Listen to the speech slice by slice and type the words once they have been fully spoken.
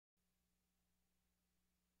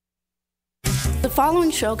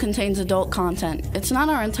following show contains adult content. It's not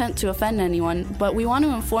our intent to offend anyone, but we want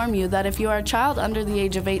to inform you that if you are a child under the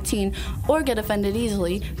age of 18 or get offended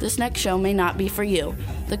easily, this next show may not be for you.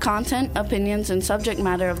 The content, opinions, and subject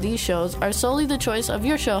matter of these shows are solely the choice of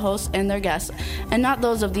your show hosts and their guests, and not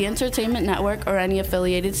those of the Entertainment Network or any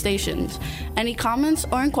affiliated stations. Any comments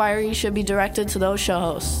or inquiries should be directed to those show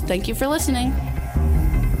hosts. Thank you for listening.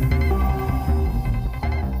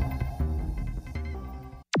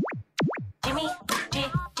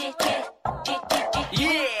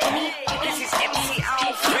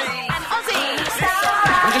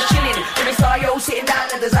 Sitting down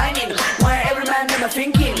and designing, why every man never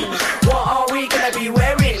thinking, what are we gonna be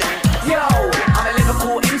wearing? Yo, I'm a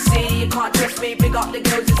Liverpool MC, you can't trust me, big up the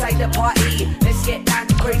girls inside the party, let's get down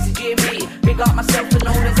to Crazy Jimmy, big up myself and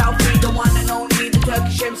known as Alfie, the one and only, the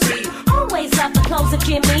Turkish MC. Always love the clothes of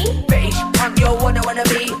Jimmy. British punk, yo, what I wanna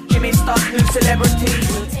be, Jimmy Star, new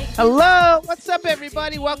celebrity. Hello, what's up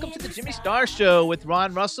everybody? Welcome to the Jimmy Star Show with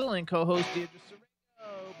Ron Russell and co-host Deirdre.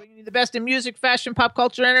 The best in music, fashion, pop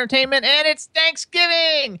culture, entertainment, and it's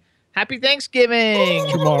Thanksgiving! Happy Thanksgiving!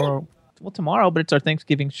 Tomorrow. Well, tomorrow, but it's our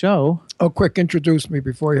Thanksgiving show. Oh, quick, introduce me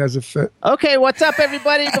before he has a fit. Okay, what's up,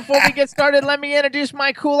 everybody? Before we get started, let me introduce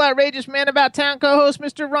my cool, outrageous man about town co-host,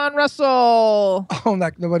 Mr. Ron Russell. Oh,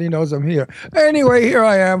 like nobody knows I'm here. Anyway, here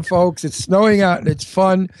I am, folks. It's snowing out, and it's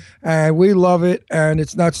fun, and we love it, and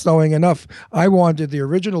it's not snowing enough. I wanted the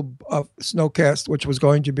original snowcast, which was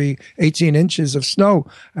going to be 18 inches of snow,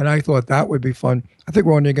 and I thought that would be fun. I think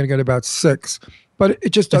we're only going to get about 6. But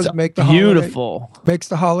it just doesn't make the beautiful. Holiday. Makes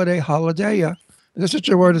the holiday. Is there such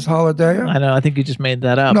a word as holiday? I know. I think you just made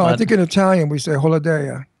that up. No, I think in Italian we say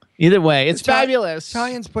holiday. Either way, it's fabulous.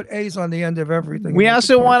 Italians put A's on the end of everything. We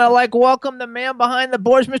also want to welcome the man behind the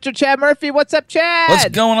boards, Mr. Chad Murphy. What's up, Chad? What's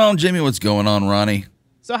going on, Jimmy? What's going on, Ronnie?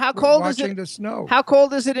 So how cold is it? Watching the snow. How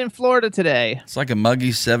cold is it in Florida today? It's like a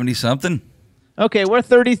muggy 70-something. Okay, we're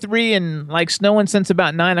 33 and snowing since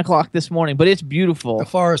about 9 o'clock this morning, but it's beautiful. The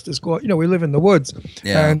forest is gorgeous. We live in the woods,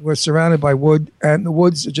 yeah. And we're surrounded by wood, and the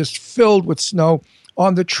woods are just filled with snow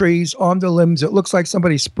on the trees, on the limbs. It looks like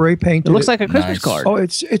somebody spray painted it. It looks like a Christmas card. Oh,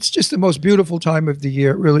 it's just the most beautiful time of the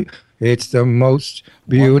year, really. It's the most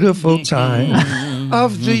beautiful time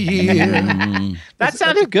of the year. That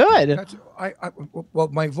sounded good. Well,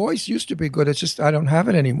 my voice used to be good. It's just I don't have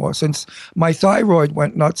it anymore. Since my thyroid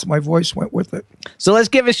went nuts, my voice went with it. So let's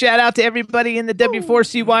give a shout out to everybody in the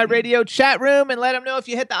W4CY radio chat room and let them know if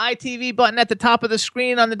you hit the ITV button at the top of the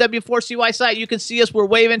screen on the W4CY site, you can see us. We're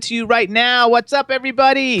waving to you right now. What's up,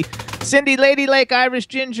 everybody? Cindy, Lady Lake, Irish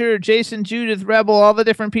Ginger, Jason, Judith, Rebel, all the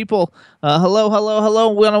different people. Hello.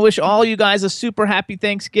 We want to wish all you guys a super happy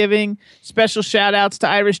Thanksgiving. Special shout outs to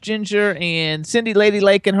Irish Ginger and Cindy, Lady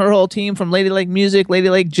Lake, and her whole team from Lady Lake Music, Lady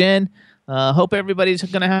Lake Jen. Hope everybody's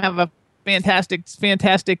going to have a fantastic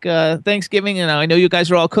Thanksgiving. And I know you guys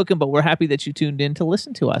are all cooking, but we're happy that you tuned in to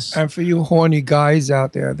listen to us. And for you horny guys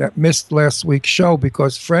out there that missed last week's show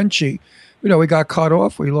because Frenchie, we got cut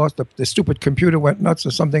off. We lost the stupid computer went nuts,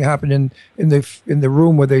 or something happened in the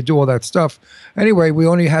room where they do all that stuff. Anyway, we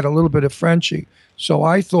only had a little bit of Frenchie, so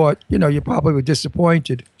I thought, you probably were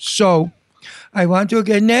disappointed. So I want to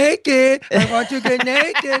get naked. I want to get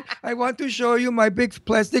naked. I want to show you my big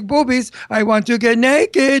plastic boobies. I want to get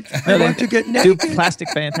naked. I want to get naked. Plastic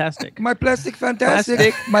fantastic. My plastic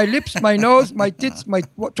fantastic. My lips, my nose, my tits, my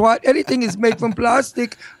twat. Anything is made from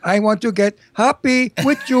plastic. I want to get happy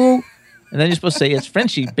with you. And then you're supposed to say, it's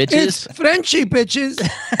Frenchie, bitches. It's Frenchie, bitches.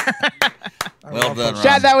 Well done, Ron.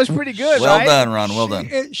 Chad, that was pretty good, Well right? done, Ron. Well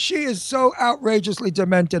done. She is so outrageously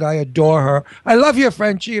demented. I adore her. I love you,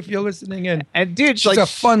 Frenchie, if you're listening in. And dude, she's a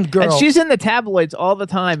fun girl. And she's in the tabloids all the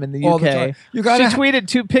time in the all UK. The time. She tweeted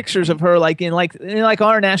 2 pictures of her in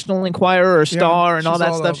our National Enquirer or Star and all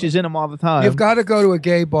that stuff. She's in them all the time. You've got to go to a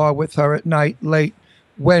gay bar with her at night late,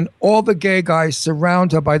 when all the gay guys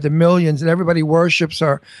surround her by the millions and everybody worships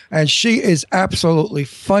her. And she is absolutely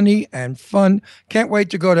funny and fun. Can't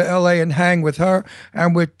wait to go to L.A. and hang with her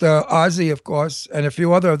and with Ozzy, of course, and a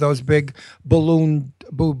few other of those big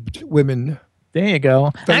balloon-boobed women. There you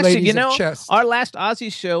go. The Actually, ladies of chess. Our last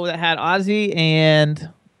Ozzy show that had Ozzy and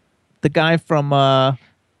the guy from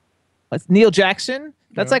Neil Jackson,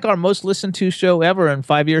 that's like our most listened to show ever in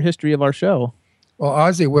 5-year history of our show. Well,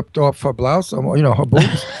 Ozzy whipped off her blouse, her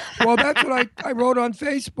boobs. Well, that's what I wrote on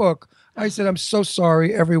Facebook. I said, I'm so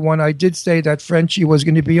sorry, everyone. I did say that Frenchie was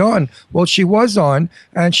going to be on. Well, she was on,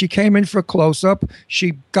 and she came in for a close-up.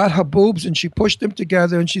 She got her boobs, and she pushed them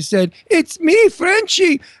together, and she said, it's me,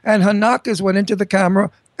 Frenchie. And her knockers went into the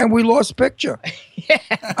camera, and we lost picture. Yeah.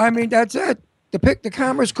 I mean, that's it. the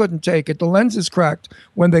cameras couldn't take it. The lenses cracked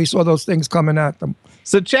when they saw those things coming at them.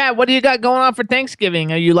 So, Chad, what do you got going on for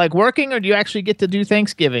Thanksgiving? Are you like working, or do you actually get to do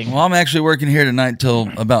Thanksgiving? Well, I'm actually working here tonight till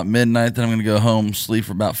about midnight. Then I'm going to go home, sleep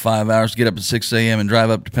for about 5 hours, get up at 6 a.m. and drive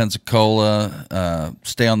up to Pensacola,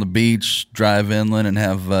 stay on the beach, drive inland, and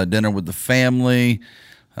have dinner with the family.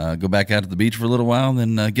 Go back out to the beach for a little while,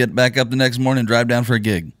 then get back up the next morning and drive down for a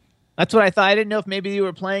gig. That's what I thought. I didn't know if maybe you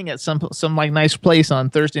were playing at some like nice place on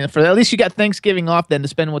Thursday. For at least you got Thanksgiving off then to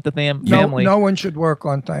spend with the family. No one should work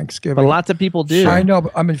on Thanksgiving. But lots of people do. I know,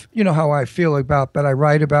 but I mean, you know how I feel about that. I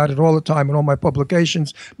write about it all the time in all my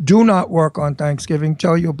publications. Do not work on Thanksgiving.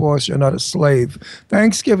 Tell your boss you're not a slave.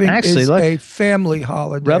 Thanksgiving is a family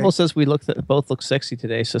holiday. Rebel says we both look sexy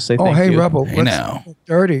today, so say thank you. Oh, hey, Rebel. Hey, now.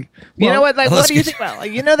 Dirty. You know what? Like, what do you think about?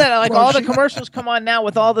 Like, you know that like all the commercials come on now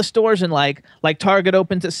with all the stores and like Target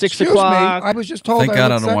opens at 6 o'clock. I was just told Thank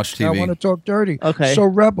God I don't watch TV. I want to talk dirty. Okay. So,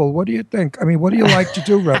 Rebel, what do you think? I mean, what do you like to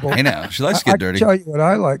do, Rebel? Hey, now. She likes to get dirty. I can tell you what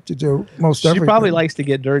I like to do most everything. She probably likes to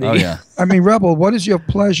get dirty. Oh, yeah. I mean, Rebel, what is your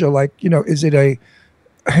pleasure? Like, is it a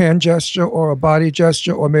hand gesture or a body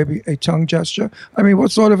gesture or maybe a tongue gesture? I mean,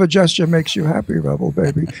 what sort of a gesture makes you happy, Rebel,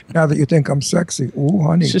 baby, now that you think I'm sexy? Ooh,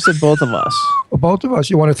 honey. She said both of us. Well, both of us.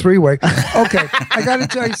 You want a three-way? Okay, I got to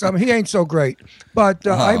tell you something. He ain't so great, but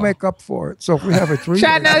I make up for it. So if we have a three-way.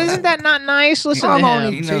 Chad, now isn't that not nice? Listen to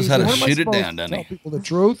him. He knows how to shoot it down, doesn't he? Tell people the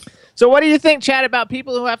truth. So what do you think, Chad, about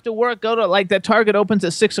people who have to work, go to like that Target opens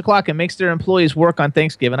at 6 o'clock and makes their employees work on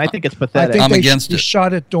Thanksgiving? I think it's pathetic. I'm against it.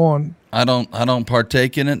 Shot at dawn. I don't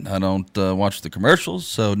partake in it. I don't watch the commercials.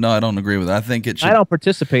 So no, I don't agree with it. I think it should. I don't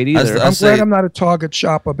participate either. I'm glad I'm not a Target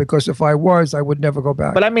shopper because if I was, I would never go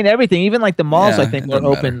back. But I mean everything, even like the malls, I think are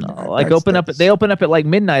open. They open up at like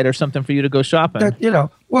midnight or something for you to go shopping.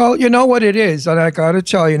 Well, you know what it is, and I got to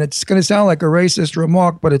tell you, and it's going to sound like a racist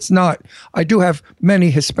remark, but it's not. I do have many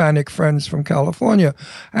Hispanic friends from California,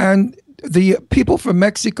 and the people from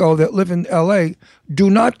Mexico that live in L.A. do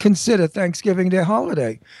not consider Thanksgiving their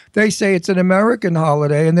holiday. They say it's an American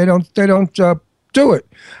holiday, and they don't do it.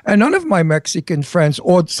 And none of my Mexican friends,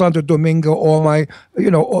 or Santo Domingo, or my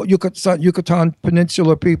or Yucatan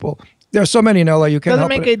Peninsula people. There are so many in LA you can't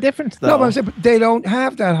help it. Doesn't make a difference, though. No, but I'm saying, they don't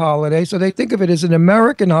have that holiday, so they think of it as an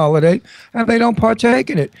American holiday, and they don't partake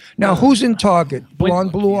in it. Now, who's in Target?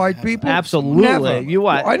 Blonde, blue-eyed people? Absolutely. Never. You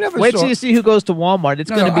what? I never Wait saw. till you see who goes to Walmart.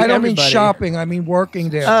 It's going to be I don't everybody. mean shopping. I mean working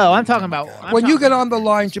there. Oh, I'm talking about... When you get on the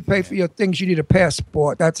line to pay for your things, you need a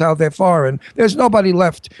passport. That's how they're foreign. There's nobody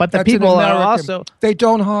left. But the That's people an are also... They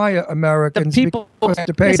don't hire Americans. The people...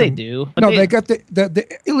 To pay yes, them. they do. No, they get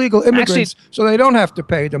the illegal immigrants, so they don't have to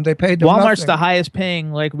pay them. They pay them Walmart's nothing. the highest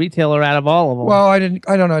paying like retailer out of all of them. Well, I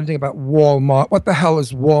don't know anything about Walmart. What the hell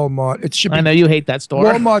is Walmart? It should be. I know you hate that store.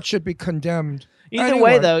 Walmart should be condemned. Either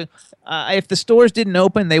way, though, if the stores didn't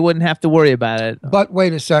open, they wouldn't have to worry about it. But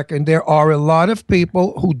wait a second. There are a lot of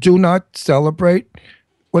people who do not celebrate,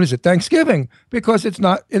 Thanksgiving, because it's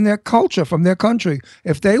not in their culture from their country.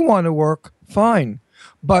 If they want to work, fine.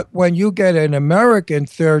 But when you get an American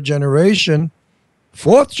third generation,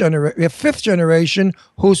 fifth generation,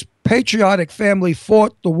 whose patriotic family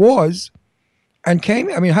fought the wars and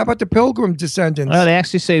came, I mean, how about the Pilgrim descendants? Well, they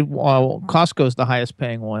actually say Costco's the highest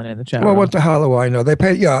paying one in the channel. Well, what the hell do I know? They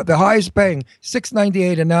pay, the highest paying,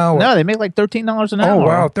 $6.98 an hour. No, they make like $13 an hour. Oh,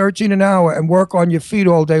 wow, $13 an hour, and work on your feet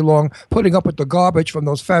all day long, putting up with the garbage from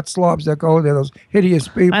those fat slobs that go there, those hideous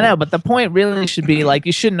people. I know, but the point really should be like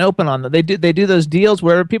you shouldn't open on them. They do those deals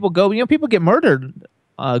where people go, people get murdered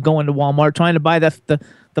going to Walmart trying to buy the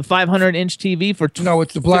 500-inch TV for No,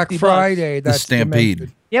 it's the Black Friday. The Stampede.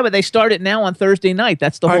 Demented. Yeah, but they start it now on Thursday night.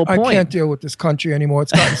 That's the whole point. I can't deal with this country anymore.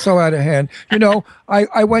 It's gotten so out of hand.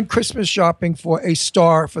 I went Christmas shopping for a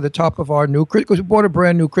star for the top of our because we bought a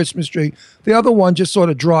brand new Christmas tree. The other one just sort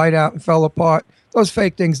of dried out and fell apart. Those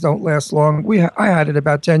fake things don't last long. I had it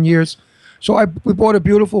about 10 years. So we bought a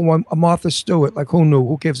beautiful one, a Martha Stewart. Like, who knew?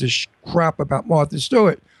 Who gives a crap about Martha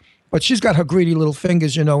Stewart? But she's got her greedy little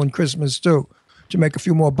fingers, in Christmas too, to make a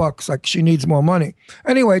few more bucks. Like, she needs more money.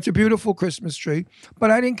 Anyway, it's a beautiful Christmas tree. But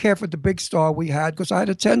I didn't care for the big star we had because I had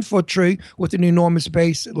a 10-foot tree with an enormous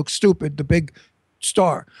base. It looked stupid, the big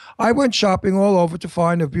star. I went shopping all over to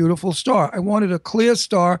find a beautiful star. I wanted a clear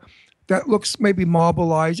star that looks maybe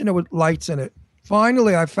marbleized, with lights in it.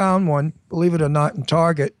 Finally, I found one, believe it or not, in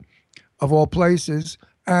Target, of all places.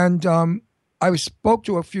 And I spoke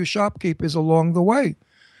to a few shopkeepers along the way.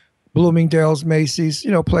 Bloomingdale's, Macy's,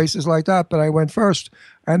 places like that. But I went first.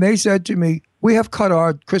 And they said to me, we have cut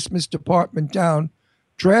our Christmas department down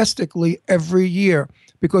drastically every year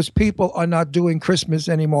because people are not doing Christmas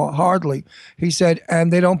anymore, hardly. He said,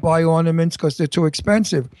 and they don't buy ornaments because they're too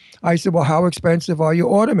expensive. I said, well, how expensive are your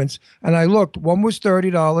ornaments? And I looked, one was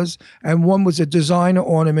 $30 and one was a designer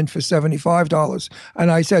ornament for $75.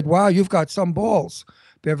 And I said, wow, you've got some balls.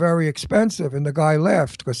 They're very expensive. And the guy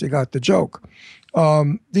laughed because he got the joke.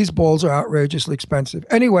 These balls are outrageously expensive.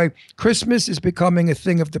 Anyway, Christmas is becoming a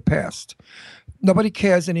thing of the past. Nobody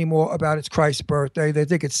cares anymore about it's Christ's birthday. They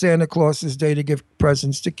think it's Santa Claus's day to give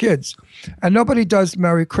presents to kids. And nobody does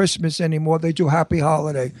Merry Christmas anymore. They do Happy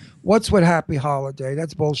Holiday. What's with Happy Holiday?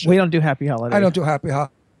 That's bullshit. We don't do Happy Holiday. I don't do Happy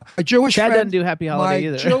Holiday. My Jewish Chad friends, doesn't do Happy Holiday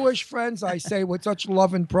either. My Jewish friends, I say with such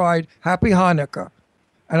love and pride, Happy Hanukkah.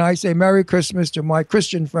 And I say Merry Christmas to my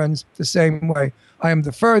Christian friends the same way. I am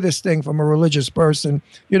the furthest thing from a religious person.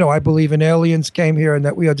 You know, I believe in aliens came here and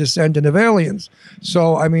that we are descendant of aliens.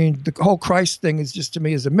 So, I mean, the whole Christ thing is just to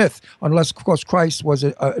me is a myth, unless, of course, Christ was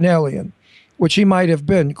an alien, which he might have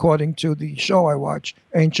been, according to the show I watch,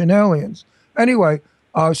 Ancient Aliens. Anyway,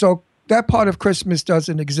 so that part of Christmas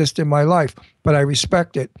doesn't exist in my life, but I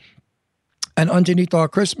respect it. And underneath our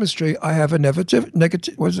Christmas tree, I have a negative.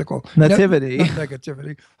 What is it called? Nativity. Not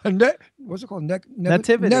negativity. What's it called?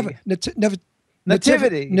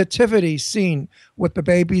 Nativity. Nativity scene with the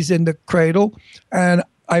babies in the cradle. And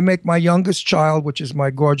I make my youngest child, which is my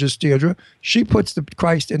gorgeous Deirdre, she puts the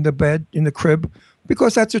Christ in the bed, in the crib,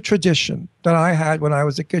 because that's a tradition that I had when I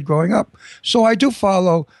was a kid growing up. So I do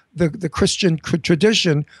follow the Christian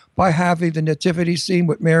tradition by having the nativity scene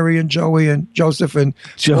with Mary and Joey and Joseph and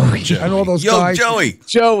Joey and all those guys.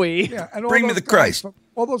 Joey. Yeah, and all Bring me those the guys Christ.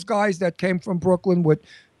 all those guys that came from Brooklyn with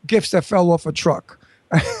gifts that fell off a truck.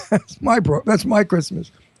 That's my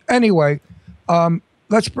Christmas. Anyway,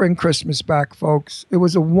 let's bring Christmas back, folks. It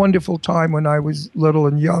was a wonderful time when I was little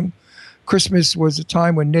and young. Christmas was a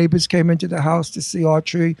time when neighbors came into the house to see our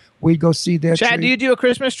tree. We'd go see their tree. Chad, do you do a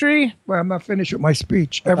Christmas tree? Well, I'm not finished with my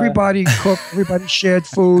speech. Everybody cooked. Everybody shared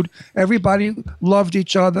food. Everybody loved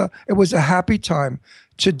each other. It was a happy time.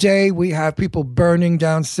 Today, we have people burning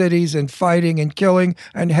down cities and fighting and killing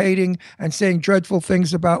and hating and saying dreadful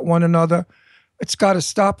things about one another. It's got to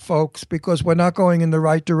stop, folks, because we're not going in the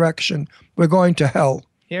right direction. We're going to hell.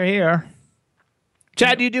 Hear, hear.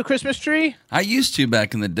 Chad, do you do Christmas tree? I used to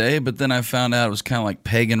back in the day, but then I found out it was kind of like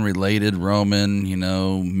pagan-related, Roman,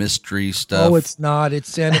 mystery stuff. Oh, it's not. It's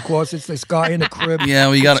Santa Claus. It's this guy in a crib. Yeah,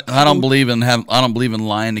 I don't believe in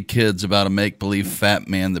lying to kids about a make-believe fat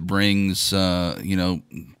man that brings,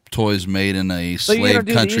 toys made in a So slave you don't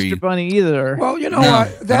do country. the Easter Bunny either. Well, No,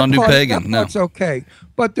 I don't do pagan. That part's okay.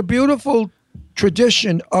 But the beautiful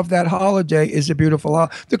tradition of that holiday is a beautiful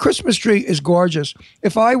holiday. The Christmas tree is gorgeous.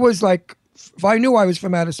 If I knew I was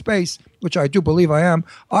from outer space, which I do believe I am,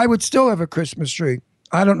 I would still have a Christmas tree.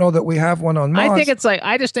 I don't know that we have one on Mars. I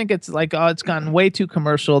just think it's like, it's gotten way too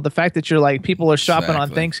commercial. The fact that you're like, people are shopping on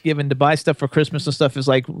Thanksgiving to buy stuff for Christmas and stuff is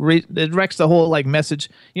like, it wrecks the whole like message.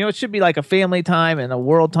 It should be like a family time and a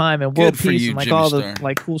world time and world peace and like Jimmy all Star. the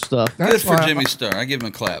like cool stuff. Good for Jimmy Star. I give him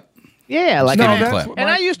a clap. Yeah, like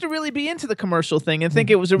I used to really be into the commercial thing and think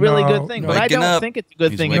it was a really good thing, but I don't think it's a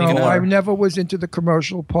good thing anymore. No, I never was into the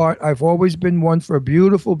commercial part. I've always been one for a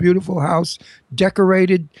beautiful, beautiful house,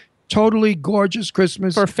 decorated, totally gorgeous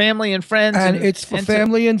Christmas. For family and friends. And it's for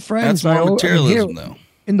family and friends. That's more materialism, though.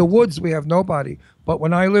 In the woods, we have nobody. But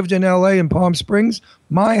when I lived in L.A. in Palm Springs,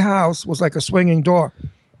 my house was like a swinging door.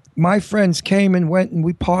 My friends came and went, and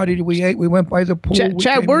we partied, we ate, we went by the pool.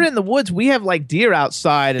 Chad, we're in the woods. We have like deer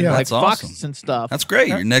outside and like foxes awesome. And stuff. That's great.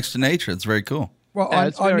 You're next to nature. It's very cool. Well,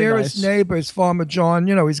 our nearest neighbor is Farmer John.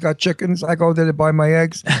 He's got chickens. I go there to buy my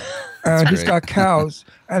eggs. And he's got cows.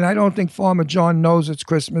 And I don't think Farmer John knows it's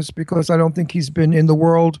Christmas because I don't think he's been in the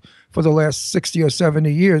world for the last 60 or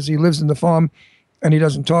 70 years. He lives in the farm. And he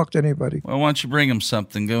doesn't talk to anybody. Well, why don't you bring him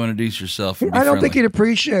something? Go introduce yourself. And be I don't friendly. think he'd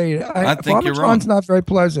appreciate it. I think Farmer you're John's wrong. not very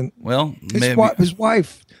pleasant. Well, his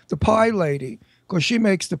wife, the pie lady, because she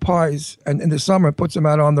makes the pies and in the summer puts them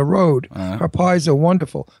out on the road. Her pies are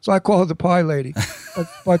wonderful. So I call her the pie lady.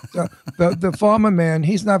 but the farmer man,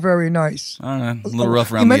 he's not very nice. A little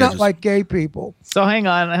rough around he may the edges. not like gay people. So hang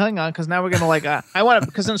on, because now we're going to I want to,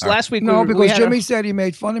 because since last week because Jimmy said he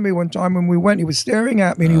made fun of me one time when we went. He was staring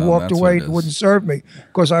at me and he walked away and wouldn't serve me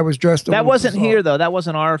because I was dressed a That little wasn't bizarre. here, though. That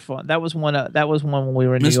wasn't our fun. That was one when we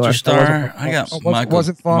were in New York. Mr. Star, I got Michael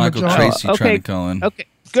Tracy trying to call in. Okay,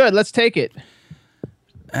 good. Let's take it.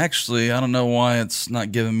 Actually, I don't know why it's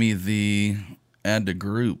not giving me the add to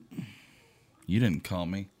group. You didn't call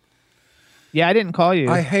me. Yeah, I didn't call you.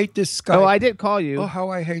 I hate this Skype. Oh, I did call you. Oh, how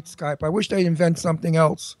I hate Skype. I wish they'd invent something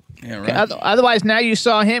else. Yeah, right. Otherwise, now you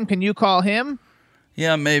saw him. Can you call him?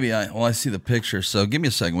 Yeah, maybe. I see the picture. So give me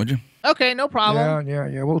a second, would you? Okay, no problem.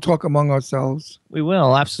 Yeah. We'll talk among ourselves. We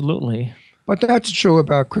will, absolutely. But that's true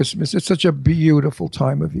about Christmas. It's such a beautiful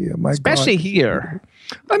time of year. My Especially God. here.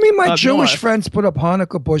 I mean, my Up Jewish north. friends put up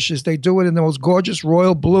Hanukkah bushes. They do it in the most gorgeous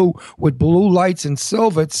royal blue with blue lights and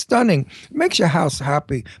silver. It's stunning. Makes your house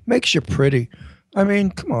happy. Makes you pretty. I mean,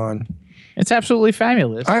 come on. It's absolutely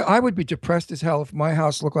fabulous. I would be depressed as hell if my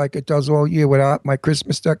house looked like it does all year without my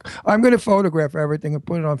Christmas deck. I'm going to photograph everything and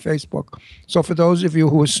put it on Facebook. So for those of you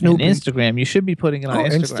who are And snooping. Instagram. You should be putting it on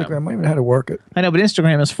Instagram. I don't even know how to work it. I know, but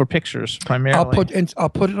Instagram is for pictures primarily. I'll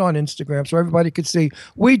put it on Instagram so everybody could see.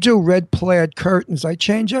 We do red plaid curtains. I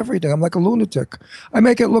change everything. I'm like a lunatic. I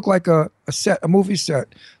make it look like a movie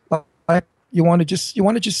set. Like you want to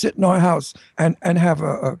just sit in our house and have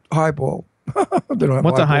a highball.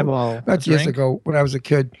 What's a highball? That's years ago when I was a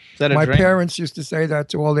kid. Is that a My drink? parents used to say that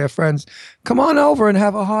to all their friends. Come on over and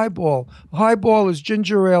have a highball. A highball is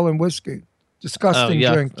ginger ale and whiskey. Disgusting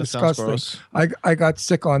drink. That sounds Disgusting. gross. I got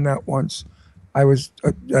sick on that once. I was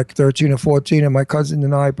like 13 or 14, and my cousin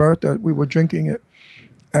and I, Bertha, we were drinking it.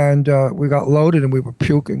 And we got loaded and we were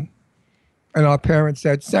puking. And our parents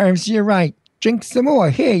said, Sarms, you're right. Drink some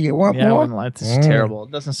more. Here, you want Yeah, I more? wouldn't like this. Is terrible.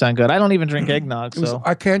 It doesn't sound good. I don't even drink eggnog, so.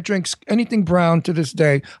 I can't drink anything brown to this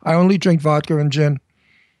day. I only drink vodka and gin.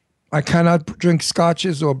 I cannot drink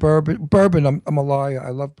scotches or bourbon. Bourbon, I'm a liar.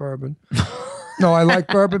 I love bourbon. No, I like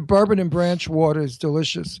bourbon. Bourbon and branch water is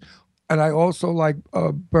delicious. And I also like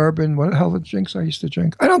bourbon. What the hell are the drinks I used to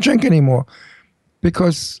drink? I don't drink anymore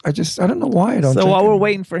because I don't know why I don't drink. So while we're anymore.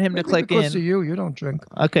 waiting for him to Maybe click because in. of you don't drink.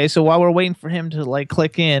 Okay, so while we're waiting for him to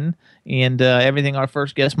click in and everything, our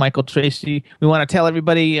first guest, Michael Tracy, we want to tell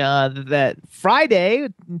everybody that Friday,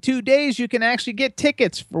 in 2 days, you can actually get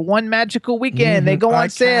tickets for One Magical Weekend. They go on I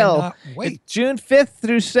sale. cannot wait. It's June 5th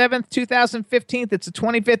through 7th, 2015. It's the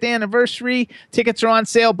 25th anniversary. Tickets are on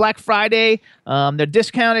sale Black Friday. They're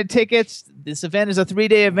discounted tickets. This event is a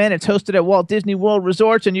 3-day event. It's hosted at Walt Disney World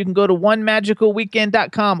Resorts, and you can go to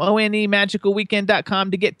onemagicalweekend.com, ONEmagicalweekend.com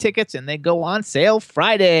to get tickets, and they go on sale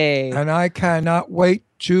Friday. And I cannot wait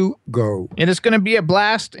to go. And it's going to be a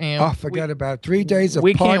blast. And Oh, forget about it. 3 days of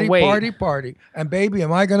we can't party, wait. party. And baby,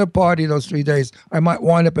 am I going to party those 3 days? I might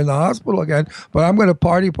wind up in the hospital again, but I'm going to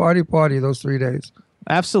party those 3 days.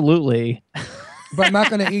 Absolutely. But I'm not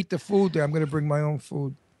going to eat the food there. I'm going to bring my own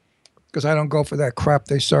food because I don't go for that crap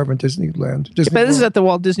they serve in Disneyland. But this is at the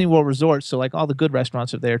Walt Disney World Resort, so all the good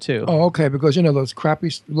restaurants are there too. Oh, okay, because those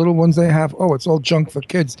crappy little ones they have. Oh, it's all junk for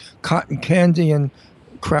kids, cotton candy and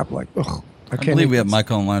crap like. Ugh, I can't believe eat we have this.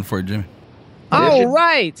 Mike on the line for you, Jimmy. All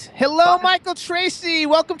right. Hello, Michael Tracy.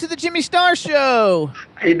 Welcome to the Jimmy Star Show.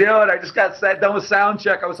 How you doing? I just got done with sound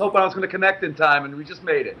check. I was hoping I was going to connect in time, and we just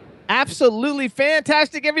made it. Absolutely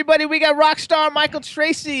fantastic, everybody. We got rock star Michael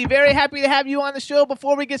Tracy. Very happy to have you on the show.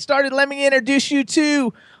 Before we get started, let me introduce you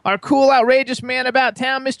to our cool, outrageous man about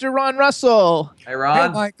town, Mr. Ron Russell. Hey, Hey,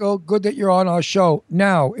 Ron. Michael, good that you're on our show.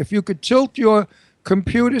 Now, if you could tilt your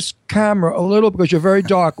computer's camera a little because you're very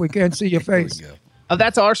dark, we can't see your face. Oh,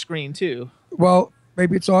 that's our screen, too. Well,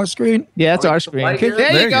 maybe it's our screen. Yeah, that's Oh, our it's the screen. light There here? you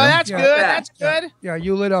There you go. go. That's Yeah. good. Yeah. That's good. Yeah,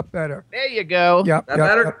 you lit up better. There you go. Yep. That yep,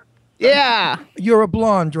 better? yep. Yeah. You're a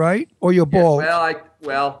blonde, right? Or you're bald?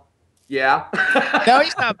 Yeah. No,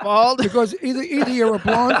 he's not bald. Because either you're a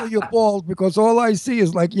blonde or you're bald because all I see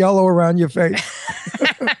is like yellow around your face.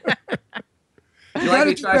 You like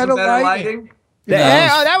me to try some better better lighting? lighting? Hey,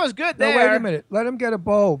 oh, that was good No, there. wait a minute. Let him get a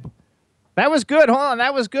bulb. That was good. Hold on.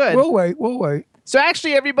 That was good. We'll wait. So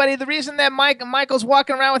actually, everybody, the reason that Michael's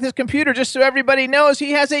walking around with his computer, just so everybody knows,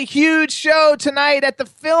 he has a huge show tonight at the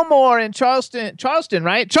Fillmore in Charleston,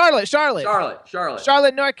 right? Charlotte.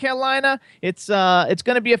 Charlotte, North Carolina. It's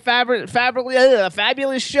going to be a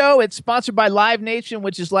fabulous show. It's sponsored by Live Nation,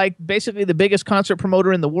 which is like basically the biggest concert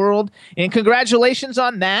promoter in the world. And congratulations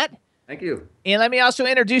on that. Thank you. And let me also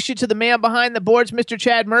introduce you to the man behind the boards, Mr.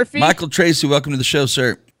 Chad Murphy. Michael Tracy, welcome to the show,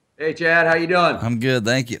 sir. Hey, Chad. How you doing? I'm good,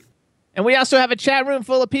 thank you. And we also have a chat room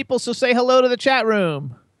full of people, so say hello to the chat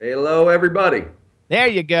room. Hello, everybody. There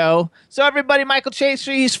you go. So everybody, Michael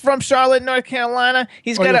Tracy, he's from Charlotte, North Carolina.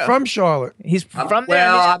 He's Oh, got you're from Charlotte. He's from there.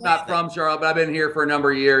 Well, He's I'm not from Charlotte, but I've been here for a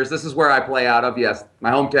number of years. This is where I play out of, yes.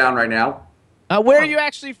 My hometown right now. Where are you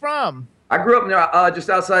actually from? I grew up near, just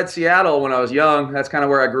outside Seattle when I was young. That's kind of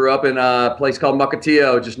where I grew up in a place called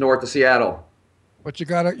Mukilteo, just north of Seattle. But you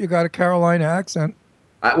got a Carolina accent.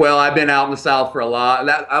 I've been out in the South for a lot.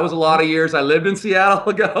 That was a lot of years. I lived in Seattle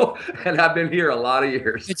ago, and I've been here a lot of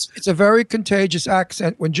years. It's a very contagious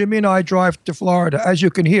accent. When Jimmy and I drive to Florida, as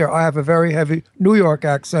you can hear, I have a very heavy New York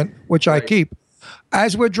accent, which I Right. keep.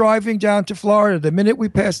 As we're driving down to Florida, the minute we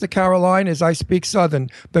pass the Carolinas, I speak Southern.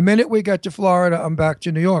 The minute we get to Florida, I'm back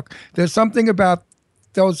to New York. There's something about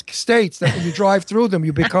those states that when you drive through them,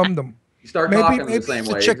 you become them. You start talking the same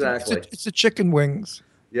way. Exactly. It's the chicken wings.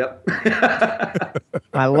 Yep.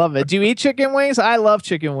 I love it. Do you eat chicken wings? I love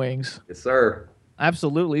chicken wings. Yes, sir.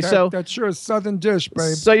 Absolutely. That sure is Southern dish,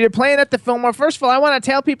 babe. So you're playing at the Fillmore. First of all, I want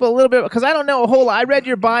to tell people a little bit because I don't know a whole lot. I read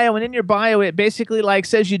your bio, and in your bio, it basically like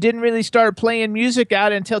says you didn't really start playing music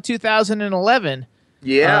out until 2011.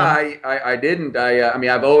 Yeah, I didn't. I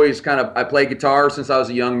mean, I've always I played guitar since I was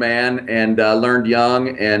a young man and learned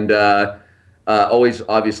young and always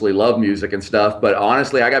obviously loved music and stuff. But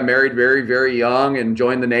honestly, I got married very, very young and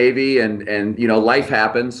joined the Navy and you know, life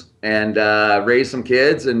happens and raised some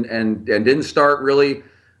kids and didn't start really,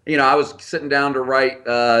 you know, I was sitting down to write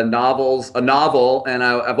a novel, and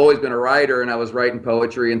I've always been a writer, and I was writing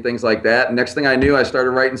poetry and things like that. And next thing I knew, I started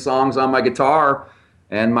writing songs on my guitar,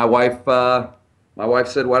 and my wife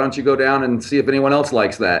said, "Why don't you go down and see if anyone else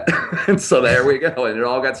likes that?" And so there we go, and it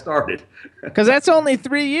all got started. Because that's only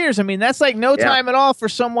 3 years. I mean, that's like no time at all for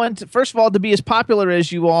someone to, first of all, to be as popular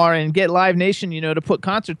as you are and get Live Nation, you know, to put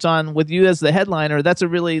concerts on with you as the headliner. That's a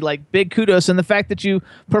really like big kudos. And the fact that you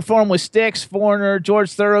perform with Styx, Foreigner,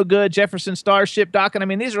 George Thorogood, Jefferson Starship, Dokken. I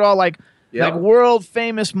mean, these are all like world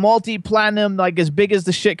famous, multi-platinum, like as big as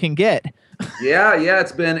the shit can get. Yeah,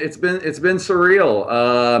 it's been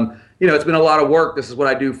surreal. You know, it's been a lot of work. This is what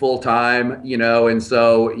I do full time, you know, and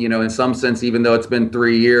so, you know, in some sense, even though it's been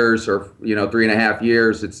 3 years or, you know, 3.5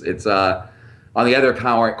 years, it's on the other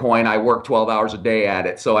coin, I work 12 hours a day at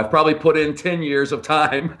it. So I've probably put in 10 years of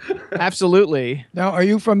time. Absolutely. Now, are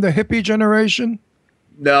you from the hippie generation?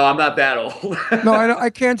 No, I'm not that old. No, I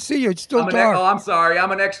can't see you. It's still dark. I'm sorry.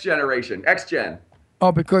 I'm an X generation, X-Gen.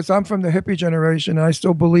 Oh, because I'm from the hippie generation, and I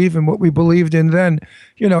still believe in what we believed in then.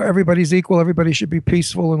 You know, everybody's equal. Everybody should be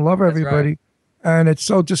peaceful and love everybody. Right. And it's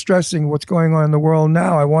so distressing what's going on in the world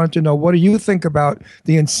now. I wanted to know, what do you think about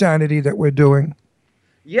the insanity that we're doing?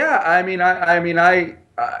 Yeah, I mean,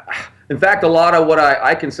 in fact, a lot of what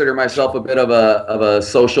I consider myself a bit of a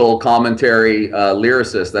social commentary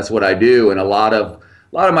lyricist. That's what I do, and a lot of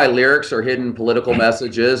my lyrics are hidden political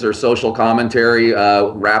messages or social commentary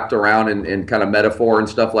wrapped around in kind of metaphor and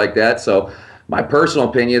stuff like that. So my personal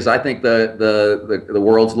opinion is I think the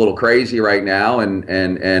world's a little crazy right now,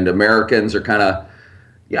 and Americans are kind of,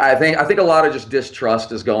 I think a lot of just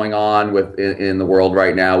distrust is going on in the world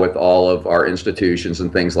right now with all of our institutions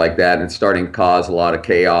and things like that, and it's starting to cause a lot of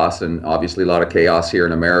chaos, and obviously a lot of chaos here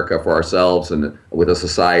in America for ourselves and with a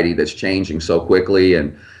society that's changing so quickly,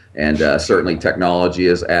 and certainly technology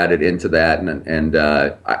is added into that. And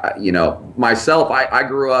I, you know, myself, I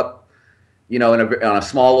grew up, you know, on a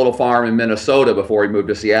small little farm in Minnesota before we moved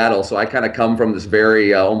to Seattle. So I kind of come from this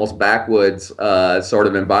very almost backwoods sort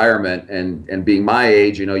of environment. And being my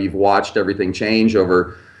age, you know, you've watched everything change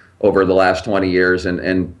over the last 20 years.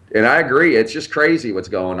 And I agree. It's just crazy what's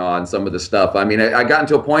going on, some of the stuff. I mean, I gotten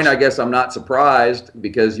to a point, I guess I'm not surprised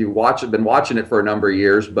because been watching it for a number of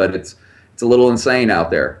years, but it's a little insane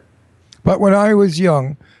out there. But when I was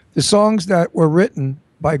young, the songs that were written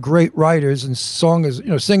by great writers and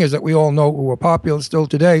singers that we all know who are popular still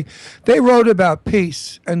today, they wrote about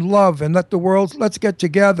peace and love and let's get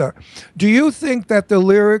together. Do you think that the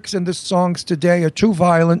lyrics and the songs today are too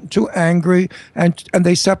violent, too angry, and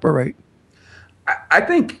they separate? I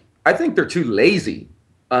think they're too lazy.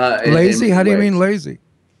 Lazy? How do you mean lazy?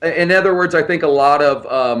 In other words, I think a lot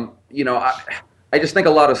of, you know, I just think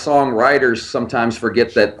a lot of songwriters sometimes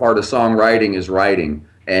forget that part of songwriting is writing,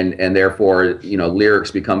 and therefore, you know,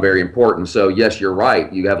 lyrics become very important. So yes, you're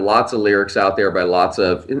right. You have lots of lyrics out there by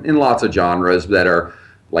in lots of genres that are,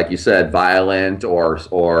 like you said, violent or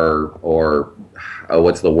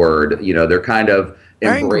what's the word? You know, they're kind of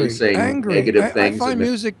embracing negative things. I find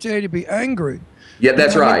music today to be angry. Yeah,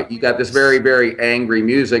 that's right. You got this very, very angry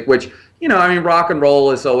music, which, you know, I mean, rock and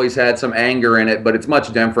roll has always had some anger in it, but it's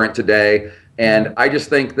much different today. And I just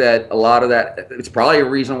think that a lot of that, it's probably a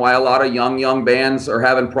reason why a lot of young bands are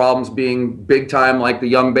having problems being big time like the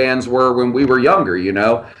young bands were when we were younger, you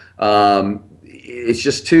know. It's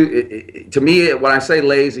just to me, when I say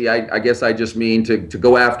lazy, I guess I just mean to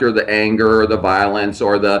go after the anger or the violence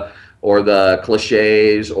or the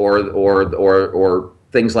cliches or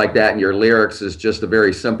things like that in your lyrics is just a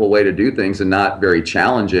very simple way to do things and not very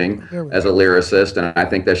challenging as a lyricist. And I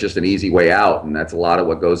think that's just an easy way out. And that's a lot of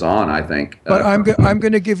what goes on, I think. But I'm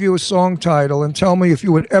going to give you a song title and tell me if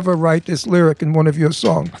you would ever write this lyric in one of your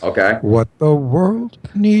songs. Okay. What the world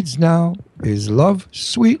needs now is love,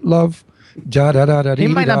 sweet love. He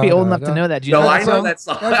might not be old enough to know that. Do you No, know I that know song? that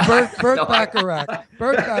song. That's Burt No, Bacharach.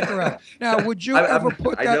 Burt Bacharach. Now, would you ever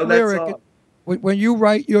put I know that that lyric song. when you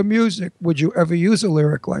write your music? Would you ever use a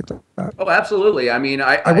lyric like that? Oh, absolutely. I mean,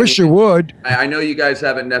 I wish you would. I know you guys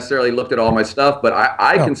haven't necessarily looked at all my stuff, but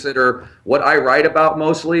I No. consider what I write about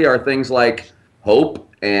mostly are things like hope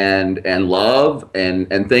and love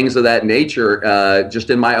and things of that nature, just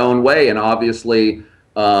in my own way, and obviously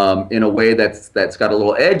in a way that's got a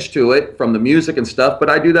little edge to it from the music and stuff.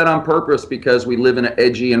 But I do that on purpose because we live in an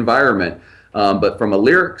edgy environment. But from a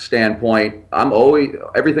lyric standpoint, I'm always,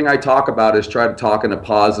 everything I talk about is try to talk in a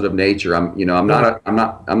positive nature. I'm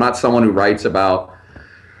not someone who writes about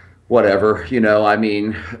whatever, I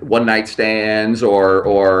mean, one night stands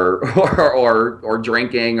or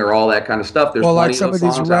drinking or all that kind of stuff. There's Well, like plenty some of of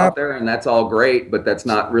these songs rap- out there, and that's all great, but that's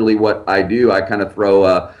not really what I do. I kind of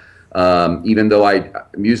throw even though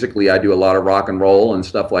musically I do a lot of rock and roll and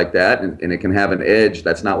stuff like that, and it can have an edge,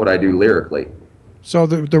 that's not what I do lyrically. So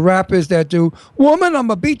the rappers that do, woman, I'm going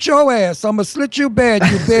to beat your ass. I'm going to slit you bad,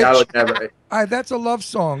 you bitch. I would never. That's a love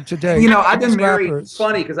song today. I've been These married. rappers. It's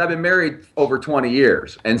funny because I've been married over 20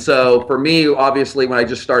 years. And so for me, obviously, when I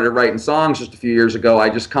just started writing songs just a few years ago, I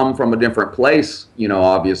just come from a different place,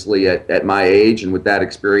 obviously at my age and with that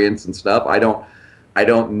experience and stuff. I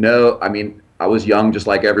don't know. I mean, I was young just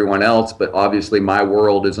like everyone else, but obviously my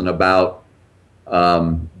world isn't about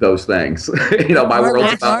those things. My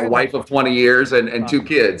world's about a wife of 20 years and 2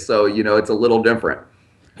 kids. So, it's a little different.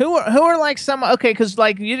 Who are like some, okay, because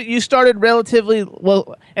like you started relatively,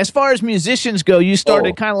 well, as far as musicians go, you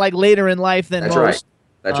started kind of like later in life than That's most. right.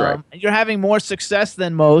 That's right. You're having more success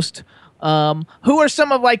than most. Who are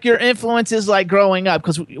some of like your influences like growing up?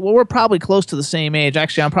 Because we're probably close to the same age.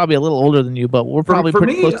 Actually, I'm probably a little older than you, but we're probably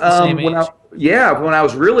pretty close to the same age. When I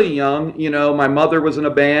was really young, my mother was in a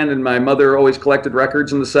band, and my mother always collected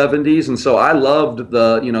records in the 70s, and so I loved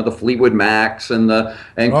the Fleetwood Macs and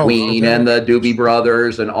Queen and the Doobie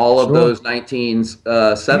Brothers and all of those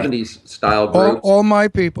 1970s style groups. All my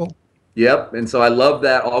people. Yep, and so I loved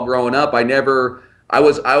that all growing up. I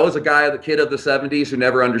was a guy, the kid of the 70s who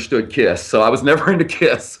never understood Kiss, so I was never into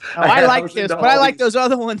Kiss. I like Kiss, but I like those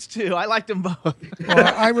other ones too. I liked them both.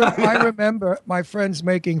 Well, I remember my friends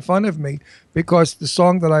making fun of me because the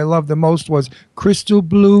song that I loved the most was Crystal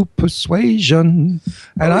Blue Persuasion.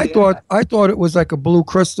 And I thought it was like a blue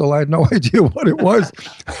crystal. I had no idea what it was.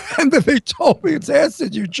 And then they told me it's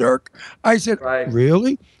acid, you jerk. I said,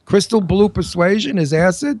 Really? Crystal Blue Persuasion is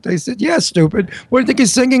acid? They said, yeah, stupid. What do you think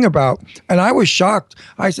he's singing about? And I was shocked.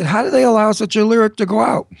 I said, how do they allow such a lyric to go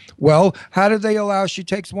out? Well, how do they allow she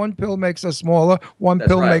takes one pill, makes her smaller, one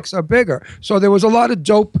pill makes her bigger? So there was a lot of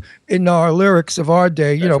dope in our lyrics of our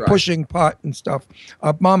day, pushing pot and stuff.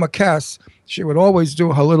 Mama Cass, she would always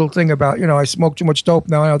do her little thing about, I smoke too much dope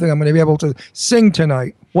now. I don't think I'm going to be able to sing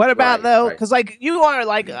tonight. What about though? Because like you are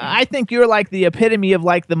like, I think you're like the epitome of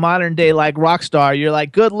like the modern day like rock star. You're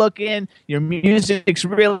like good looking. Your music's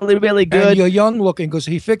really really good. And you're young looking because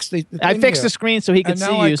he fixed the I fixed the screen so he could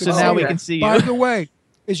see you. So now we can see you. By the way,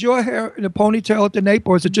 is your hair in a ponytail at the nape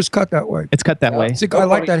or is it just cut that way? It's cut that way. See, I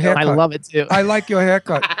like that haircut. I love it too. I like your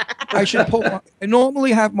haircut. I should pull. I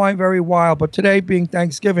normally have mine very wild, but today being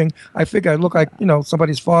Thanksgiving, I figure I look like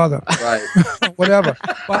somebody's father. Right. Whatever.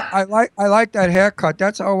 But I like that haircut.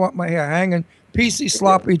 That's how I want my hair hanging, piecey,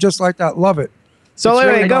 sloppy, just like that. Love it. So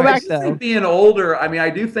anyway, go back though. I think being older, I mean, I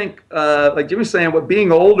do think, like Jim was saying,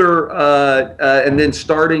 being older and then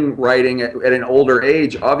starting writing at an older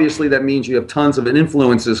age, obviously that means you have tons of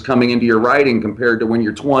influences coming into your writing compared to when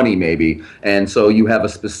you're 20 maybe. And so you have a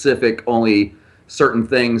specific only certain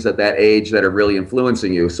things at that age that are really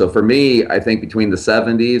influencing you. So for me, I think between the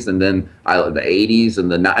 70s and then the 80s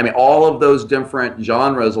and all of those different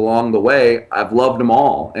genres along the way, I've loved them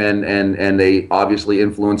all. And they obviously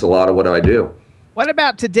influence a lot of what I do. What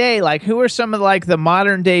about today? Like, who are some of like the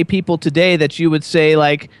modern day people today that you would say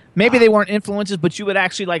like maybe they weren't influences, but you would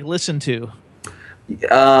actually like listen to?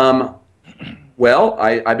 Well,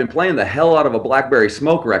 I've been playing the hell out of a Blackberry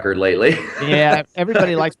Smoke record lately. Yeah,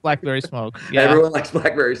 everybody likes Blackberry Smoke. Yeah. Everyone likes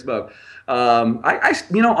Blackberry Smoke.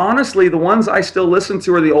 Honestly, the ones I still listen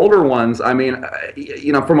to are the older ones. I mean,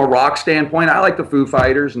 from a rock standpoint, I like the Foo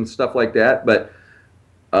Fighters and stuff like that. But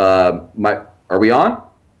are we on?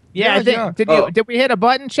 Yeah, I think, did we hit a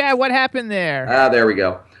button, Chad? What happened there? There we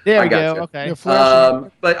go. There we go. Okay.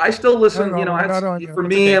 But I still listen. For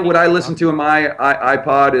me, what I listen to in my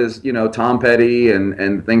iPod is Tom Petty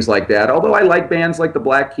and things like that. Although I like bands like the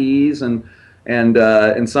Black Keys and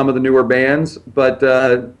some of the newer bands, but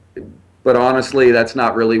honestly, that's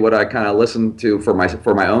not really what I kind of listen to for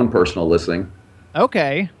my own personal listening.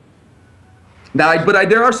 Okay. Now,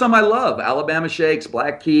 there are some I love. Alabama Shakes,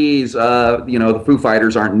 Black Keys. The Foo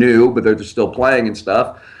Fighters aren't new, but they're just still playing and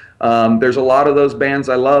stuff. There's a lot of those bands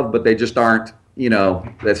I love, but they just aren't.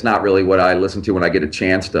 That's not really what I listen to when I get a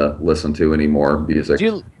chance to listen to any more music.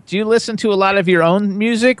 Do you listen to a lot of your own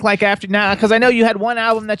music, like after now? Because I know you had one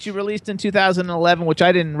album that you released in 2011, which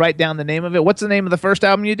I didn't write down the name of it. What's the name of the first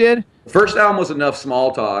album you did? The first album was Enough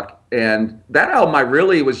Small Talk, and that album I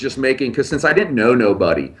really was just making because since I didn't know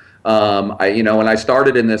nobody, when I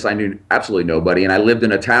started in this, I knew absolutely nobody, and I lived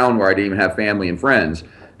in a town where I didn't even have family and friends.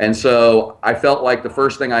 And so I felt like the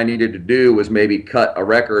first thing I needed to do was maybe cut a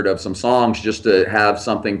record of some songs just to have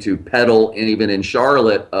something to peddle, and even in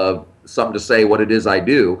Charlotte, of something to say what it is I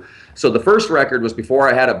do. So the first record was before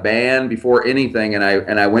I had a band, before anything, and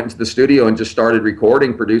I went into the studio and just started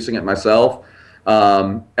recording, producing it myself.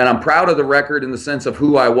 And I'm proud of the record in the sense of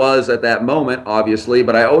who I was at that moment, obviously,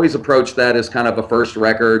 but I always approached that as kind of a first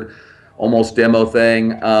record, almost demo thing.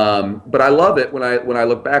 But I love it when I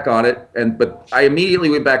look back on it. But I immediately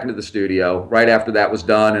went back into the studio right after that was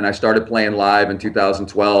done, and I started playing live in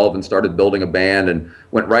 2012 and started building a band and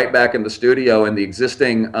went right back in the studio. And the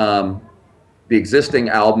existing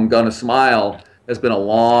album, Gonna Smile, has been a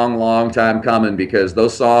long, long time coming because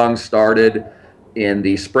those songs started in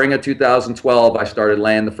the spring of 2012. I started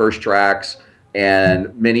laying the first tracks,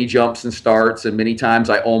 and many jumps and starts, and many times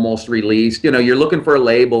I almost released. You're looking for a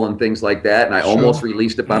label and things like that, and I almost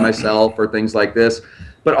released it by myself or things like this.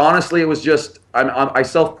 But honestly, it was just I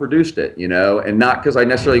self-produced it, and not because I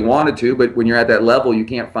necessarily wanted to, but when you're at that level, you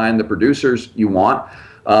can't find the producers you want.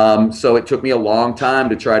 So it took me a long time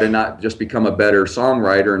to try to not just become a better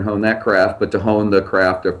songwriter and hone that craft, but to hone the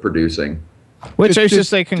craft of producing. Which I should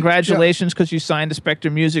say congratulations because you signed the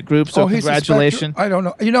Spectra Music Group, so congratulations. I don't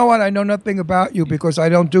know. You know what? I know nothing about you because I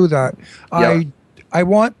don't do that. Yep. I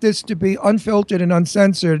want this to be unfiltered and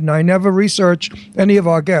uncensored, and I never research any of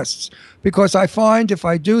our guests because I find if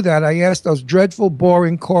I do that, I ask those dreadful,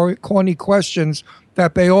 boring, corny questions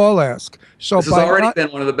that they all ask. So this has already been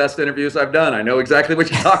one of the best interviews I've done. I know exactly what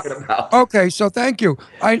you're talking about. Okay, so thank you.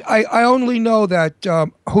 I only know that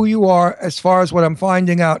who you are as far as what I'm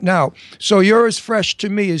finding out now. So you're as fresh to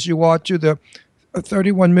me as you are to the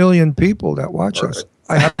 31 million people that watch us.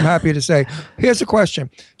 I'm happy to say. Here's a question.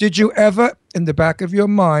 Did you ever, in the back of your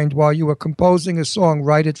mind, while you were composing a song,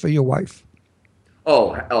 write it for your wife?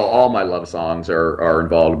 Oh, all my love songs are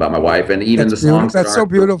involved about my wife, and even the songs that's so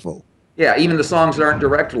beautiful. Yeah, even the songs that aren't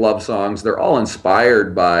direct love songs, they're all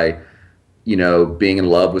inspired by, being in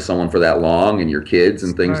love with someone for that long and your kids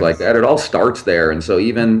and things like that. It all starts there. And so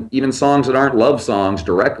even songs that aren't love songs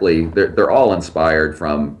directly, they're all inspired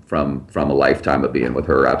from a lifetime of being with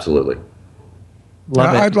her. Absolutely.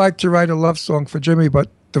 I'd like to write a love song for Jimmy, but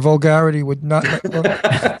the vulgarity would not.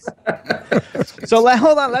 So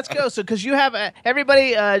hold on, let's go. So because you have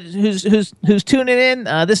everybody who's tuning in,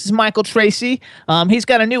 this is Michael Tracy. He's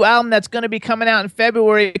got a new album that's going to be coming out in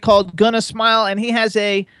February called Gonna Smile, and he has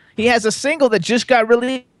a single that just got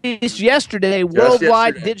released yesterday,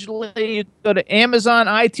 worldwide, digitally. You go to Amazon,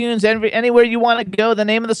 iTunes, anywhere you want to go. The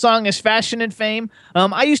name of the song is Fashion and Fame.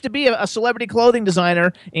 I used to be a celebrity clothing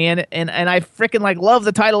designer, and I freaking love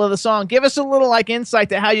the title of the song. Give us a little insight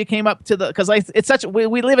to how you came up to because it's such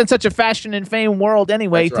we live in such a fashion and fame world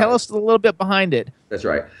anyway. That's right. Tell us a little bit behind it. That's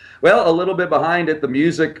right. Well, a little bit behind it. The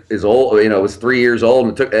music is old. It was 3 years old,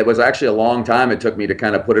 and it was actually a long time. It took me to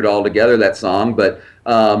kind of put it all together, that song. But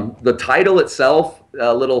the title itself,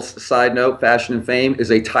 a little side note, Fashion and Fame,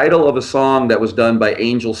 is a title of a song that was done by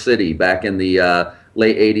Angel City back in the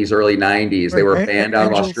late 80s, early 90s. They were a band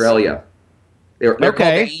out of Australia. They're called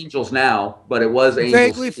the Angels now, but it was Angel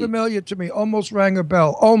Vaguely City. Familiar to me. Almost rang a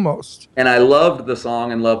bell. Almost. And I loved the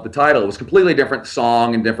song and loved the title. It was a completely different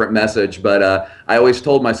song and different message, but I always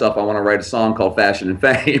told myself I want to write a song called Fashion and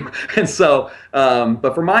Fame. And so,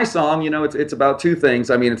 but for my song, it's about two things.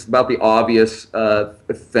 I mean, it's about the obvious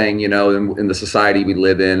thing, in the society we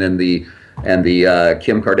live in and the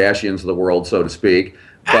Kim Kardashians of the world, so to speak.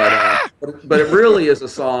 But it really is a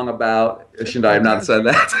song about. Shouldn't I have not said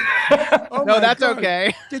that? Oh no, that's God.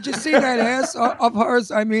 Okay. Did you see that ass of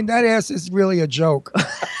hers? I mean, that ass is really a joke.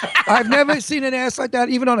 I've never seen an ass like that,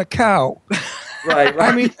 even on a cow. Right.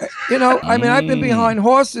 I mean, I've been behind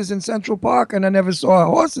horses in Central Park, and I never saw a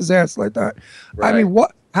horse's ass like that. Right. I mean,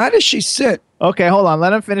 what? How does she sit? Okay, hold on.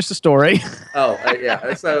 Let him finish the story.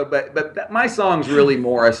 Yeah. So, but my song's really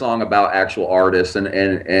more a song about actual artists and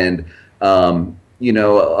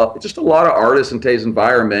just a lot of artists in today's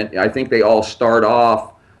environment. I think they all start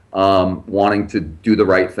off wanting to do the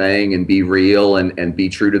right thing and be real and be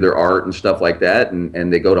true to their art and stuff like that.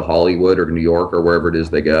 And they go to Hollywood or New York or wherever it is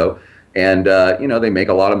they go. and they make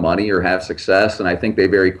a lot of money or have success, and I think they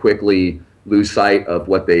very quickly lose sight of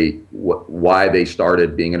why they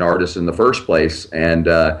started being an artist in the first place. And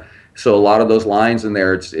so a lot of those lines in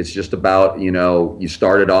there, it's just about, you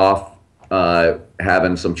started off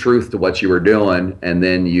having some truth to what you were doing, and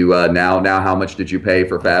then you now how much did you pay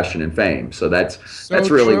for fashion and fame? So that's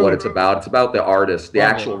really true. what it's about. It's about the artist, the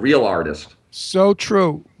actual real artist. So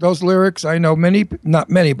true. Those lyrics, I know not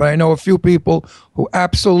many, but I know a few people who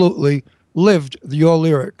absolutely lived your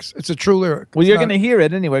lyrics. It's a true lyric. Well, you're going to hear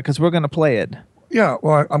it anyway because we're going to play it. Yeah,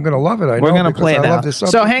 well, I'm going to love it. We're going to play it now.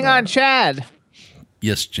 So hang now. on, Chad.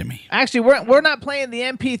 Yes, Jimmy. Actually, we're not playing the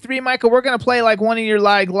MP3, Michael. We're going to play like one of your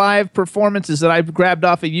live performances that I've grabbed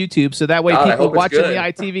off of YouTube, so that way people watching the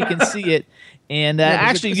ITV can see it. And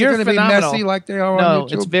actually, you're phenomenal. Be messy like they are on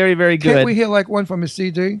YouTube? No, it's very, very good. Can't we hear like one from a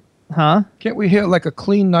CD? Huh? Can't we hear like a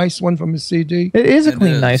clean, nice one from a CD? It is a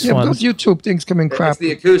clean, nice one. Those YouTube things come in crap. It's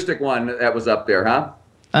the acoustic one that was up there, huh?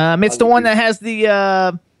 It's the one that has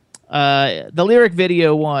the lyric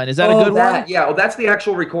video one. Is that a good one? Yeah, well, that's the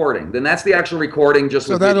actual recording. Then that's the actual recording.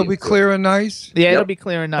 So that'll be clear and nice. Yeah, it'll be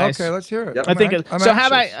clear and nice. Okay, let's hear it. Yep. I think. So how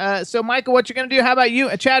about so Michael? What you're gonna do? How about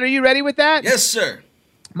you, Chad? Are you ready with that? Yes, sir.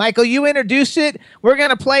 Michael, you introduced it. We're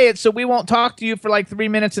going to play it, so we won't talk to you for like 3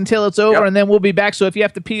 minutes until it's over, and then we'll be back. So if you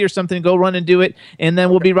have to pee or something, go run and do it, and then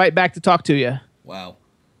we'll be right back to talk to you. Wow.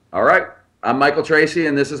 All right. I'm Michael Tracy,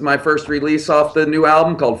 and this is my first release off the new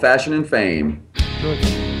album called Fashion and Fame. Good.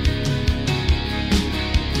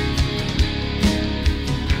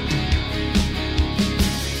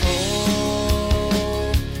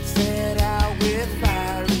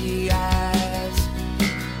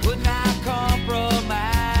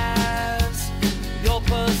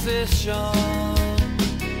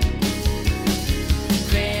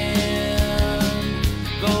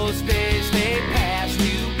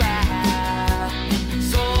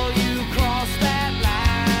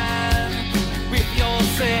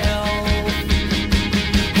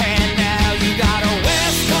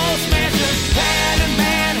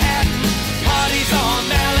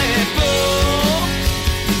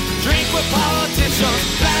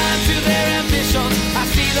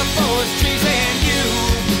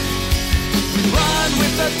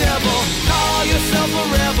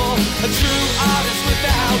 A true artist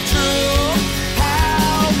without true.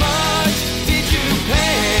 How much did you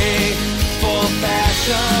pay for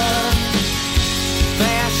fashion?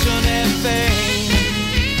 Fashion and fame.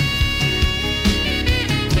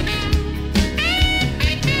 Tonight,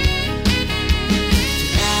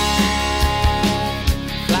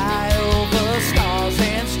 fly over stars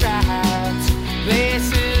and stripes,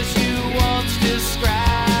 places you once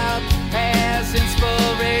described as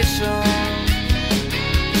inspiration.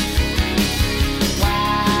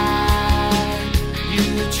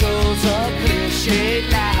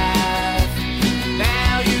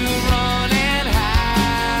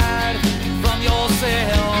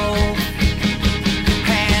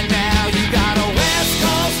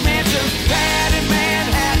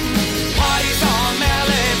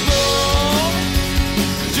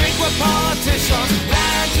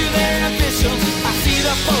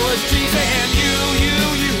 Poetry's and you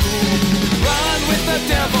run with the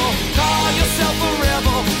devil, call yourself a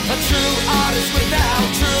rebel, a true artist without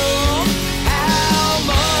true. How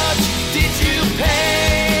much did you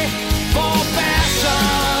pay for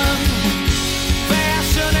fashion?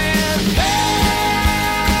 Fashion and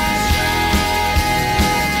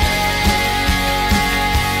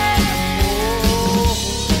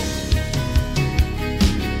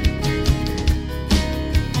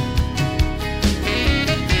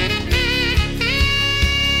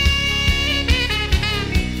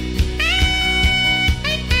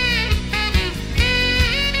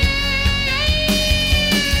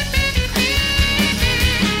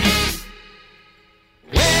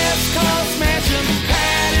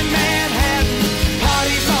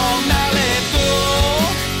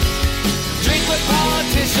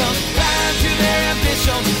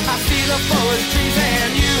poetry's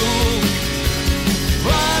and you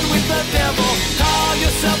run with the devil, call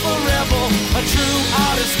yourself a rebel, a true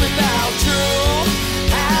artist without true.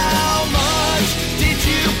 How much did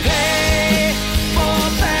you pay for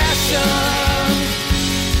fashion?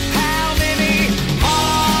 How many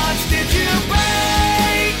hearts did you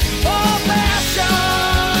break for fashion?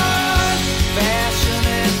 Fashion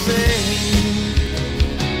and fame.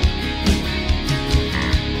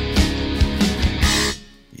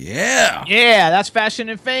 Yeah. Yeah, that's Fashion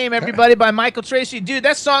and Fame, everybody, by Michael Tracy. Dude,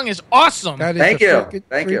 that song is awesome. That is Thank a you.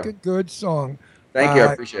 freaking good song. Thank you.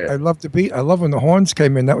 I appreciate it. I love the beat. I love when the horns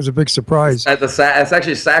came in. That was a big surprise. It's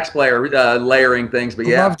actually a sax player layering things, but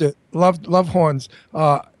yeah. Loved it. Love horns.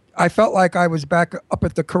 I felt like I was back up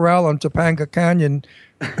at the corral on Topanga Canyon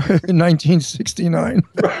in 1969.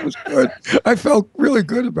 It was good. I felt really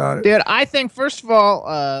good about it. Dude, I think, first of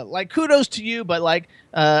all, like, kudos to you, but, like,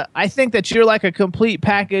 I think that you're, like, a complete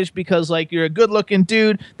package because, like, you're a good-looking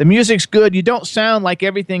dude. The music's good. You don't sound like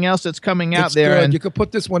everything else that's coming out It's there. good. And you could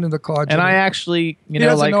put this one in the car, Jimmy. I actually, He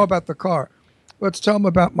doesn't know about the car. Let's tell him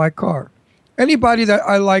about my car. Anybody that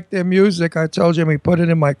I like their music, I tell Jimmy, put it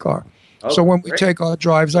in my car. Oh, so when we great. take our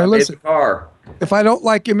drives, I made listen. the car. If I don't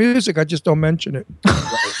like your music, I just don't mention it.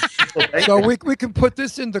 So we can put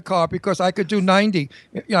this in the car because I could do 90.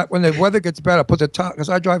 When the weather gets better, put the top, because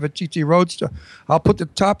I drive a TT Roadster. I'll put the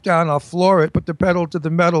top down, I'll floor it, put the pedal to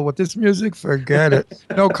the metal. With this music, forget it.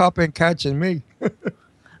 No cop ain't catching me.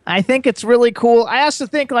 I think it's really cool. I also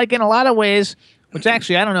think, like, in a lot of ways, which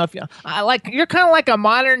actually I don't know if you're kind of like a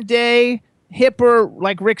modern day hipper,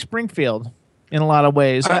 like Rick Springfield. In a lot of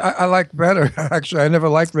ways. I like better, actually. I never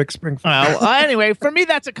liked Rick Springfield. Anyway, for me,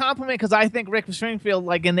 that's a compliment because I think Rick Springfield,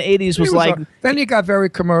 like, in the 80s was like... Then he got very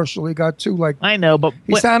commercial. He got too, like... I know, but...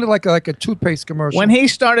 He sounded like a toothpaste commercial. When he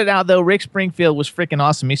started out, though, Rick Springfield was freaking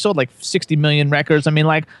awesome. He sold, like, 60 million records. I mean,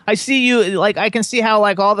 like, I see you... Like, I can see how,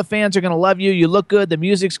 like, all the fans are going to love you. You look good. The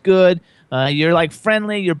music's good. You're, like,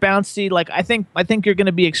 friendly. You're bouncy. Like, I think you're going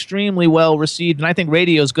to be extremely well received, and I think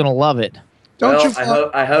radio's going to love it.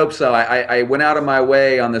 I hope so. I went out of my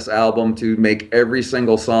way on this album to make every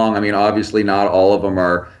single song. I mean, obviously not all of them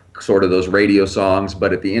are sort of those radio songs,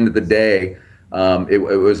 but at the end of the day, it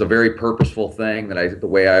was a very purposeful thing the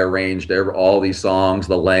way I arranged all these songs,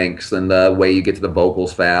 the lengths, and the way you get to the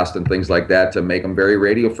vocals fast and things like that to make them very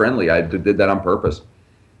radio friendly. I did that on purpose.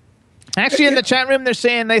 Actually, in the chat room, they're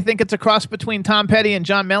saying they think it's a cross between Tom Petty and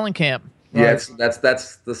John Mellencamp. Yeah,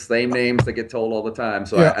 that's the same names that get told all the time.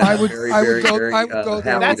 So yeah, I would go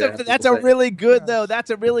that's a really good though.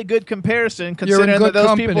 That's a really good comparison considering that those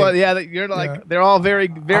company. People. Yeah, you're like they're all very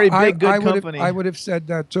big good company. I would have said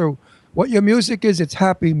that too. What your music is, it's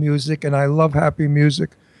happy music, and I love happy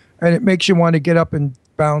music, and it makes you want to get up and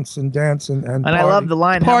bounce and dance and party. I love the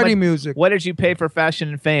line party music. What did you pay for fashion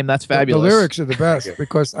and fame? That's fabulous. The lyrics are the best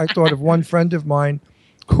because I thought of one friend of mine.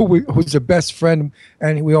 Who's a best friend,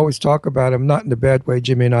 and we always talk about him, not in a bad way,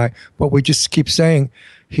 Jimmy and I, but we just keep saying,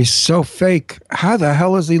 he's so fake. How the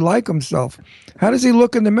hell does he like himself? How does he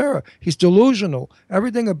look in the mirror? He's delusional.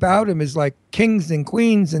 Everything about him is like kings and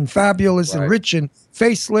queens and fabulous and rich and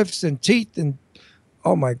facelifts and teeth and,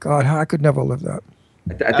 oh my God, I could never live that.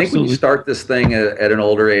 I think when you start this thing at an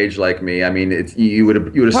older age like me, I mean, you would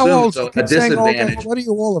assume a disadvantage. What are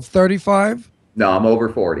you all of 35? No, I'm over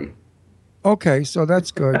 40. Okay, so that's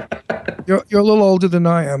good. You're a little older than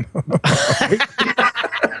I am.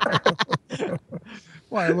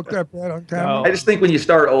 Why, I look that bad on camera? I just think when you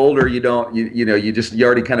start older, you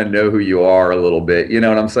already kind of know who you are a little bit. You know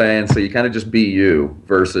what I'm saying? So you kind of just be you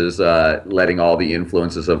versus letting all the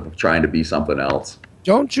influences of trying to be something else.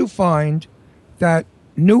 Don't you find that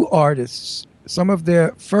new artists, some of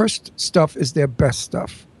their first stuff is their best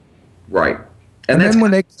stuff? Right. And then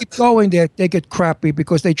when they keep going, they get crappy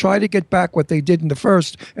because they try to get back what they did in the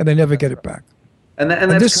first, and they never get it back. And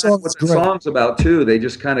that's kind of what the song's about, too. They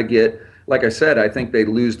just kind of get, like I said, I think they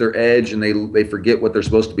lose their edge and they forget what they're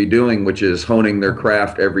supposed to be doing, which is honing their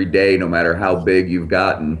craft every day, no matter how big you've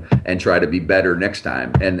gotten, and try to be better next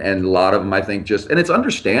time. And a lot of them, I think, and it's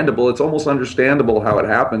understandable. It's almost understandable how it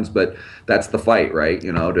happens, but that's the fight, right?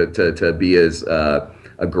 You know, to be as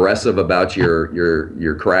aggressive about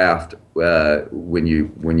your craft when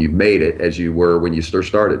you've made it as you were when you first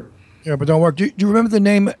started. Yeah, but don't worry. Do you remember the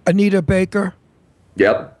name Anita Baker?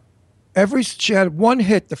 Yep. She had one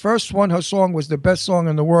hit. The first one, her song was the best song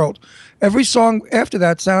in the world. Every song after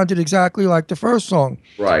that sounded exactly like the first song.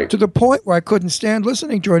 Right. To the point where I couldn't stand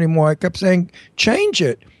listening to her anymore. I kept saying, change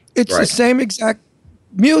it. It's the same exact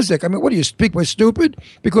music. I mean, what do you speak? We're stupid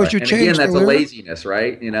because you changed. Again, that's a laziness,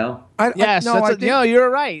 right? You know. You're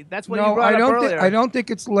right. That's what you brought up earlier. I don't think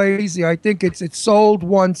it's lazy. I think it's sold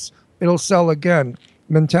once, it'll sell again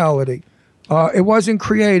mentality. It wasn't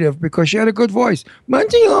creative because she had a good voice.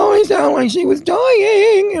 Muncie always sounded like she was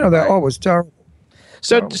dying. You know, that was terrible.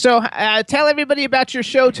 So tell everybody about your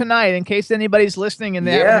show tonight in case anybody's listening and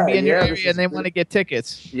they happen to be in your area and they want to get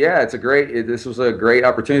tickets. Yeah, this was a great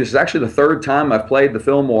opportunity. This is actually the third time I've played the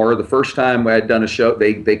Fillmore. The first time I had done a show,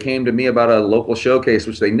 they came to me about a local showcase,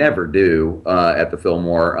 which they never do at the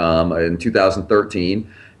Fillmore in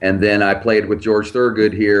 2013. And then I played with George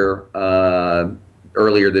Thorogood here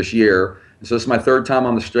earlier this year. So this is my third time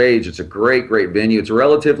on the stage. It's a great venue. It's a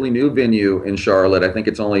relatively new venue in Charlotte. I think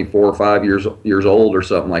it's only 4 or 5 years old or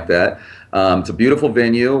something like that. It's a beautiful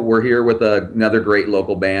venue. We're here with another great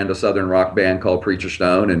local band, a southern rock band called Preacher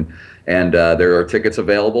Stone, and there are tickets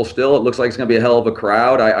available still. It looks like it's going to be a hell of a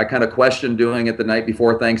crowd. I kind of questioned doing it the night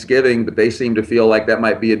before Thanksgiving, but they seem to feel like that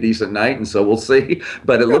might be a decent night, and so we'll see.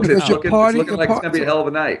 But it's looking like it's going to be a hell of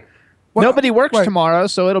a night. Well, nobody works tomorrow,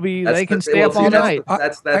 so it'll be they can stay up all night.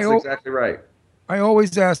 That's exactly right. I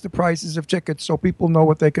always ask the prices of tickets so people know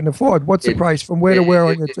what they can afford. What's the price from where to where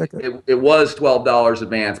on your ticket? It was $12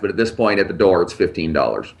 advance, but at this point at the door it's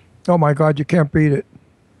 $15. Oh my God, you can't beat it.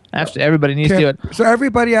 Absolutely, everybody needs to do it. So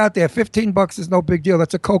everybody out there, $15 is no big deal.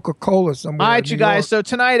 That's a Coca-Cola somewhere. All right, you guys. So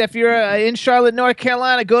tonight, if you're in Charlotte, North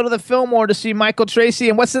Carolina, go to the Fillmore to see Michael Tracy.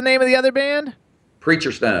 And what's the name of the other band?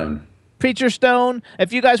 Preacher Stone. Preacher Stone.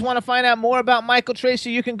 If you guys want to find out more about Michael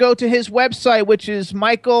Tracy, you can go to his website, which is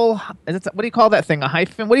Michael. What do you call that thing? A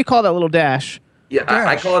hyphen? What do you call that little dash? Yeah,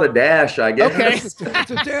 I call it a dash, I guess. Okay.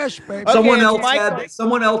 It's a dash, baby.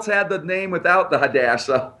 Someone else had the name without the dash,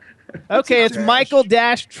 so. Okay, it's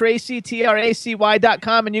Michael-Tracy,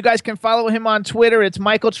 Tracy.com, and you guys can follow him on Twitter. It's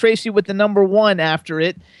Michael Tracy with the number 1 after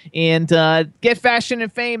it. And get Fashion and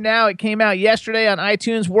Fame now. It came out yesterday on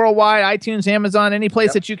iTunes worldwide, iTunes, Amazon, any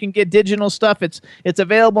place that you can get digital stuff. It's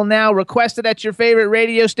available now. Request it at your favorite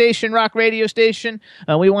radio station, rock radio station.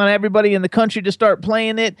 We want everybody in the country to start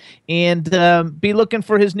playing it. And be looking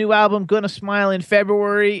for his new album, Gonna Smile, in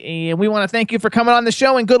February. And we want to thank you for coming on the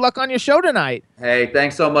show, and good luck on your show tonight. Hey,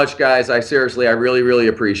 thanks so much, guys. I really, really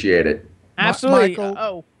appreciate it. Absolutely.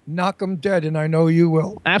 Michael, knock them dead, and I know you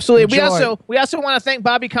will. Absolutely. Enjoy. We also want to thank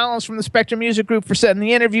Bobby Collins from the Spectra Music Group for setting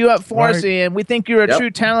the interview up for us, and we think you're a true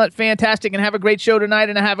talent, fantastic, and have a great show tonight,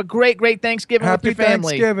 and have a great Thanksgiving with your family.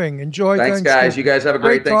 Happy Thanksgiving. Enjoy Thanks, Thanksgiving. guys. You guys have a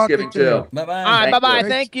great Thanksgiving, too. Bye-bye. All right, bye-bye.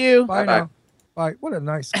 Thank you. Bye now. Bye. What a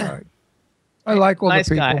nice guy. I like all the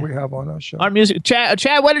people we have on our show. Our music. Chad,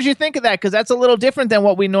 what did you think of that? Because that's a little different than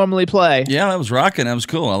what we normally play. Yeah, that was rocking. That was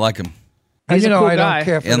cool. I like him. And He's a cool I guy. don't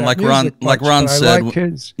care for And that like music Ron much, said,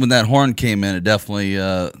 like when that horn came in, it definitely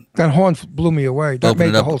that horn blew me away. That opened made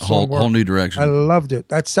it the up whole a song work. whole new direction. I loved it.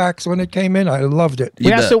 That sax when it came in, I loved it.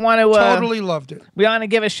 We also want to Totally loved it. We want to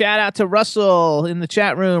give a shout out to Russell in the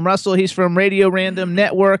chat room. Russell, he's from Radio Random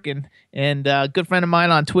Network and a good friend of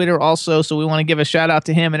mine on Twitter also, so we want to give a shout out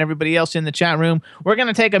to him and everybody else in the chat room. We're going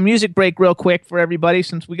to take a music break real quick for everybody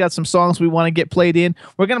since we got some songs we want to get played in.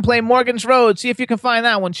 We're going to play Morgan's Road. See if you can find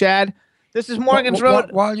that one, Chad. This is Morgan's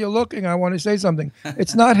Road. While you're looking, I want to say something.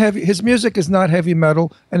 It's not heavy. His music is not heavy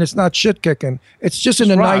metal, and it's not shit kicking. It's just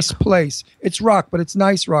in a nice place. It's rock, but it's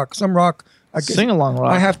nice rock. Some rock. Sing-along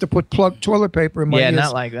rock. I have to put toilet paper in my ears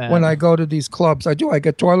not like that. when I go to these clubs. I do. I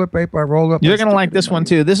get toilet paper. I roll up. You're going to like this one,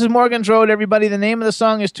 too. This is Morgan's Road, everybody. The name of the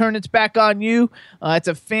song is Turn Its Back on You. It's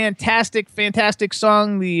a fantastic, fantastic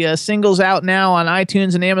song. The single's out now on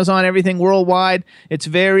iTunes and Amazon, everything worldwide. It's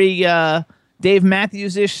very Dave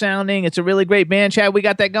Matthews-ish sounding. It's a really great band. Chad, we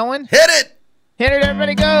got that going? Hit it! Hit it,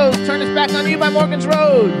 everybody go. Turn Its Back on You by Morgan's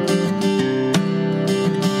Road.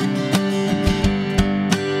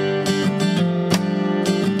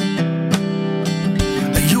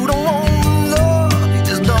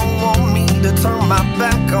 Turn my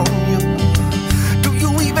back on you. Do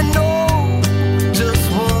you even know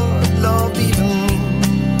just what love even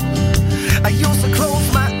means? I used to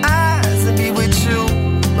close my eyes and be with you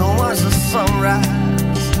and watch the sunrise.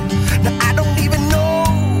 Now I don't even know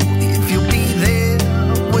if you'll be there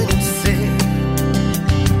when it's said.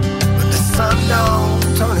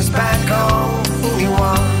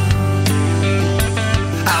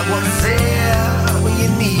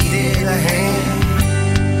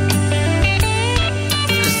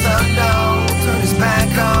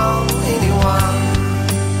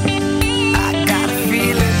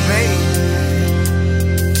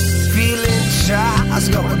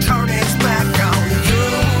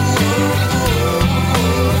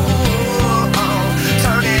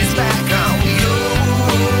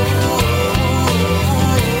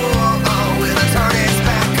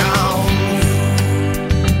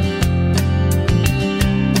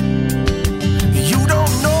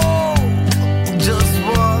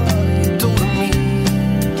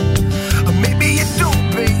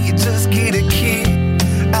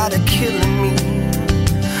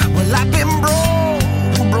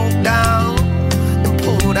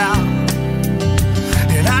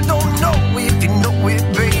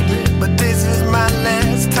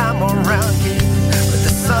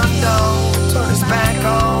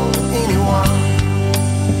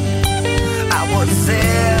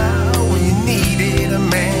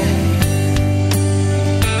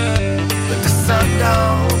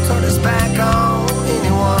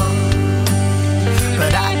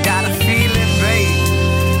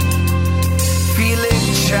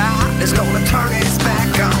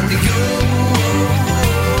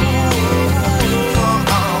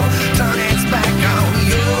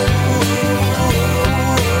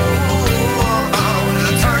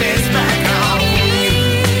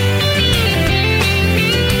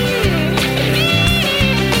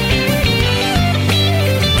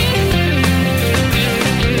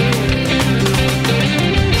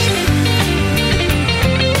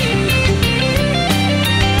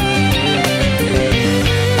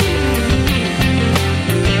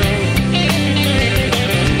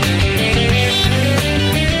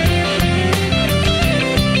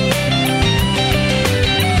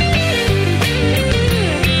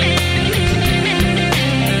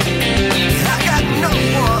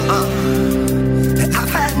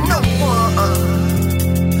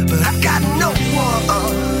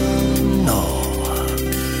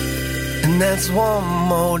 that's one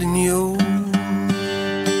more than you.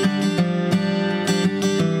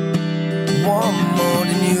 One more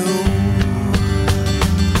than you.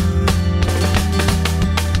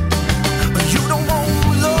 You don't want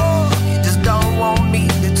love, you just don't want me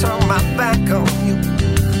to turn my back on you.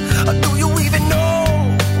 Do you even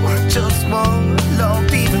know just what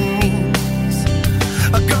love even means?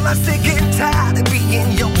 Girl, I'm sick and tired of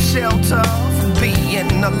being your shelter from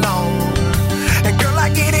being alone. And girl, I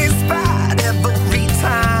get inspired every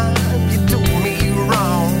time you do me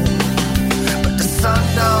wrong. But the sun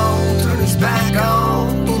don't turn its back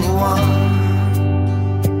on anyone.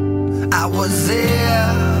 I was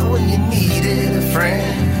there when you needed a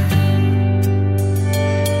friend.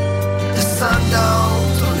 The sun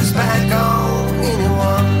don't turn its back on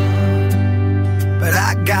anyone. But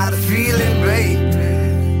I got a feeling, baby,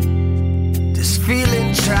 this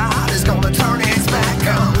feeling, child, is gonna turn its back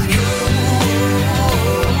on you.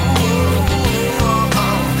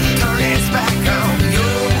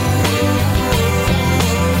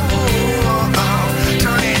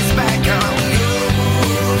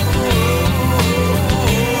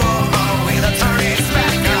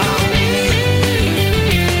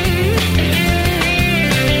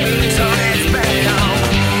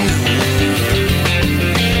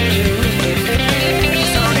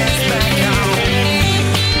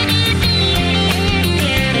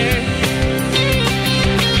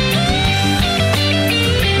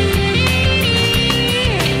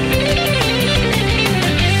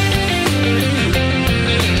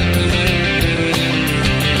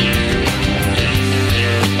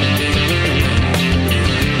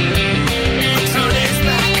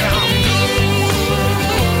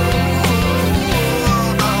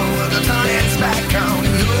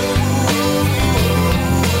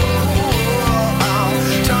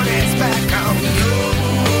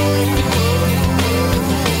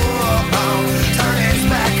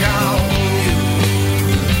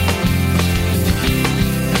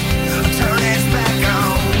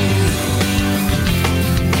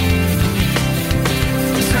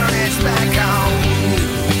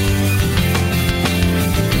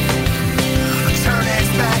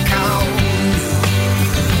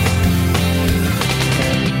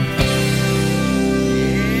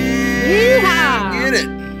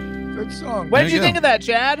 What did you think of that,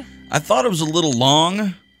 Chad? I thought it was a little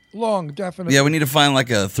long. Long, definitely. Yeah, we need to find like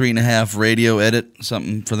a 3.5 radio edit,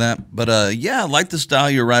 something for that. But yeah, I like the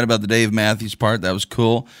style. You're right about the Dave Matthews part. That was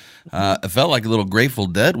cool. It felt like a little Grateful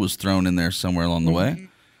Dead was thrown in there somewhere along the way.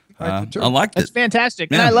 I liked it. It's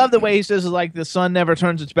fantastic. Yeah. And I love the way he says, like, the sun never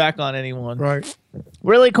turns its back on anyone. Right.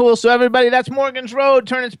 Really cool. So, everybody, that's Morgan's Road.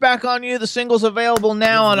 Turn its back on you. The single's available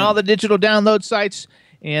now on all the digital download sites,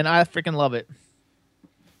 and I freaking love it.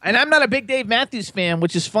 And I'm not a big Dave Matthews fan,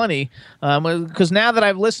 which is funny, because now that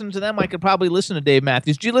I've listened to them, I could probably listen to Dave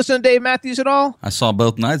Matthews. Did you listen to Dave Matthews at all? I saw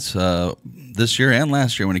both nights this year and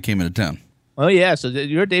last year when he came into town. Oh, yeah. So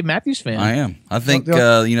you're a Dave Matthews fan. I am. I think,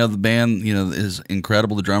 the band, is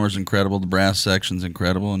incredible. The drummer's incredible. The brass section's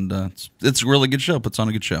incredible. And it's a really good show. Puts on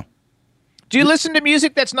a good show. Do you listen to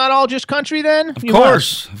music that's not all just country then? Of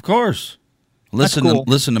course. Listen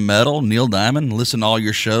to metal, Neil Diamond, listen to all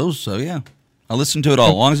your shows. So, yeah. I listen to it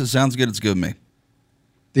all. As long as it sounds good, it's good with me.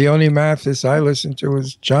 The only Mathis I listen to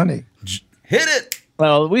is Johnny. Hit it!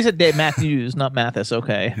 Well, we said Dave Matthews, not Mathis.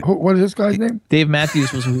 Okay. What is this guy's name? Dave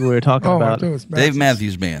Matthews was who we were talking about. Dave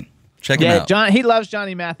Matthews Band. Check him out. John, he loves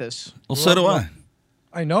Johnny Mathis. Well, so do I.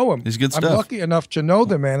 I know him. He's good stuff. I'm lucky enough to know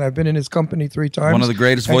the man. I've been in his company 3 times. One of the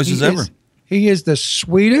greatest voices ever. He is the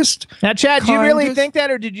sweetest. Now, Chad, do you really think that,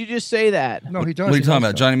 or did you just say that? No, he does. What are you talking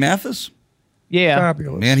about? Johnny Mathis? Yeah.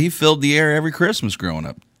 Fabulous. Man, he filled the air every Christmas growing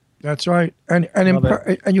up. That's right. And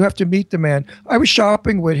you have to meet the man. I was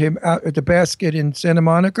shopping with him out at the Basket in Santa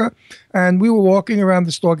Monica, and we were walking around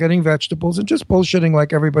the store getting vegetables and just bullshitting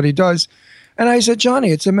like everybody does. And I said,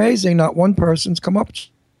 Johnny, it's amazing. Not one person's come up to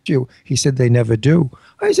you. He said, they never do.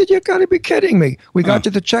 I said, you got to be kidding me. We got to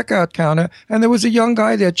the checkout counter, and there was a young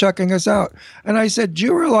guy there checking us out. And I said, do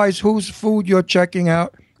you realize whose food you're checking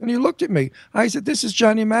out? And he looked at me. I said, this is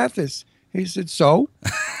Johnny Mathis. He said, so?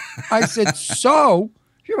 I said, so?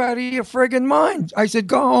 You're out of your friggin' mind. I said,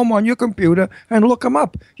 go home on your computer and look him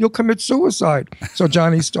up. You'll commit suicide. So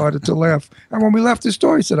Johnny started to laugh. And when we left the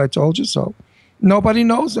store, he said, I told you so. Nobody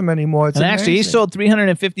knows him anymore. It's amazing. Actually, he sold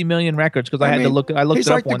 350 million records because I looked it up one time. He's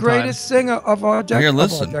like the greatest singer of our decade. Here,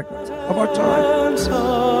 listen. Of our time.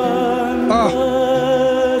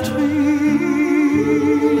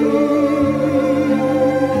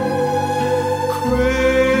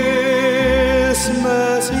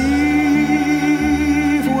 Christmas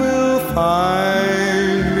Eve will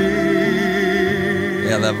find me.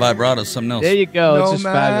 Yeah, that vibrato, something else. There you go. It's No just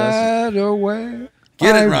fabulous. matter where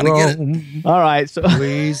Get it, I Ronnie, get it. roam, All right. So,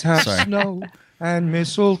 please have Sorry. snow and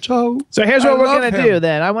mistletoe. so here's what I we're love going to him. do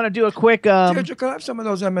then. I want to do a quick. Ginger, can I have some of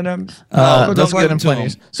those M&Ms? Oh, Those don't good give and them to plenty.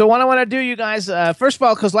 him. So what I want to do, you guys, first of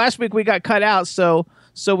all, because last week we got cut out, so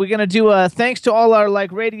we're gonna do thanks to all our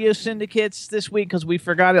radio syndicates this week because we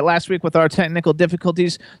forgot it last week with our technical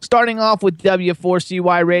difficulties. Starting off with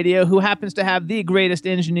W4CY Radio, who happens to have the greatest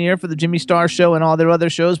engineer for the Jimmy Star Show and all their other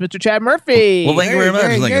shows, Mr. Chad Murphy. Well, thank you very much.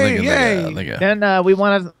 Yay, Thank you. yay, Thank you. Then we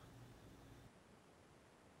want to.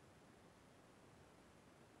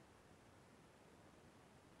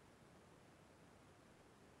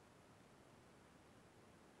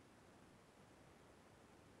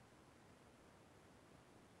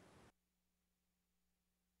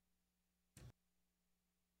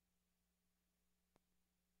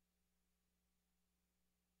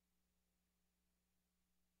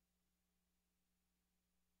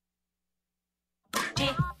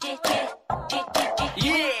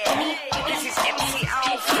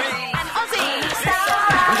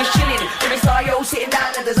 I'm just chilling, Jimmy Star, yo, sitting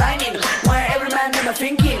down and designing. Where every man never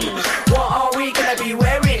thinking, what are we gonna be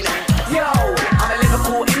wearing? Yo, I'm a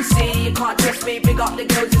Liverpool MC, you can't trust me. Big up the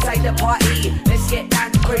girls inside the party. Let's get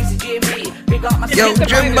down to crazy Jimmy. Big up my Yo,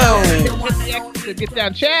 Jimbo. Get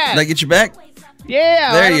down, Chad. Did I get you back?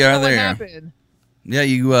 Yeah. There I don't you know are, what there you are. happened. Yeah,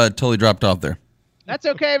 you totally dropped off there. That's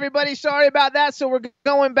okay, everybody. Sorry about that. So we're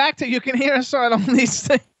going back to you can hear us on all these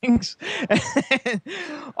things.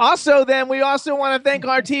 Also, then we also want to thank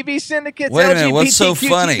our TV syndicates. Wait a minute, LGBTQ what's so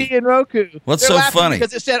funny? TV and Roku. What's They're so laughing funny?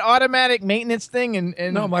 Because it said automatic maintenance thing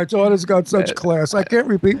and No, my daughter's got such class. I can't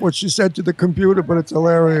repeat what she said to the computer, but it's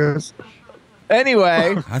hilarious.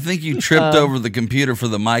 anyway. I think you tripped over the computer for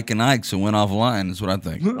the Mike and Ikes and went offline, is what I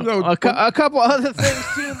think. No, A couple other things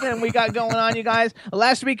too then we got going on, you guys.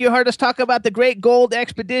 Last week you heard us talk about the Great Gold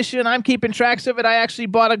Expedition. I'm keeping tracks of it. I actually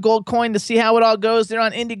bought a gold coin to see how it all goes. They're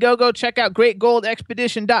on Indiegogo. Check out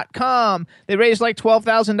greatgoldexpedition.com. They raised like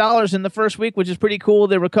 $12,000 in the first week, which is pretty cool.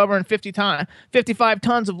 They're recovering 55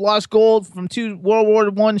 tons of lost gold from 2 World War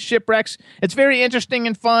I shipwrecks. It's very interesting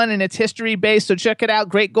and fun, and it's history based, so check it out,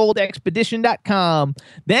 greatgoldexpedition.com.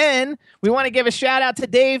 Then we want to give a shout out to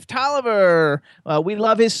Dave Tolliver. We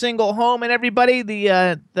love his single Home, and everybody,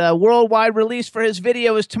 the worldwide release for his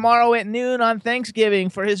video is tomorrow at noon on Thanksgiving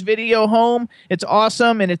for his video Home. It's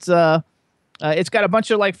awesome, and it's got a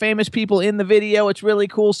bunch of like famous people in the video. It's really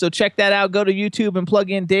cool, so check that out. Go to YouTube and plug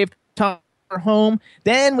in Dave Tolliver Home.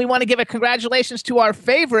 Then we want to give a congratulations to our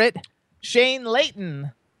favorite, Shane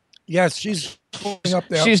Layton. yes, she's going up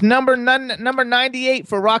there. She's number 98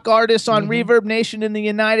 for rock artists on Reverb Nation in the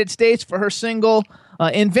United States for her single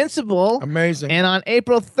Invincible. Amazing. And on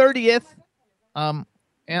April 30th,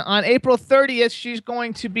 she's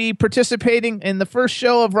going to be participating in the first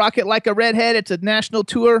show of Rock It Like a Redhead. It's a national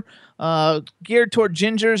tour geared toward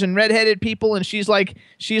gingers and redheaded people, and she's like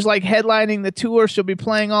headlining the tour. She'll be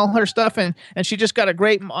playing all her stuff, and she just got a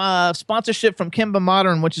great sponsorship from Campbell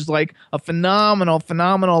Modern, which is like a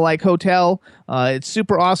phenomenal like hotel. It's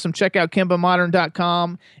super awesome. Check out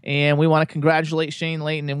KimballModern.com, and we want to congratulate Shane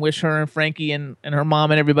Layton and wish her and Frankie and her mom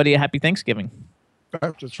and everybody a happy Thanksgiving.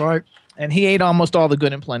 That's right. And he ate almost all the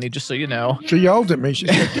good and plenty, just so you know. She yelled at me. She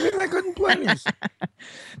said, "Give me that good and plenties."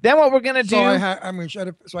 Then what we're gonna do?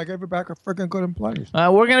 So I gave her back a freaking good and plenties.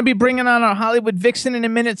 We're gonna be bringing on our Hollywood Vixen in a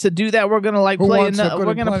minute. To do that, we're gonna Who wants a good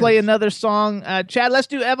we're and gonna play plenties? another song. Chad, let's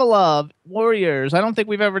do Ever Love Warriors. I don't think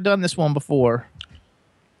we've ever done this one before.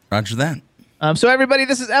 Roger that. So everybody,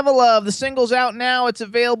 this is Ever Love. The single's out now. It's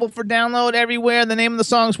available for download everywhere. The name of the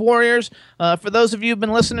song's Warriors. For those of you who've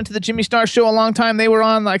been listening to the Jimmy Star Show a long time, they were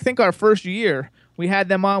on, I think, our first year. We had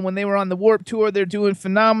them on when they were on the Warped Tour. They're doing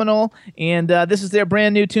phenomenal. And this is their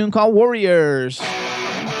brand new tune called Warriors.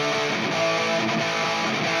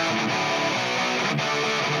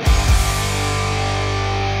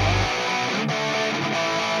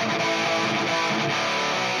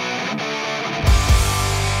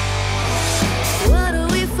 What are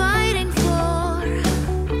we fighting for?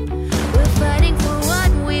 We're fighting for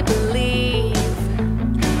what we believe.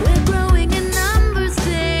 We're growing in numbers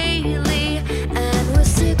daily, and we're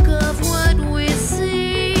sick of what we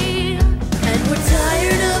see. And we're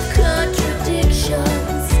tired of contradiction.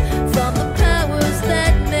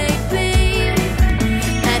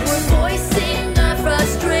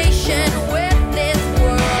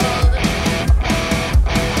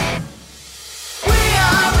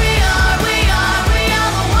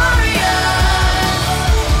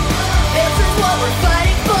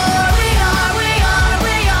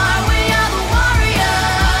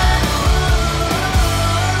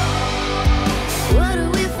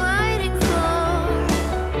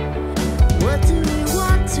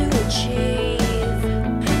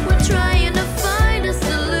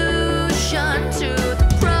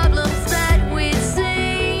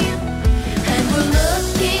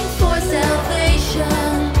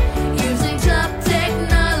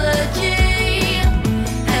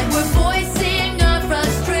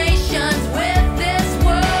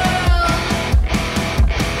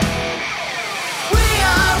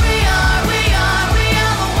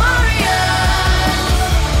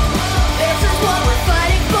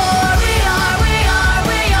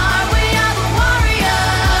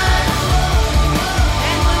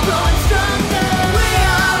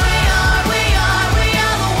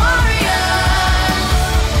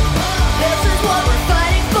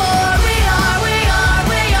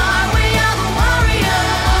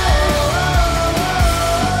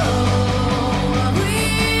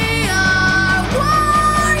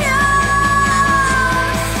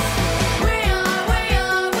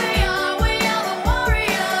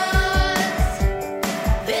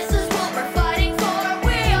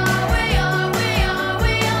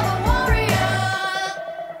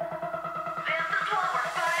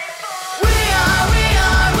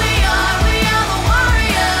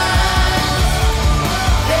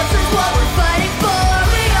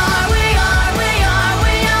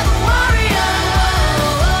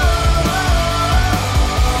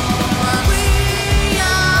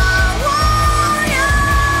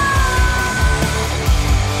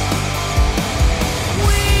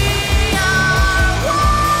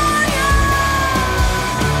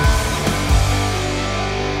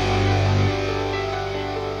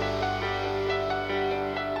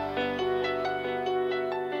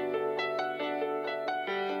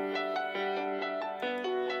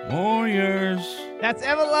 Warriors. That's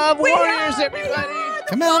Ever Love Warriors, everybody.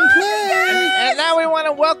 Come out and play. And now we want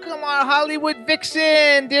to welcome our Hollywood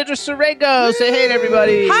vixen, Deirdre Sorego. Say hey to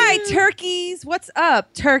everybody. Hi, turkeys. What's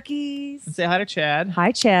up, turkeys? And say hi to Chad.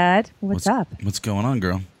 Hi, Chad. What's up? What's going on,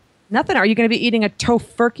 girl? Nothing. Are you going to be eating a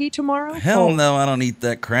tofurkey tomorrow? Hell no, I don't eat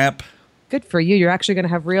that crap. Good for you. You're actually going to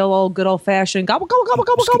have real old, good old fashioned gobble, gobble, gobble,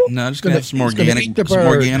 gobble, gobble. No, I'm just gonna have some organic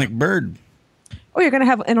bird. Oh, you're going to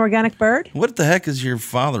have an organic bird? What the heck is your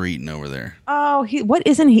father eating over there? Oh, what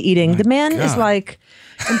isn't he eating? The man is God. like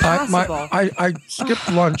impossible. I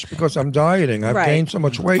skipped lunch because I'm dieting. I've Right. gained so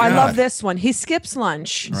much weight. I now. love this one. He skips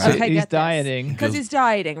lunch. Right. Okay, He's dieting. Because he's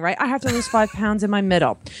dieting, right? I have to lose 5 pounds in my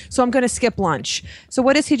middle. So I'm going to skip lunch. So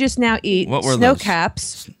what does he just now eat? What were Snow those?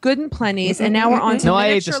 Caps, Good and Plenty's, and now we're on to No, I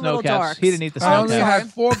ate the miniature snow little caps. darks. He didn't eat the I snow only caps.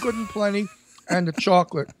 had 4 Good and Plenty and the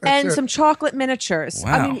chocolate. That's And it. some chocolate miniatures.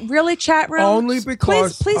 Wow. I mean, really, chat room? Only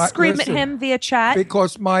because Please I- scream listen, at him via chat.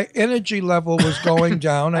 because my energy level was going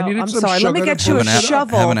down. I Oh, needed I'm some sorry. sugar Let me to get you a boost it up. Have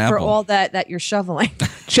shovel an for apple. all that you're shoveling.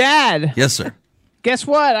 Chad, Yes, sir. guess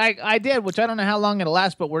what? I did, which I don't know how long it'll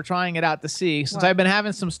last, but we're trying it out to see. Since I've been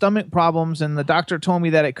having some stomach problems, and the doctor told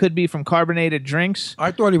me that it could be from carbonated drinks.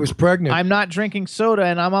 I thought he was pregnant. I'm not drinking soda,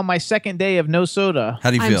 and I'm on my second day of no soda. How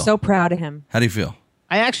do you I'm feel? so proud of him. How do you feel?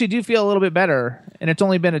 I actually do feel a little bit better, and it's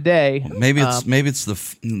only been a day. Maybe it's the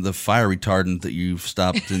fire retardant that you've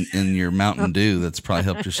stopped in your Mountain Dew that's probably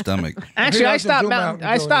helped your stomach. Actually, I doesn't stopped do Mountain. Mountain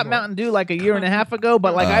I Dew stopped anymore. Mountain Dew like a year and a half ago,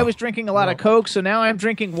 but I was drinking a lot of Coke, so now I'm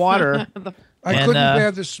drinking water. I And, couldn't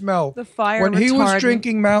bear the smell. The fire When he was retardant.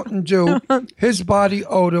 drinking Mountain Dew, his body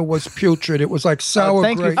odor was putrid. It was like sour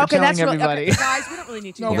thank you grape. for Okay, that's telling really, everybody. okay, guys, we don't really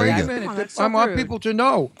need to No, hear wait that. a Come minute. on, that's so I want rude. people to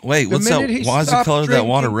know. Wait, The what's that? minute he Why is the stopped color of that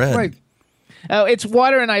water drinking- red? Wait, Oh, it's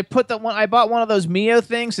water, and I bought one of those Mio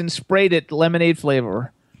things and sprayed it lemonade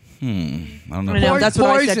flavor. I don't know. I know, that's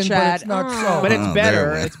what I said, poison, Chad. but it's not so. But it's Oh, better.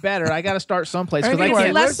 there we- It's better. I got to start someplace because Anyway, I It's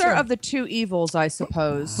can't. lesser listen. of the two evils, I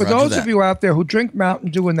suppose. For Roger those that. of you out there who drink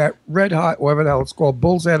Mountain Dew in that red hot, whatever the hell it's called,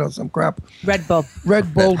 Bull's Head or some crap, Red Bull.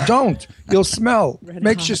 Red Bull, don't. You'll smell.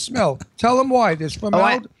 Makes you smell. Tell them why. There's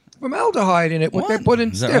formaldehyde in it, what they put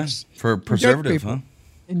in Is that right? sticks. For preservative, people. huh?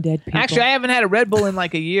 And dead people. Actually, I haven't had a Red Bull in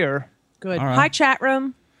like a year. Good. All right. Hi, chat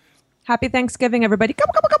room. Happy Thanksgiving, everybody. Come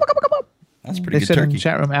on. That's They pretty good said in turkey. the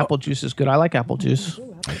chat room, apple juice is good. I like apple juice.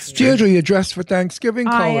 Deirdre, you're dressed for Thanksgiving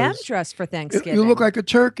colors. I am dressed for Thanksgiving. You look like a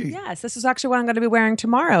turkey. Yes, this is actually what I'm going to be wearing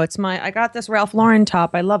tomorrow. I got this Ralph Lauren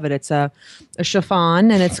top. I love it. It's a chiffon,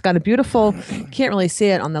 and it's got a beautiful. Can't really see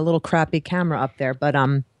it on the little crappy camera up there, but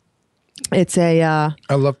it's a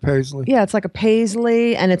I love paisley. yeah, it's like a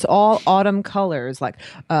paisley, and it's all autumn colors, like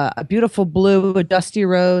a beautiful blue, a dusty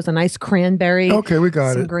rose, a nice cranberry. Okay, we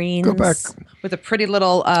got some it. greens. Go back. With a pretty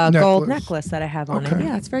little gold necklace that I have on it. Okay.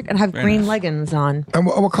 Yeah, it's very good. I have green leggings on. And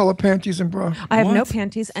what color panties and bra? I have no What?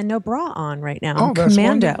 panties and no bra on right now. Oh, I'm that's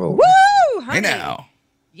commando. wonderful. Woo! Hey honey. now.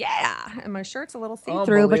 Yeah, and my shirt's a little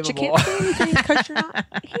see-through, but you can't see anything because you're not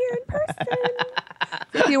here in person.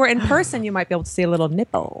 If you were in person, you might be able to see a little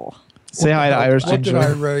nipple. Say hi to Irish What did I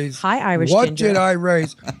Ginger. raise? Hi, Irish What Ginger. did I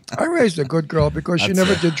raise? I raised a good girl because she That's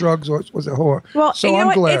never it. did drugs or was a whore. Well, so you know I'm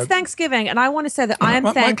what? glad. It's Thanksgiving, and I want to say that I am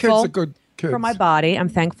my thankful kids are good kids. for my body. I'm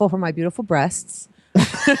thankful for my beautiful breasts.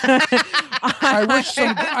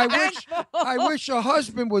 I wish a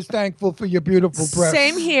husband was thankful for your beautiful breasts.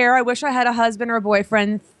 Same here. I wish I had a husband or a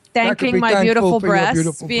boyfriend thanking be my thankful beautiful for your breasts,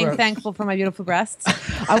 beautiful being breasts. thankful for my beautiful breasts.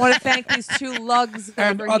 I want to thank these two lugs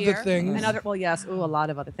And over other here. things. And other, well, yes, a lot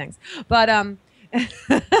of other things. But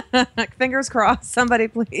fingers crossed, somebody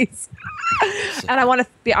please. And I want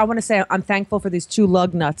to say I'm thankful for these two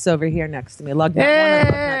lug nuts over here next to me. Lug nut one and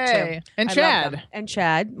lug nut Hey! two. And I love Chad. them. And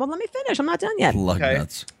Chad. Well, let me finish. I'm not done yet. Lug Okay.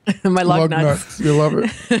 nuts. My lug, Lug nuts. nuts. You love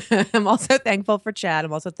it. I'm also thankful for Chad.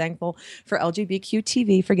 I'm also thankful for LGBTQ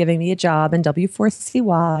TV for giving me a job and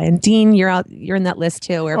W4CY. And Dean, you're in that list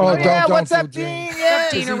too. Where Oh, everybody- Yeah, Don't what's do up, Dean. Dean? Yeah.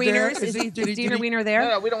 Dean or Is he there? Wieners? Is he- Is did he- Dean or did he- Wiener there?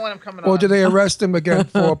 No, we don't want him coming Or on. do they arrest him again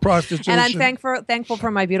for prostitution? And I'm thankful for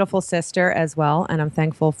my beautiful sister as well. And I'm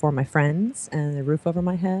thankful for my friends and the roof over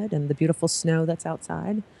my head and the beautiful snow that's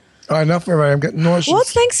outside. Oh, enough already. I'm getting nauseous. Well,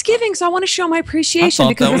 it's Thanksgiving, so I want to show my appreciation thought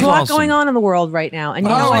because that there's a was lot awesome. going on in the world right now. And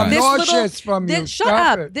you Oh, know what? I'm This nauseous from you. shut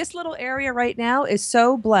Stop up. it. This little area right now is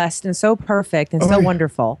so blessed and so perfect and Oh, so yeah.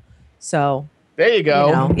 wonderful. So, There you go.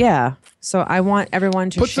 you know, yeah. So I want everyone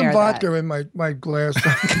to Put share some vodka that. in my glass.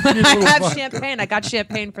 I have champagne. I got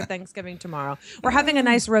champagne for Thanksgiving tomorrow. We're having a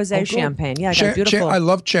nice rosé good. champagne. Yeah, I got beautiful. I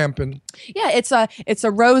love champion. Yeah, it's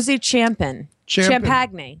a rosy champagne.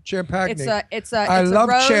 Champagne. Champagne. Champagne. It's a I love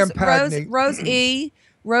rose, champagne.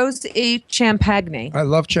 Rose E champagne. I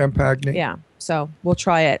love champagne. Yeah. So we'll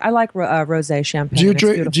try it. I like rosé champagne. Do you It's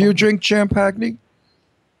drink? Do you beautiful. drink champagne?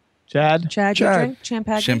 Chad? Chad, you Chad. drink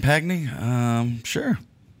champagne? Champagne? Sure.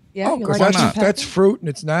 Yeah, Oh, you because like not? that's champagne? fruit and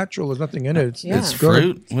it's natural. There's nothing in it. It's, Yeah. It's good.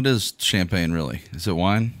 fruit. What is champagne really? Is it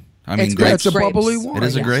wine? I mean, It's Yeah, grapes. it's a Grapes. bubbly wine. It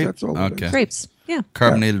is a Yes, grape? That's all it Okay. is. Grapes. Yeah.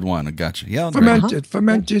 Carbonated wine. I got you. Yeah, I'll drink it.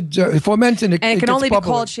 Fermented. And And it can gets only be bubbly.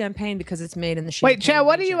 called champagne because it's made in the champagne. Wait, Chad,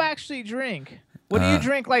 what do you region. actually drink? What do you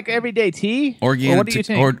drink like every day? Tea? Organic, Or what do you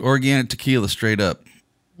think? organic tequila straight up.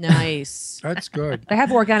 Nice. That's good. They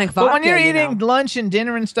have organic vodka. But when you're you eating know. lunch and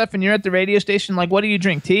dinner and stuff and you're at the radio station, like, what do you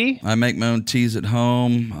drink? Tea? I make my own teas at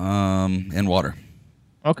home and water.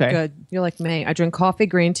 Okay. Good. You're like me. I drink coffee,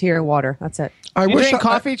 green tea, or water. That's it. I You wish drink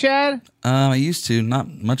coffee, Chad? I used to, not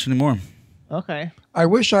much anymore. Okay. I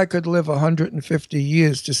wish I could live 150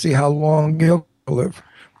 years to see how long you'll live.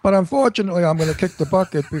 But unfortunately, I'm going to kick the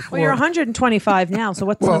bucket before. Well, you're 125 now, so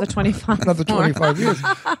what's Well, another 25? another more? 25 years.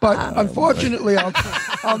 But unfortunately,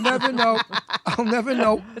 I'll never know. I'll never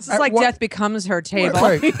know. This is at like what- death becomes her table.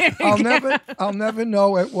 Wait, I'll never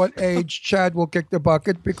know at what age Chad will kick the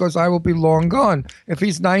bucket because I will be long gone. If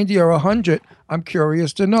he's 90 or 100, I'm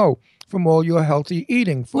curious to know from all your healthy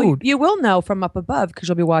eating Well, food. you will know from up above because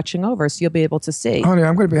you'll be watching over, so you'll be able to see. Honey,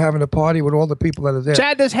 I'm going to be having a party with all the people that are there.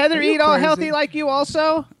 Chad, does Heather you eat all crazy? healthy like you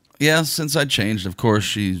also? Yeah, since I changed, of course,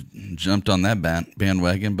 she jumped on that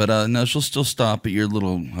bandwagon. But no, she'll still stop at your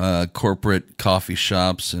little corporate coffee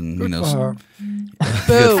shops and Good for her. Good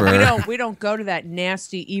Boo! for We her. don't we don't go to that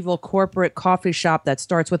nasty, evil corporate coffee shop that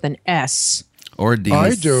starts with an S. or a D.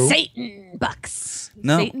 I do. Satan Bucks.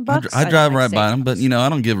 No, Satan Bucks. I drive don't right like by Satan them, but Bucks. I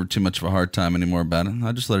don't give her too much of a hard time anymore about it.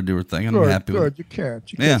 I just let her do her thing, and I'm Good, happy with good. it. You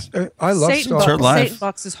can't. You Yeah. can't. I love Satan Star Bucks. her Wars. life. Satan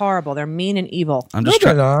Bucks is horrible. They're mean and evil. I'm No, just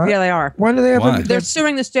they're trying. not. Yeah, they are. When do they ever? Why? They're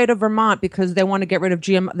suing the state of Vermont because they want to get rid of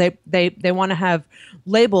GM. They want to have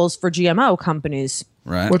labels for GMO companies.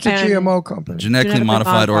 Right. What's a And- GMO company? Genetically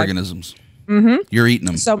modified organisms. Mm-hmm. You're eating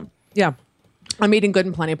them. So yeah, I'm eating good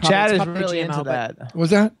and plenty products. Chad is probably really GMO, into but that. Was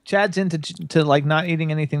that? Chad's into to like not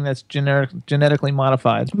eating anything that's genetically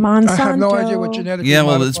modified. Monsanto. I have no idea what genetically Yeah,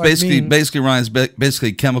 well, it's modified means. basically Ryan's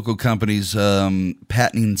basically chemical companies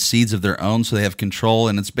patenting seeds of their own, so they have control,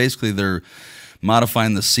 and it's basically they're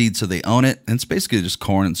modifying the seed so they own it. And it's basically just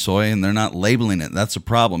corn and soy, and they're not labeling it. That's a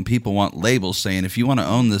problem. People want labels saying if you want to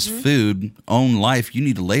own this food, own life, you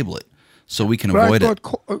need to label it so we can But I avoid it.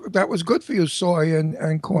 thought that was good for you, soy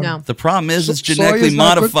and corn. No. The problem is it's Soy genetically is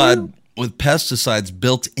not good for modified you? with pesticides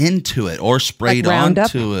built into it or sprayed Like Roundup?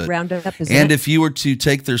 onto it. Roundup is and in it? if you were to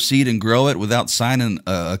take their seed and grow it without signing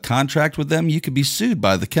a contract with them, you could be sued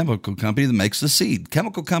by the chemical company that makes the seed.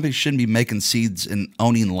 Chemical companies shouldn't be making seeds and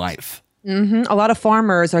owning life A lot of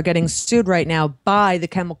farmers are getting sued right now by the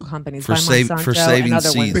chemical companies, For by Monsanto for saving and other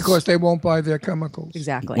ones. seeds. Because they won't buy their chemicals.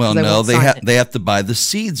 Exactly. Well, no, won't they sign have it. they have to buy the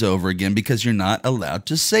seeds over again because you're not allowed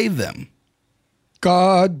to save them.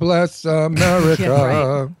 God bless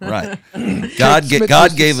America. Yeah, Right. God Smith God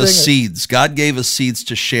used to gave us sing it. seeds. God gave us seeds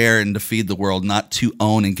to share and to feed the world, not to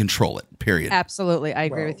own and control it. Period. Absolutely, I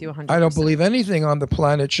agree with you 100%. I don't believe anything on the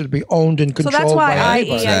planet should be owned and So controlled that's why by I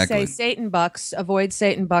anybody. Exactly. say Satan Bucks, avoid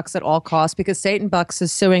Satan Bucks at all costs because Satan Bucks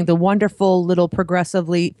is suing the wonderful little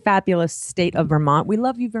progressively fabulous state of Vermont. We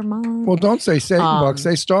love you, Vermont. Well, don't say Satan Bucks.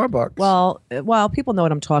 Say Starbucks. Well, people know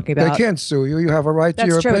what I'm talking they about. can't sue you. You have a right to That's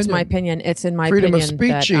your true. opinion. It's my opinion. It's in my Freedom of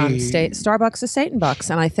opinion that speechy. Starbucks is Satan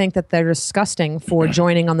Bucks, and I think that they're disgusting for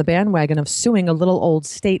joining on the bandwagon of suing a little old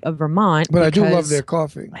state of Vermont. But I do love because- their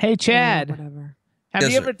coffee. Hey, Chad, Whatever. have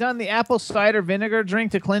Yes, you sir. ever done the apple cider vinegar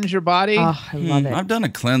drink to cleanse your body? Oh, I love it. I've done a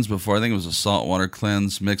cleanse before. I think it was a saltwater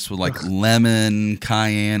cleanse mixed with like lemon,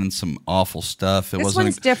 cayenne, and some awful stuff. It This wasn't.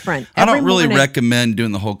 one's different. I don't Every really morning- recommend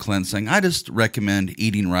doing the whole cleanse thing. I just recommend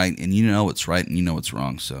eating right, and you know what's right and you know what's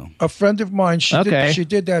wrong. So A friend of mine, Okay. she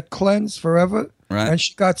did that cleanse forever, Right. and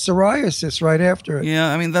she got psoriasis right after it.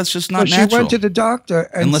 yeah, I mean that's just So not she natural. went to the doctor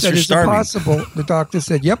and Unless said, you're "Is it starving." possible?" The doctor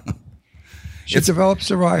said, "Yep." She developed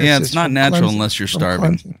psoriasis. Yeah, it's not from natural cleansing- unless you're from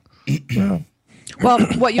starving. cleansing. Yeah. Well,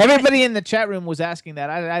 what you Everybody in the chat room was asking that.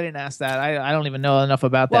 I didn't ask that. I don't even know enough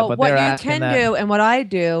about that. well, But what they're you asking can that. do, and what I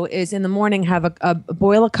do, is in the morning have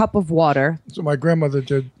boil a cup of water, So my grandmother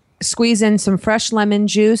did. squeeze in some fresh lemon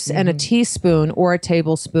juice and Mm-hmm. a teaspoon or a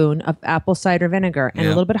tablespoon of apple cider vinegar and a Yeah.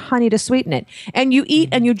 little bit of honey to sweeten it. And you eat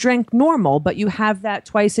and you drink normal, but you have that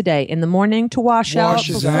twice a day in the morning to wash out Wash,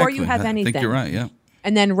 before exactly. you have I anything. think you're right. Yeah.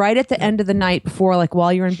 And then right at the end of the night, before like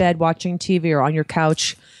while you're in bed watching TV or on your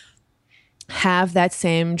couch, have that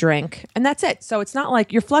same drink, and that's it. So it's not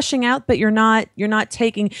like you're flushing out, but you're not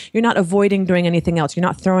avoiding doing anything else. You're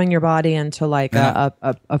not throwing your body into like a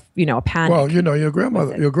panic. Well, your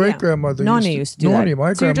grandmother, your great grandmother, Noni used to do Noni, that.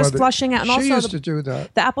 my So you're just grandmother, flushing out, and she also used to do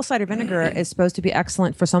that. The apple cider vinegar is supposed to be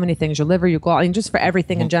excellent for so many things: your liver, your gall, and just for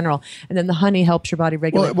everything in general. And then the honey helps your body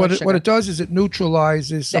regulate Well, blood sugar. what it does is it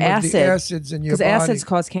neutralizes some of the acids in your body. Because acids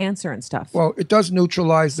cause cancer and stuff. Well, it does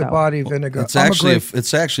neutralize the body vinegar. It's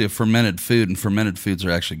actually a fermented food, and fermented foods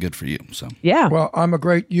are actually good for you. So yeah. Well, I'm a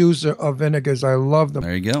great user of vinegars. I love them.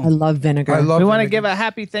 there you go. I love vinegar. We want to give a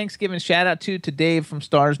happy Thanksgiving shout out to Dave from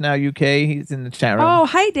Stars Now UK. He's in the chat room. Oh,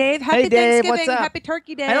 hi Dave! Happy Hey, Dave, Thanksgiving! what's up? Happy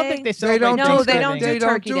Turkey Day! I don't think they They celebrate don't No, do they Thanksgiving. don't do They don't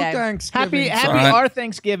Turkey do Day. Thanksgiving. Happy right. our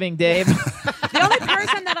Thanksgiving, Dave. The only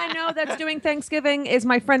person that I know that's doing Thanksgiving is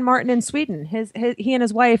my friend Martin in Sweden. He and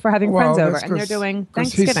his wife are having friends over, and they're doing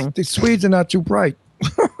Thanksgiving. The Swedes are not too bright.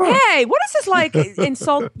 Hey, what is this like?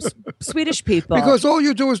 Insult Swedish people? Because all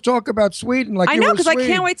you do is talk about Sweden. Like I you know, were because I Swede.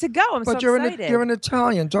 can't wait to go. I'm But so you're excited. you're an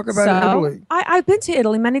Italian. Talk about Italy. I've been to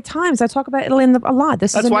Italy many times. I talk about Italy a lot.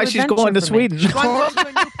 This That's is a why new she's adventure going to for me. Sweden. I'm going to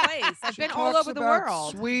a new place. I've been all Talks over the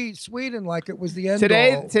about world. Sweden like it was the end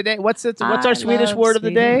Today, what's our I Swedish love word of the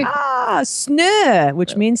Sweden. day? Snö,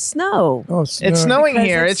 which means snow. Oh, It's snur. snowing Because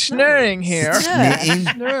here. it's It's snowing here.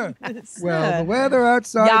 Snö. Snur. Well, the weather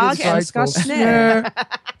outside Jag is frightful. älskar snö.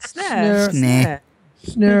 Snö. Snö.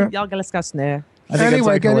 Snur. Jag älskar snö. I think it's,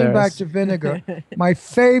 Anyway, like, getting hilarious. back to vinegar, my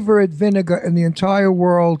favorite vinegar in the entire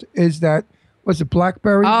world is that, was it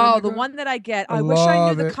blackberry Oh, vinegar? the one that I get. I I wish I knew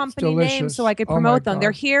love it. the It's company name delicious. so I could Oh, my promote them. God.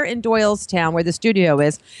 They're here in Doylestown where the studio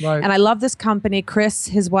is. Right. And I love this company. Chris,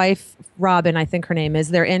 his wife, Robin, I think her name is.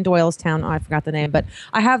 They're in Doylestown. Oh, I forgot the name. But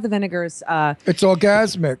I have the vinegars. It's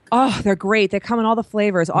orgasmic. Oh, they're great. They come in all the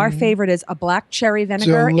flavors. Our favorite is a black cherry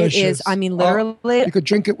vinegar. Delicious. It is, I mean, Oh, literally. you could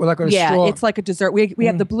drink it with like a Yeah, straw. it's like a dessert. We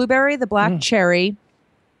have the blueberry, the black cherry.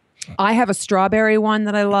 I have a strawberry one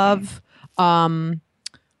that I love.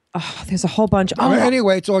 There's a whole bunch. I mean,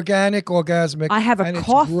 anyway, it's organic, orgasmic. I have a and it's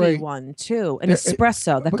coffee great. one too, an Yeah,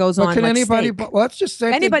 espresso that But- goes but on can like anybody? steak. Well, let's just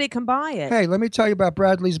say Anybody can buy it. Hey, let me tell you about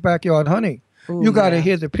Bradley's Backyard Honey. Ooh, You got to yeah.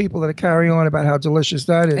 hear the people that are carrying on about how delicious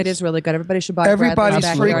that is. It is really good. Everybody should buy. Everybody's Bradley's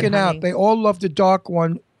Backyard freaking Honey. out. They all love the dark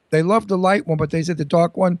one. They love the light one, but they said the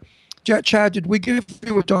dark one. Chad, did we give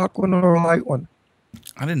you a dark one or a light one?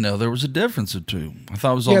 I didn't know there was a difference or two. I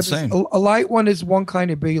thought it was all the same. A light one is one kind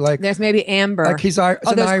of bee, like There's maybe amber. like it's oh,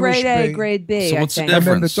 an there's Irish grade A, bee. grade B. So I what's the think. And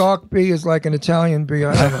then the difference? dark bee is like an Italian bee.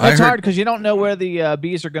 I don't know. It's heard- hard because you don't know where the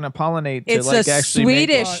bees are going to pollinate to It's like a actually make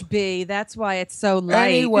it. Swedish bee. That's why it's so light.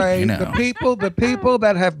 Anyway, You know. the people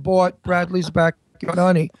that have bought Bradley's Backyard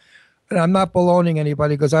Honey, and I'm not belowing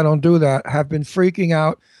anybody because I don't do that, have been freaking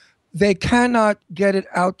out. They cannot get it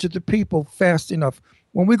out to the people fast enough.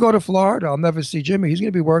 When we go to Florida, I'll never see Jimmy. He's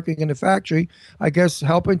going to be working in the factory, I guess,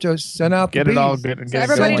 helping to send out Get the it all bees. good. and So get it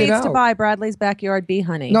everybody going. it needs to out. buy Bradley's Backyard Bee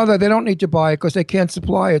Honey. No, they don't need to buy it because they can't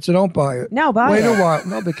supply it, so don't buy it. No, buy Wait it. a while.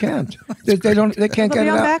 No, they can't. They don't. They can't They'll get be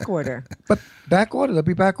it on out. back order. But back order, they'll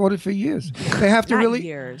be back ordered for years. They have to Not really.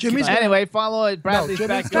 years, Jimmy's. but- Anyway, follow it. Bradley's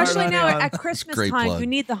Jimmy's- Backyard Especially Honey now on- at Christmas Great time, plug. you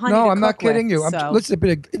need the honey. No, to I'm not cook with, kidding you. so- Listen, a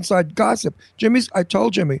bit of inside gossip. I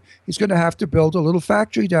told Jimmy he's going to have to build a little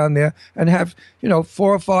factory down there and have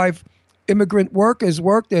 4 or 5 immigrant workers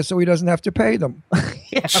work there so he doesn't have to pay them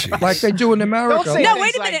like they do in America. Don't say No, things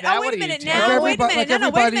wait a like minute. that. Oh, What wait a are you minute. doing? Now, Like wait a minute. like No,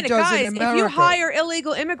 wait a everybody minute, does in guys. If you America. hire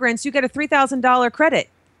illegal immigrants, you get a $3,000 credit.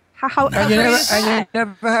 How and you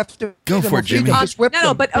never have to Go feed for them. it, Jimmy. You just whip no,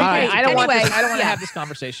 them. but okay. All right, I don't want anyway, this. I don't want to yeah. have this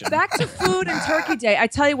conversation. Back to food and Turkey Day. I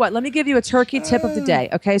tell you what, let me give you a turkey tip of the day.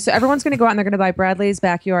 Okay, so everyone's going to go out and they're going to buy Bradley's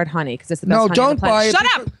Backyard Honey because it's the best No, honey on don't the planet. buy it Shut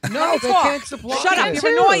up! because- No, Let me they talk. can't supply Shut up! it.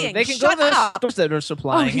 You're annoying. They can Shut go to the up. stores that are Oh,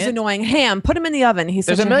 supplying he's it. annoying. Ham. Put him in the oven. He's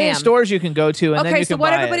There's such a million ham. stores you can go to, and then Okay, you so can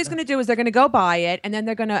what buy everybody's it. going to do is they're going to go buy it, and then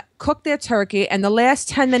they're going to cook their turkey. And the last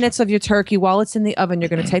 10 minutes of your turkey, while it's in the oven, you're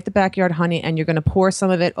going to take the Backyard Honey and you're going to pour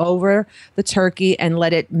some of it over the turkey and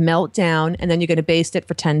let it melt down. And then you're going to baste it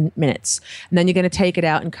for 10 minutes. And then you're going to take it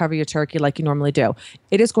out and cover your turkey like you normally do.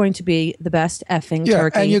 It is going to be the best effing Yeah,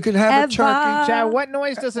 turkey and you can have a ever. turkey. Chad, what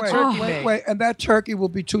noise does a turkey make? Wait, and that turkey will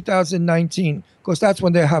be 2019 because that's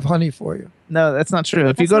when they have honey for you. No, that's not true.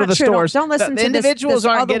 If you That's go to not the true. stores, Don't listen the to this- individuals this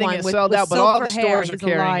aren't other getting one it with- sold with out, but all the silver hair. stores are He's a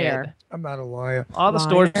carrying it. liar. I'm not a liar. All the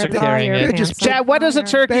stores are Liar, carrying liar, it. just- Chad, what does a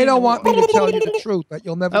turkey? They don't want me to tell you the truth that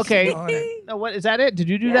you'll never see Okay. the honey. No, what is that? It? Did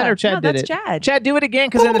you do that Yeah. or Chad No, did that's it? Chad. Chad, do it again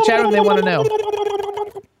because in the chat room they want to know.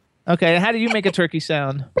 Okay, how do you make a turkey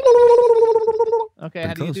sound? Okay,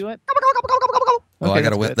 how do you do it? Oh, I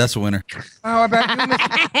got to win. That's a winner. How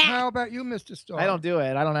about you, Mr. Star? I don't do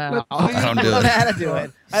it. I don't know. I don't do know it. how to do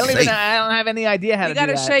it. I don't even know. I don't have any idea how You to do got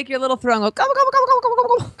to that. shake your little throat and go, go, go, go, go, go, go,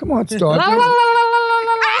 go, go. Come on, Star.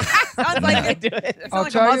 Sounds like do it. I'll like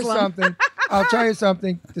a tell you Muslim. something. I'll tell you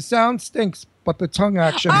something. The sound stinks, but the tongue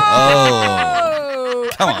action. Oh.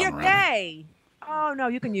 Come But on, you're Ron. gay. Oh, no,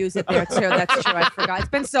 you can use it there, too. That's true. I forgot. It's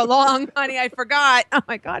been so long, honey. I forgot. Oh,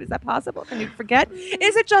 my God. Is that possible? Can you forget?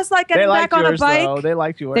 Is it just like They getting liked back on a yours, bike? though. They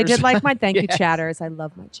liked yours. They did like mine. Thank you, Yes. chatters. I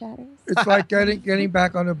love my chatters. It's like getting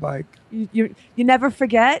back on a bike. You never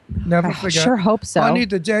forget? Never I forget. sure hope so. Honey,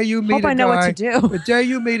 the day you meet Hope a I know guy, what to do. the day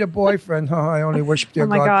you meet a boyfriend, I only wish, dear Oh,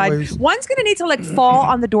 my God, God. please. One's going to need to like fall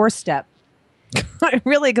on the doorstep.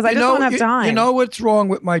 Really, because I just don't have time. You know what's wrong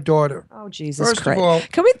with my daughter? Oh, Jesus First Christ. of all,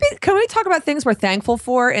 Can we talk about things we're thankful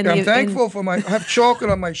for? I'm thankful for I have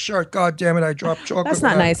chocolate on my shirt. God damn it, I dropped chocolate. That's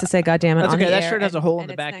not nice to say, God damn it. That's on okay. the That air shirt has a hole in and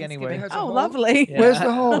the it's back Thanksgiving. anyway. Has a Oh, hole? lovely. Yeah. Where's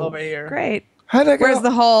the hole? Over here. Great. How'd I get Where's a-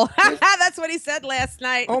 the hole? That's what he said last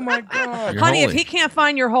night. Oh my God. You're Honey, if holy. he can't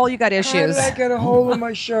find your hole, you got How issues. did I get a hole in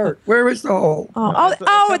my shirt? Where is the hole? Oh, It's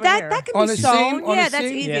over that here. that can On be the sewn. seam? On Yeah, the that's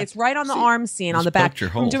seam? easy. Yeah. It's right on the arm seam on the back. your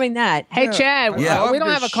I'm hole. doing that. Hey, Yeah. Chad, Yeah. we don't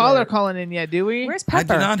have a caller shirt. calling in yet, do we? Where's I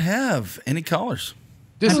Pepper? do not have any callers.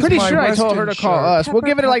 This I'm is pretty my sure I told her to Western call shirt. us. We'll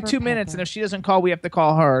give it like Pepper, 2 minutes, Pepper. and if she doesn't call, we have to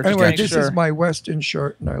call her. Just to Anyway, make this sure. is my Western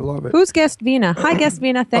shirt, and I love it. Who's guest Vina? Hi, guest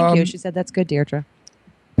Vina. Thank you. Um, She said that's good, Deirdre.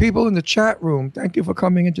 People in the chat room, thank you for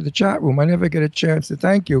coming into the chat room. I never get a chance to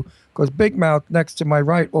thank you because Big Mouth next to my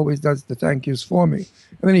right always does the thank yous for me.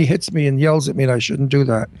 And then he hits me and yells at me, and I shouldn't do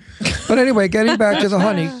that. But anyway, getting back to the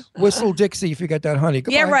honey, whistle Dixie if you get that honey.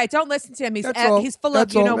 Yeah, Goodbye. right. Don't listen to him. He's That's all. he's full of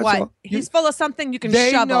That's you all. know That's what? all. He's full of something you can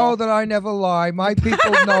They shovel. know that I never lie. My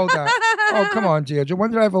people know that. Oh, come on, Deirdre.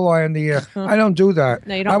 When did I ever lie in the air? I don't do that.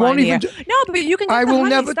 No, you don't I lie won't in the even. air. No, but you can get I the will honey.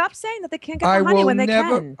 never- Stop saying that they can't get I the honey will when they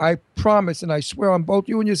never. can. I promise, and I swear on both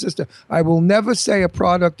you and your sister, I will never say a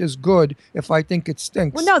product is good if I think it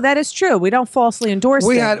stinks. Well, no, that is true. We don't falsely endorse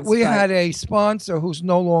we things. had but- had a sponsor who's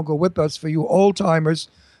no longer with us for you old timers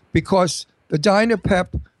because the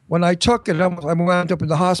Dynapep, when I took it, I wound up in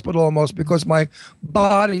the hospital almost because my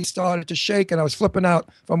body started to shake and I was flipping out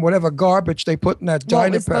from whatever garbage they put in that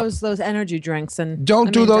Well, it's Dynapep. those energy drinks and Don't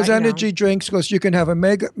I do mean, those you know. energy drinks because you can have a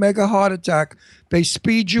mega heart attack. They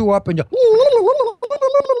speed you up and you.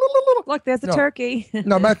 Look, there's the No. turkey.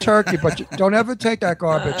 No, not turkey, but don't ever take that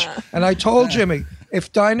garbage. And I told Jimmy,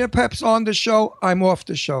 if Dynapep's on the show, I'm off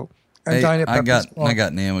the show. And Hey, Dynapep is on. I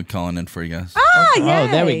got Naomi calling in for you guys. Ah, Oh, yay.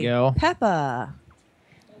 there we go. Peppa.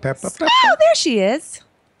 Pepper. Oh, there she is.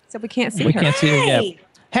 So we can't see We her. can't see her yet.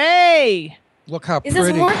 Hey! Look how Is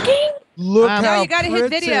pretty. this working? Look No, how you gotta hit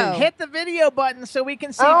pretty. video. Hit the video button so we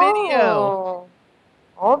can see video. Oh.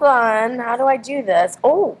 Hold on. How do I do this?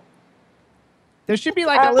 Oh. There should be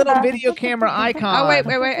like a little video camera icon. Oh, wait.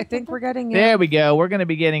 I think we're getting it. There we go. We're going to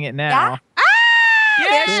be getting it now. Yeah?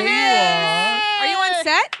 There she There is. Are you on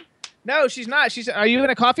set? No, she's not. Are you in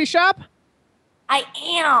a coffee shop? I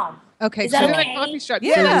am. Okay. Is so that She's in okay? a coffee shop.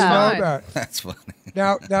 Yeah. Yeah, that's Know fine. that. That's funny.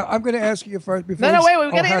 Now I'm going to ask you first. Before No, you- wait, we're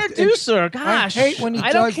I'll going to have introduce her. Gosh. hate when he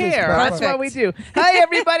I don't does this, care. Papa. That's what we do. Hi,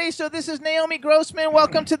 everybody. So this is Naomi Grossman.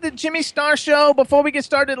 Welcome to the Jimmy Star Show. Before we get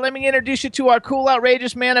started, let me introduce you to our cool,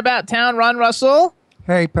 outrageous man about town, Ron Russell.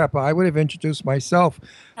 Hey, Peppa, I would have introduced myself.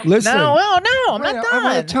 Listen. No, well, no, I'm Wait, not I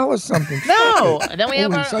want to done. tell us something. No. Then we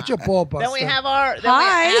have Ooh, our, such a ball buster. Then we have our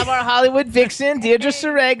Hi. Hollywood vixen, Deirdre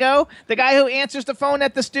Sorego. The guy who answers the phone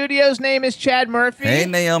at the studio's name is Chad Murphy. Hey,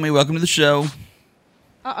 Naomi, welcome to the show.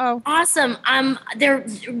 Uh-oh. Awesome. They're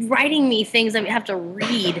writing me things I have to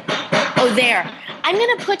read. Oh, there. I'm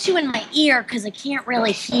going to put you in my ear because I can't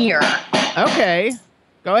really hear. Okay.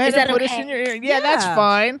 Go ahead Is and that put us okay? in your ear. Yeah, that's Yeah.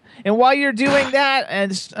 fine. And while you're doing that,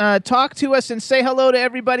 and talk to us and say hello to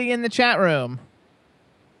everybody in the chat room.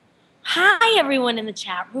 Hi, everyone in the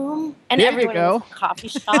chat room. And There you everyone go. in the coffee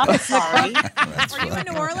shop. Sorry. That's Are you in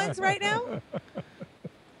funny. New Orleans right now?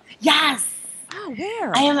 Yes. Oh,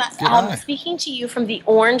 where? I am eye. speaking to you from the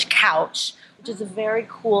Orange Couch, which is a very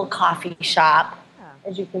cool coffee shop,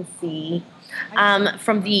 as you can see,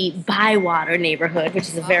 from the Bywater neighborhood, which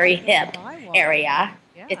is a very hip Bywater. area.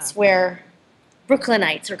 Yeah. It's where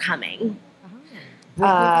Brooklynites are coming.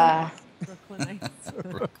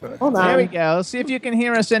 Hold There we on. go. See if you can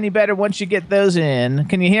hear us any better once you get those in.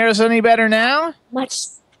 Can you hear us any better now? Much.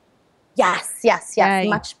 Yes. Yay.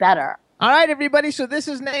 Much better. All right, everybody. So this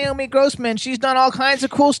is Naomi Grossman. She's done all kinds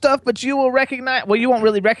of cool stuff, but you will recognize, well, you won't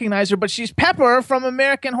really recognize her, but she's Pepper from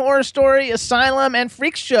American Horror Story, Asylum, and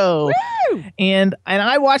Freak Show. Woo! And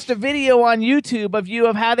I watched a video on YouTube of you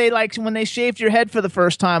of how they, like, when they shaved your head for the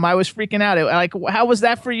first time. I was freaking out. Like, how was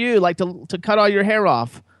that for you, like, to cut all your hair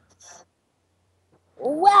off?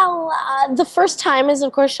 Well, the first time is,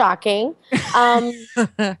 of course, shocking.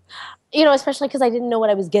 Especially because I didn't know what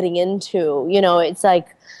I was getting into. It's like,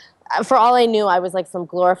 for all I knew, I was like some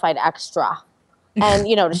glorified extra. And,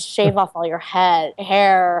 to shave off all your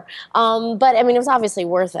hair. But, I mean, it was obviously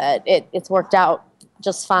worth it. It's worked out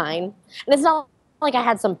just fine. And it's not like I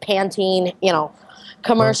had some Pantene,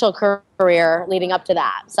 commercial career leading up to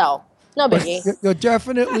that. So, no biggie. You're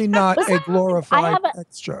definitely not a glorified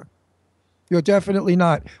extra. You're definitely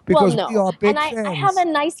not, because we are big fans. I have a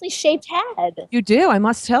nicely shaped head. You do. I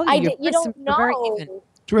must tell you. You don't know. Very even.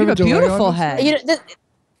 You have a beautiful head.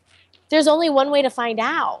 There's only one way to find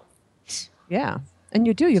out. Yeah. And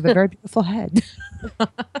you do. You have a very beautiful head.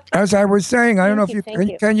 As I was saying, I don't know if you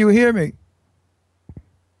can you hear me?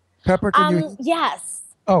 Pepper, can you? Yes.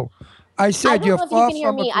 Oh, I said you're far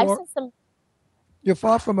from you're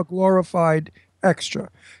far from a glorified extra.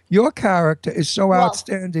 Your character is so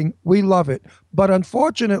outstanding. We love it. But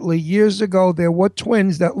unfortunately, years ago, there were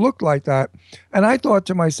twins that looked like that. And I thought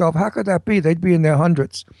to myself, how could that be? They'd be in their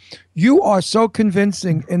hundreds. You are so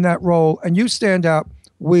convincing in that role, and you stand out.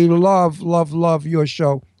 We love, love, love your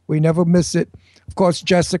show. We never miss it. Of course,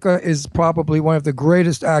 Jessica is probably one of the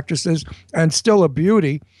greatest actresses and still a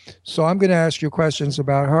beauty. So I'm going to ask you questions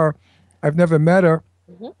about her. I've never met her,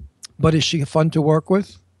 but is she fun to work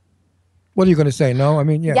with? What are you going to say? No? I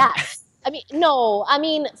mean, yeah. Yes. No.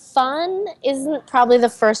 Fun isn't probably the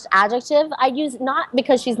first adjective I use, not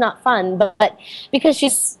because she's not fun, but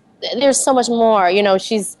because there's so much more.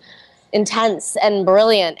 She's intense and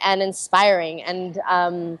brilliant and inspiring. And,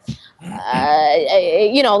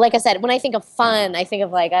 like I said, when I think of fun, I think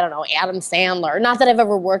of Adam Sandler. Not that I've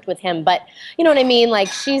ever worked with him, but you know what I mean? Like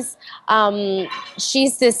she's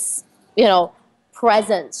this,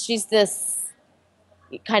 presence. She's this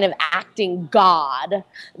kind of acting god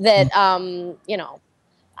that,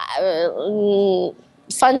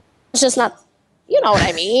 fun's just not, you know what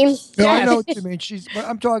I mean? No, I know what you mean.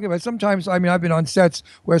 I'm talking about sometimes, I've been on sets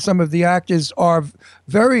where some of the actors are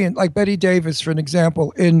very, like Betty Davis, for an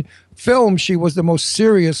example. In film, she was the most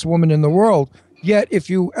serious woman in the world. Yet, if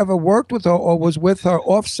you ever worked with her or was with her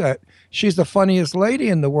offset, she's the funniest lady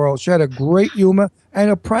in the world. She had a great humor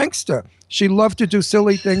and a prankster. She loved to do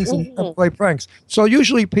silly things and play pranks. So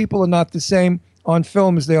usually people are not the same on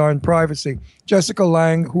film as they are in privacy. Jessica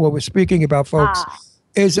Lange, who we're speaking about, folks,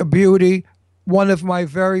 is a beauty. One of my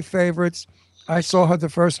very favorites. I saw her the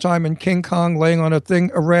first time in King Kong laying on a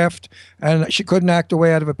raft, and she couldn't act her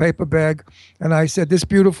way out of a paper bag. And I said, this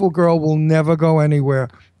beautiful girl will never go anywhere.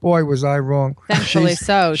 Boy, was I wrong. Thankfully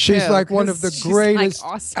she's too, like one of the greatest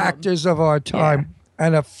actors of our time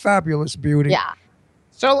and a fabulous beauty. Yeah.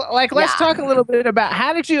 So, let's talk a little bit about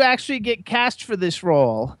how did you actually get cast for this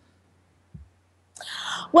role?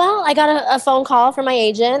 Well, I got a phone call from my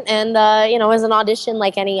agent, and it was an audition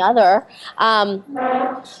like any other.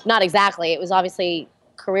 Not exactly. It was obviously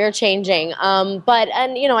career changing.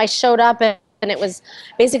 I showed up, and it was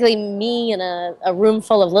basically me in a room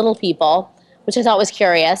full of little people, which I thought was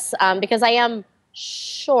curious because I am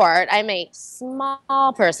short. I'm a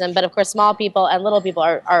small person, but of course, small people and little people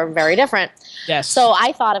are very different. Yes. So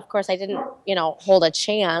I thought, of course, I didn't, hold a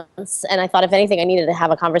chance. And I thought, if anything, I needed to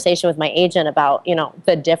have a conversation with my agent about,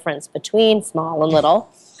 the difference between small and little.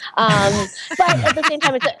 But at the same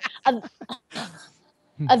time, it's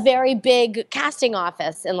a very big casting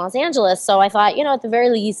office in Los Angeles. So I thought, at the very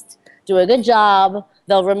least, do a good job.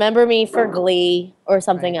 They'll remember me for Glee or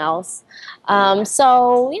something else.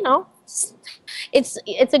 It's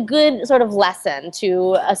a good sort of lesson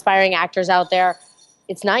to aspiring actors out there.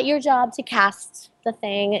 It's not your job to cast the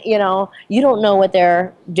thing, you don't know what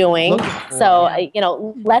they're doing. So,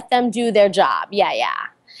 let them do their job. Yeah.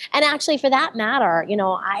 And actually, for that matter,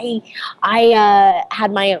 I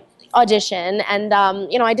had my audition and,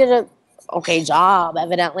 I did a okay job,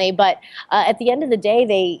 evidently. But at the end of the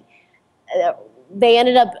day, they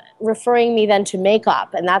ended up referring me then to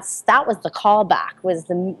makeup, and that was the callback, was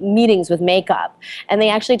the meetings with makeup. And they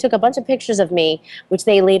actually took a bunch of pictures of me, which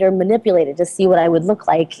they later manipulated to see what I would look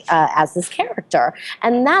like as this character.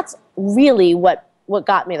 And that's really what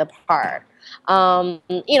got me the part.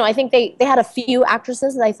 I think they had a few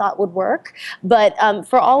actresses that I thought would work, but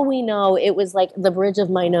for all we know, it was like the bridge of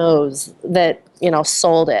my nose that,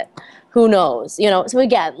 sold it. Who knows? So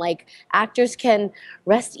again, actors can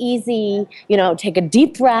rest easy, take a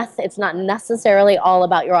deep breath. It's not necessarily all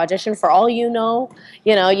about your audition. For all you know,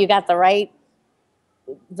 you got the right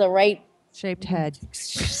shaped head.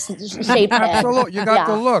 Shaped head. Absolutely. You got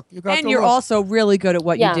the look. And you're also really good at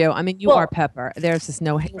what you do. I mean, you are Pepper. There's just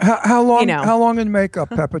no... How long in makeup,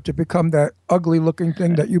 Pepper, to become that ugly looking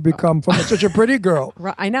thing that you become from such a pretty girl?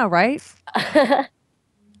 I know, right?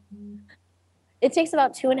 It takes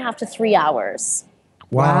about 2.5 to 3 hours.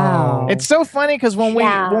 Wow. It's so funny because when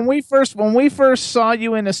we first saw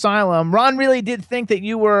you in Asylum, Ron really did think that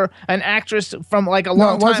you were an actress from like a long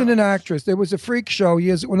No, it time. wasn't an actress. There was a freak show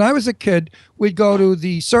years. When I was a kid, we'd go to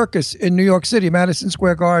the circus in New York City, Madison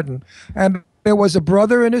Square Garden, and there was a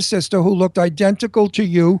brother and a sister who looked identical to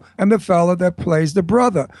you and the fella that plays the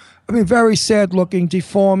brother. I mean, very sad-looking,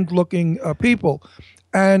 deformed-looking people.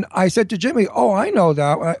 And I said to Jimmy, "Oh, I know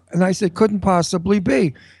that." And I said, "Couldn't possibly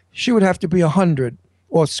be. She would have to be 100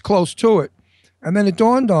 or close to it." And then it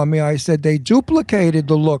dawned on me. I said, they duplicated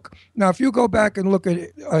the look. Now, if you go back and look at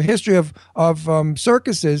a history of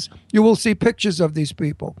circuses, you will see pictures of these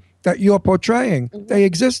people that you're portraying. They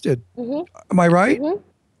existed. Am I right?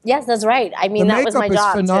 Yes, that's right. I mean, The that was my makeup is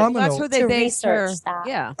job. phenomenal. That's who they to based her. research that.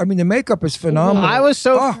 Yeah. I mean, the makeup is phenomenal. I was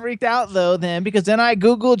so Oh. freaked out though then because then I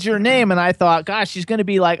googled your name and I thought, gosh, she's got to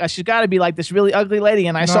be like this really ugly lady.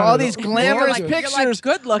 And I saw Not all at these all. glamorous Gorgeous. pictures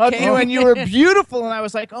good of looking. you, and you were beautiful. And I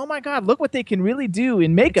was like, oh my god, look what they can really do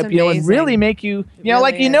in makeup, It's you know, and really amazing. make you, you know, really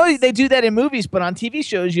like you know is. they do that in movies, but on TV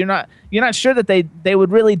shows you're not sure that they would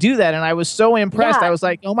really do that. And I was so impressed. Yeah. I was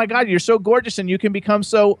like, oh my god, you're so gorgeous, and you can become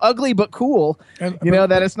so ugly but cool. And- You know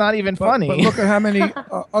that it's not even But- funny. But look at how many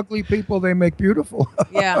ugly people they make beautiful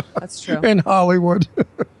Yeah, that's true. in Hollywood.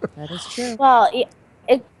 That is true. Well,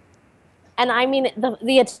 and I mean,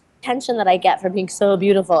 the attention that I get for being so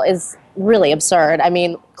beautiful is really absurd. I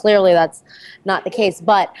mean, clearly that's not the case,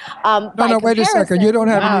 but No, wait a second. You don't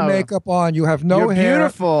have Wow. any makeup on. You have no You're hair.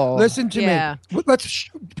 beautiful. Listen to Yeah. me.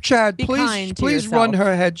 Chad, Be kind to please run yourself.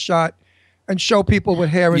 her headshot and show people with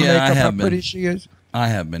hair and Yeah, I makeup how have been. pretty she is. I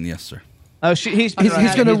have been, yes, sir. Oh, he's He's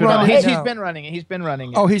gonna run it He's now. been running it. He's been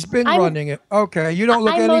running it. Oh, he's been running it. Okay, you don't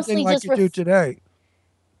look I'm anything mostly like just you do today.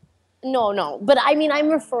 No, but I mean, I'm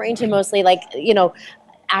referring to mostly like, you know,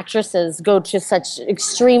 actresses go to such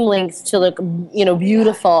extreme lengths to look, you know,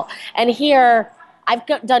 beautiful. And here, I've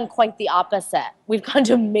done quite the opposite. We've gone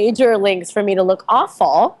to major lengths for me to look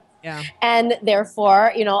awful. Yeah. And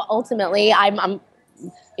therefore, you know, ultimately, I'm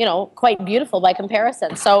you know, quite beautiful by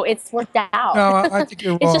comparison. So it's worked out. No, I think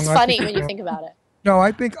you're wrong. It's just I funny think when you're you think about it. No,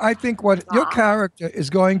 I think what your character is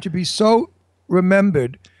going to be so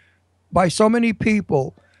remembered by so many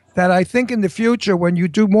people that I think in the future, when you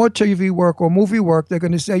do more TV work or movie work, they're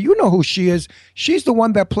going to say, you know who she is. She's the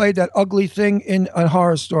one that played that ugly thing in A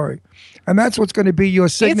Horror Story. And that's what's going to be your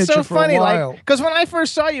signature It's so for funny, a while. like, because when I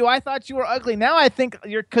first saw you, I thought you were ugly. Now I think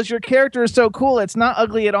because your character is so cool, it's not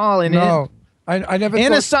ugly at all. And No, I never in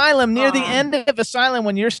thought. Asylum, near the end of Asylum,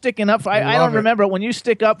 when you're sticking up, I Love don't it. remember when you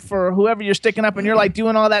stick up for whoever you're sticking up, and you're like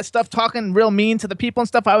doing all that stuff, talking real mean to the people and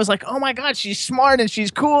stuff. I was like, oh my god, she's smart and she's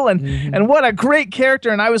cool, and and what a great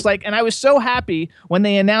character. And I was like, and I was so happy when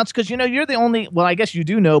they announced, because you know you're the only. Well, I guess you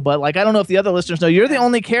do know, but like I don't know if the other listeners know, you're the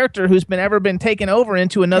only character who's ever been taken over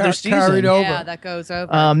into another season. carried over. Yeah, that goes over.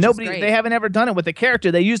 which is Nobody, great. they haven't ever done it with a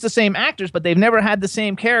character. They use the same actors, but they've never had the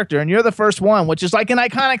same character. And you're the first one, which is like an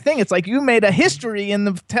iconic thing. It's like you made a history in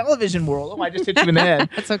the television world. Oh, I just hit you in the head.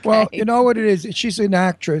 That's okay. Well, you know what it is? She's an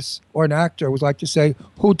actress or an actor, I would like to say,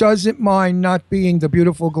 who doesn't mind not being the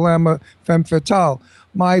beautiful glamour femme fatale.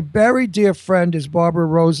 My very dear friend is Barbara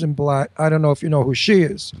Rosenblatt. I don't know if you know who she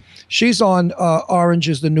is. She's on Orange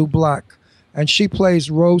is the New Black, and she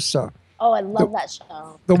plays Rosa. Oh, I love that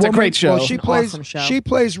show. It's a great show. Well, she An plays. awesome show. She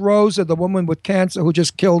plays Rosa, the woman with cancer who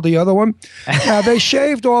just killed the other one. Now they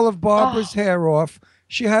shaved all of Barbara's hair off.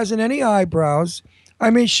 She hasn't any eyebrows. I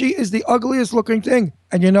mean, she is the ugliest looking thing.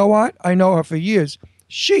 And you know what? I know her for years.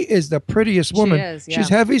 She is the prettiest woman. is, yeah. She's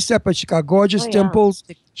heavy set, but she got gorgeous Oh, yeah. dimples.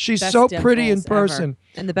 The She's best so pretty in dimples ever. person.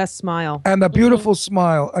 And the best smile. And a beautiful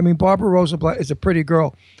smile. I mean, Barbara Rosenblatt is a pretty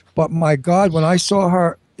girl. But my God, when I saw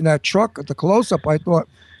her in that truck at the close-up, I thought,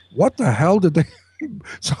 what the hell did they...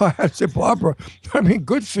 So I had to say, Barbara, I mean,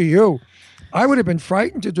 good for you. I would have been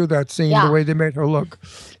frightened to do that scene Yeah. the way they made her look.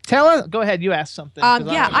 Tell us. Go ahead. You asked something. 'cause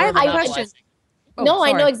Yeah, I'm I have nervous a about question. this. Oh, No,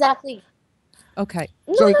 I know sorry. exactly. Okay.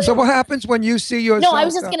 So what happens when you see yourself? No, I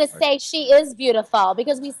was just going to say she is beautiful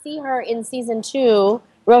because we see her in season 2,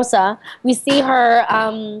 Rosa. We see her,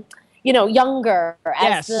 you know, younger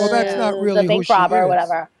Yes. as the, Well, that's not really the who bank she robber or is.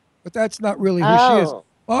 whatever. But that's not really who she is. Oh.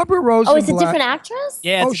 Barbara Oh, Rosenblatt. it's a different actress?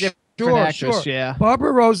 Yeah, it's Oh, a different actress. sure. Yeah.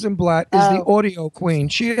 Barbara Rosenblatt is the Oh. audio queen.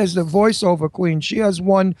 She is the voiceover queen. She has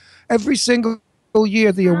won every single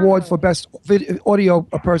year the award for best audio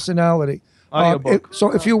personality. Audiobook.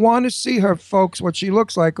 So if you want to see her, folks, what she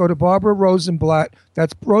looks like, go to Barbara Rosenblatt.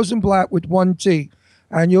 That's Rosenblatt with 1 T,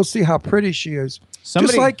 and you'll see how pretty she is.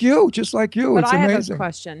 Somebody- Just like you. But It's I have amazing. a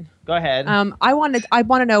question. Go ahead. I want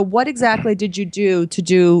to know what exactly did you do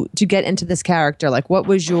to get into this character? Like, what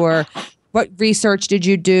was your What research did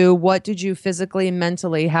you do? What did you physically and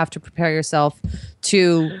mentally have to prepare yourself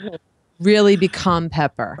to really become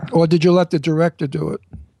Pepper? Or did you let the director do it?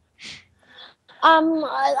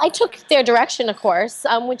 I took their direction, of course,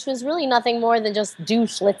 which was really nothing more than just do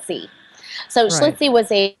Schlitzie. So Schlitzie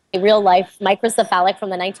was a real-life microcephalic from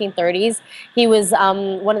the 1930s. He was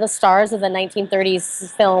one of the stars of the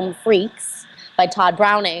 1930s film Freaks by Todd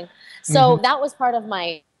Browning. So that was part of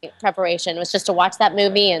my preparation, was just to watch that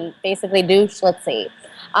movie and basically do Schlitzie.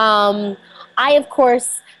 I, of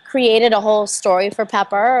course, created a whole story for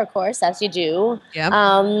Pepper, of course, as you do. Yep.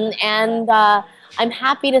 I'm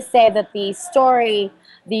happy to say that the story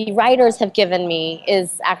the writers have given me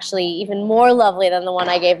is actually even more lovely than the one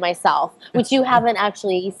I gave myself, which you haven't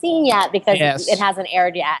actually seen yet because it hasn't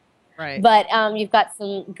aired yet. Right. But you've got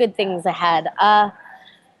some good things ahead.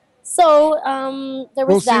 So there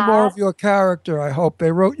was We'll see more of your character, I hope.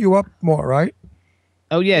 They wrote you up more, right?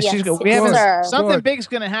 Oh yeah, Yes, she's yes, we have sir. something Good. big's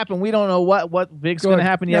going to happen. We don't know what big's going to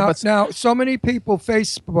happen yet. Now, But now, so many people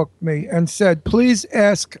Facebooked me and said, please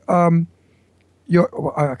ask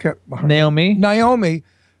Naomi,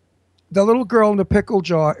 the little girl in the pickle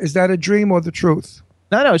jar, is that a dream or the truth?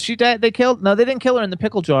 no, she died. They didn't kill her in the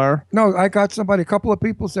pickle jar. No, I got somebody. A couple of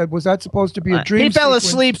people said, was that supposed to be a dream? He fell sequence?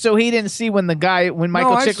 asleep, so he didn't see when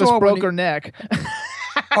Michael I Chiklis saw when broke her neck.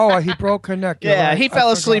 Oh, he broke her neck. You're Yeah, right. he I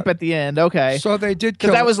fell asleep forgot. at the end. Okay, So they did kill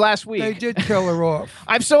because that her. was last week. They did kill her off.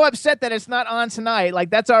 I'm so upset that it's not on tonight. Like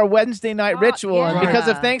that's our Wednesday night ritual, yeah. and because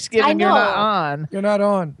of I Thanksgiving, you're know. not on. You're not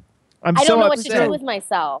on. I'm I so don't know what upset. to do with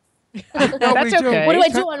myself. No, That's we do. okay. What do I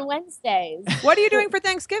do on Wednesdays? What are you doing for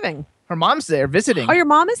Thanksgiving? Her mom's there visiting. Oh, your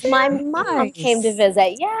mom is there? My mom Nice. came to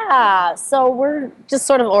visit. Yeah. So we're just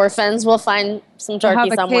sort of orphans. We'll find some We'll turkey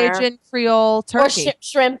have a somewhere. Cajun Creole Or turkey.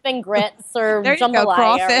 shrimp and grits or There you go, jambalaya or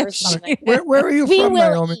crawfish. something. Where are you We from, will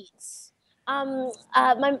Naomi? eat.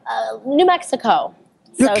 New Mexico.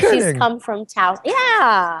 You're So kidding. she's come from Taos.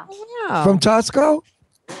 Yeah. Wow. From Tosco?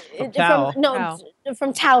 Tao.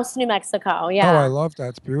 From Taos, New Mexico. Yeah. Oh, I love that.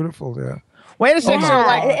 It's beautiful there. Wait a second. Yeah, So,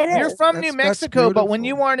 like, it you're is. from That's New Mexico, but when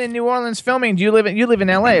beautiful. you weren't in New Orleans filming, you live in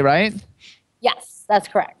LA, right? Yes, that's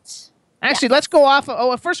correct. Actually, let's go off.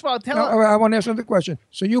 First of all, tell. No, I want to ask another question.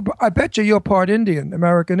 So I bet you're part Indian,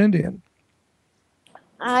 American Indian.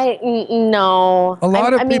 No. A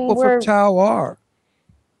lot of I mean, people we're- from Tao are.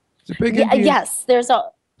 It's a big Indian Yes, there's a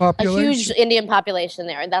population. huge Indian population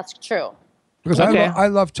there. That's true. Because Okay. I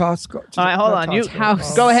love Tosco. All right, hold Not on. You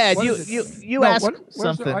Tosco. go ahead. What You is it? you No, ask where's it?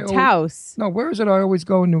 something. I always- Taos. No, where is it? I always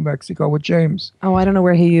go in New Mexico with James. Oh, I don't know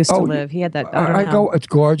where he used to Oh, live. He had that. I go. It's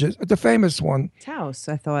gorgeous. The famous one. Taos,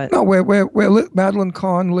 I thought. No, where Madeline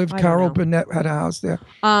Kahn lived. I don't Carol know. Burnett had a house there.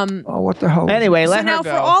 Um, Oh, what the hell? is it? Anyway, so let now her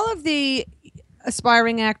go. for all of the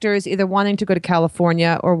aspiring actors either wanting to go to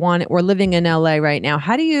California or living in LA right now,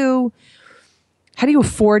 how do you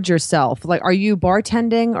afford yourself? Like, are you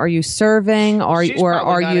bartending? Are you serving? Are She's or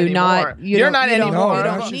probably are not you anymore. not? You're not anymore. No, You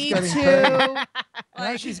now don't she's need getting to.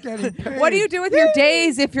 Now she's getting paid. What do you do with your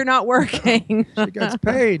days if you're not working? She gets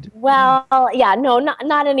paid. Well, yeah, no,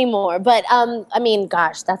 not anymore. But I mean,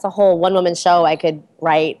 gosh, that's a whole one-woman show I could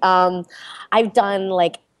write. I've done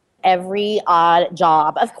like every odd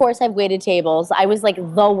job. Of course, I've waited tables. I was like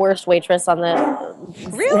the worst waitress on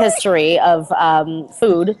the history of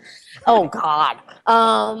food. Oh God.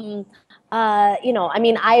 I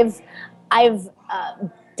mean, I've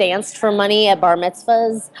danced for money at bar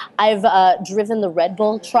mitzvahs. I've driven the Red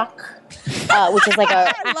Bull truck, which is like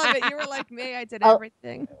a I love it. You were like me. I did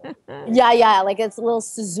everything. yeah, like it's a little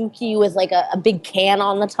Suzuki with like a big can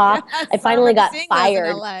on the top. I finally got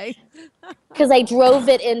fired because I drove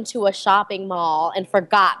it into a shopping mall and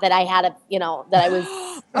forgot that I had that I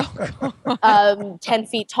was 10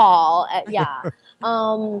 feet tall. Yeah.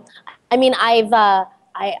 I mean, I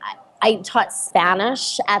taught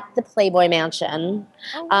Spanish at the Playboy Mansion.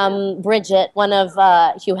 Bridget, one of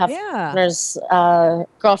Hugh Hefner's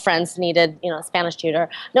girlfriends, needed a Spanish tutor.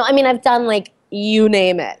 No, I mean I've done like you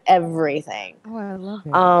name it, everything. Oh, I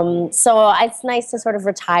love it. So it's nice to sort of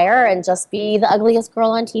retire and just be the ugliest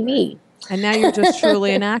girl on TV. And now you're just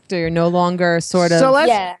truly an actor. You're no longer sort of. So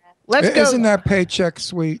let's go. Isn't that paycheck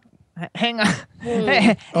sweet? Hang on. Oh, Hang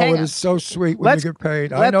it on. is so sweet when you get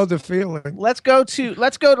paid. I know the feeling. Let's go to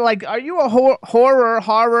like. Are you a horror?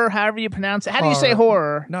 However you pronounce it. How do you say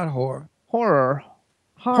horror? Not horror. Horror.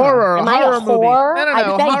 Am Horror I a movie. whore? No,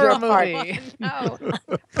 I beg horror your movie. No.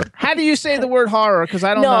 How do you say the word horror? Because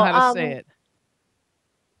I don't know how to say it.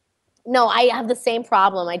 No, I have the same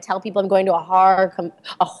problem. I tell people I'm going to a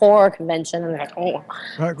horror convention, and they're like, "Oh,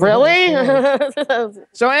 really?"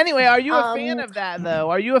 So anyway, are you a fan of that though?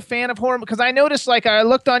 Are you a fan of horror? Because I noticed, like, I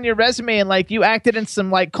looked on your resume and like you acted in some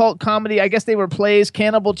like cult comedy. I guess they were plays,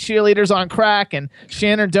 Cannibal Cheerleaders on Crack, and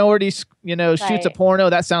Shannon Doherty, shoots a porno.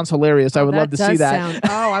 That sounds hilarious. I would love to see that.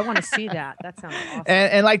 I want to see that. That sounds awesome.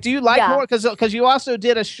 And like, do you like horror? Because you also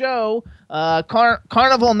did a show,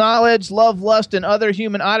 Carnival Knowledge, Love, Lust, and Other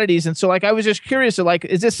Human Oddities. And so, like, I was just curious. So, like,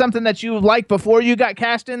 is this something that you liked before you got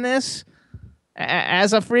cast in this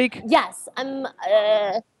as a freak? Yes. I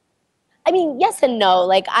mean, yes and no.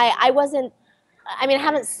 Like, I wasn't. I mean, I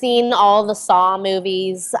haven't seen all the Saw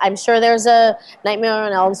movies. I'm sure there's a Nightmare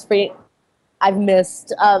on Elm Street I've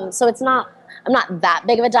missed. So it's not. I'm not that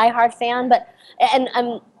big of a diehard fan, but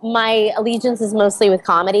my allegiance is mostly with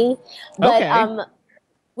comedy. But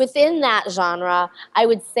within that genre, I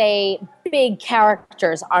would say big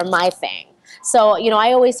characters are my thing. So,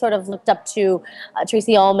 I always sort of looked up to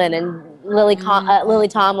Tracy Ullman and Lily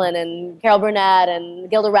Tomlin and Carol Burnett and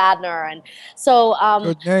Gilda Radner. And so,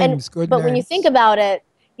 but when you think about it,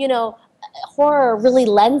 horror really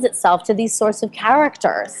lends itself to these sorts of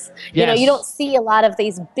characters. Yes. You don't see a lot of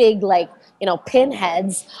these big,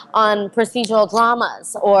 pinheads on procedural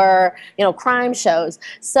dramas or, crime shows.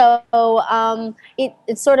 So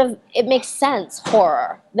it makes sense,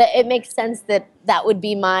 horror. It makes sense that would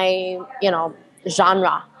be my,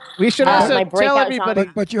 genre. We should also tell everybody.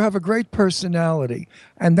 But you have a great personality,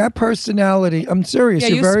 and that personality, I'm serious. Yeah,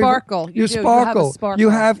 you're you very, sparkle. You sparkle. You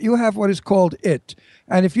have what is called it.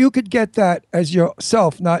 And if you could get that as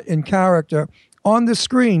yourself, not in character, on the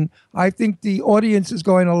screen, I think the audience is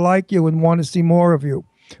going to like you and want to see more of you,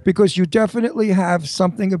 because you definitely have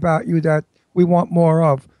something about you that we want more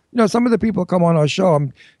of. Some of the people come on our show,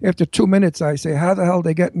 after 2 minutes, I say, how the hell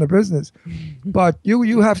they get in the business? But you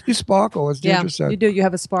sparkle, as Deirdre said. You do. You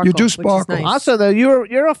have a sparkle. You do sparkle. Nice. Also, though,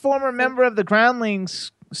 you're a former member of the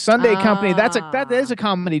Groundlings Sunday Company. That is a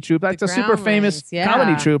comedy troupe. That's a super famous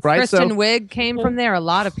comedy troupe, right? Kristen Wiig came from there. A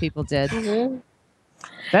lot of people did. Mm-hmm.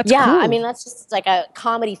 That's cool. I mean, that's just like a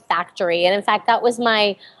comedy factory. And in fact, that was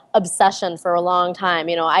my obsession for a long time.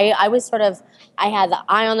 I was I had the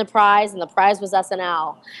eye on the prize, and the prize was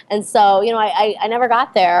SNL. And so, I never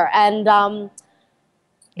got there. And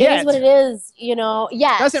it is what it is,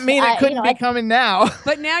 Yes. Doesn't mean it couldn't be coming now.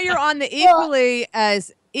 But now you're on the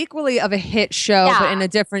equally of a hit show, but in a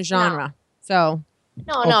different genre. So.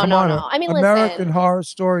 No. I mean, American listen. Horror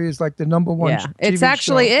Story is like the number one. Yeah, it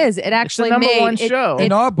actually show. is. It actually it's the number made one show.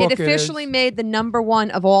 In our book, it officially made the number one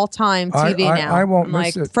of all time TV now. I won't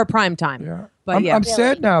miss it for prime time. Yeah. But I'm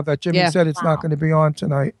sad now that Jimmy said it's not going to be on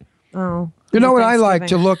tonight. Oh, you know what I like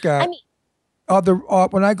to look at? I mean,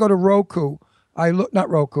 when I go to Roku, not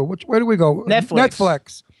Roku. Where do we go?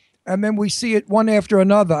 Netflix, and then we see it one after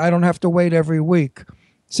another. I don't have to wait every week.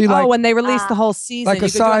 See, when they release the whole season, like you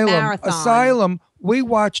Asylum. could do a marathon. Asylum. We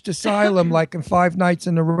watched Asylum like in 5 nights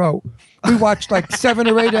in a row. We watched like 7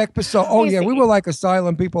 or 8 episodes. Oh yeah, we were like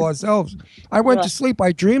Asylum people ourselves. I went to sleep.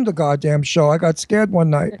 I dreamed the goddamn show. I got scared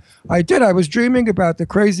one night. I did. I was dreaming about the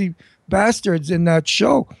crazy bastards in that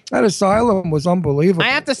show. That Asylum was unbelievable. I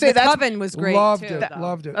have to say The Coven was great. Loved too, it. though.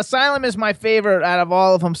 Loved it. Asylum is my favorite out of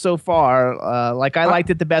all of them so far. I liked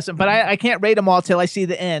it the best, but I can't rate them all till I see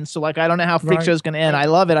the end. So I don't know how Freak Show's going to end. I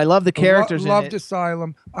love it. I love the characters. Loved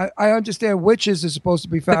Asylum. I understand Witches is supposed to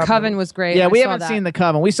be fabulous. The Coven was great. Yeah, we I saw haven't that. seen the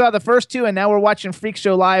Coven. We saw the first 2, and now we're watching Freak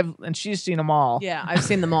Show live, and she's seen them all. Yeah, I've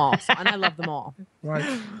seen them all, and I love them all.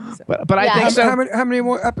 Right. But I think so. How many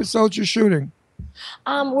more episodes you're shooting?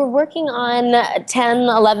 we're working on 10,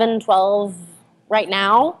 11, 12 right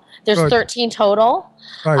now. There's 13 total.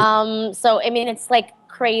 Right. So, I mean, it's like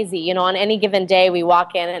crazy. On any given day we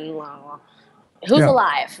walk in and who's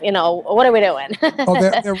alive? What are we doing?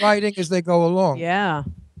 They're writing as they go along. Yeah.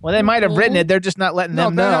 Well, they might have written it. They're just not letting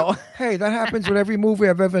them know. Hey, that happens with every movie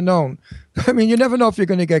I've ever known. I mean, you never know if you're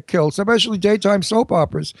going to get killed, especially daytime soap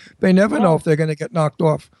operas. They never know if they're going to get knocked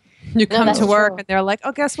off. You come to work and they're like,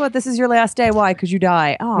 "Oh, guess what? This is your last day. Why? Because you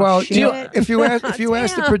die." Oh, well, shit. if you ask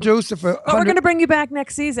the producer for, we're going to bring you back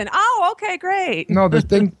next season. Oh, okay, great. No, the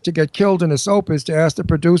thing to get killed in a soap is to ask the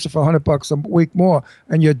producer for $100 a week more,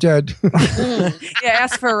 and you're dead. Yeah,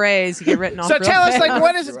 ask for a raise, you get written off. So tell us, fast. like,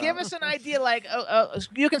 what is it? Give us an idea, like,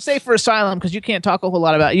 you can say for Asylum because you can't talk a whole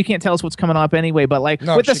lot about. You can't tell us what's coming up anyway. But like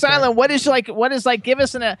with Asylum, what is like? Give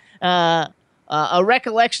us a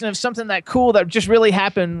recollection of something that cool that just really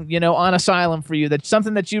happened, on Asylum for you. That's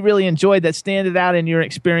something that you really enjoyed that standed out in your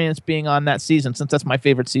experience being on that season, since that's my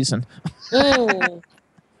favorite season. I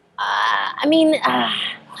mean, I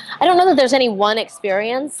don't know that there's any one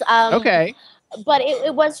experience. Okay. but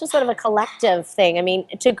it was just sort of a collective thing. I mean,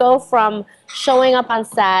 to go from showing up on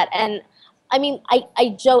set and I mean,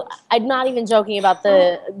 I joke. I'm not even joking about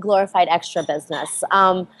the glorified extra business.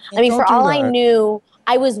 I mean, for all I knew,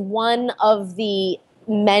 I was one of the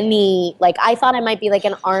many. Like, I thought I might be like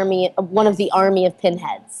one of the army of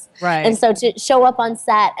pinheads. Right. And so to show up on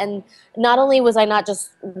set, and not only was I not just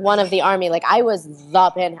one of the army, like I was the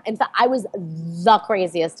pinhead. In fact, I was the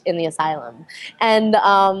craziest in the asylum, and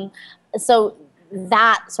so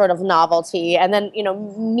that sort of novelty, and then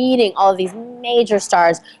meeting all of these major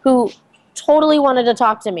stars who totally wanted to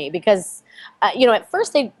talk to me because, at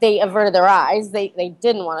first they averted their eyes. They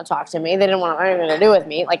didn't want to talk to me. They didn't want anything to do with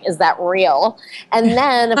me. Like, is that real? And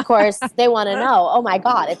then, of course, they want to know, oh, my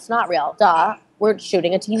God, it's not real. Duh. We're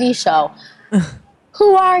shooting a TV show.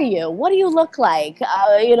 Who are you? What do you look like?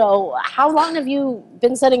 How long have you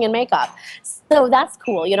been sitting in makeup? So that's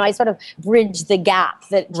cool. I sort of bridge the gap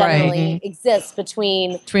that generally exists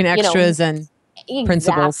between extras and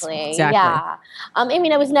principals. Exactly. Yeah. I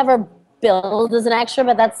mean, I was never billed as an extra,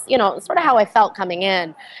 but that's sort of how I felt coming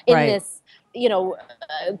in this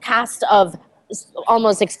cast of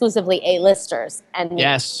almost exclusively A-listers. And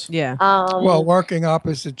yes, yeah. Well, working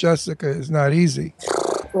opposite Jessica is not easy.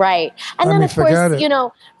 Right. And then of course,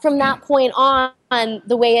 from that point on,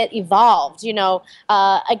 the way it evolved,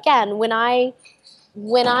 again, when I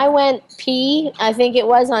went pee, I think it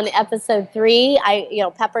was on episode 3,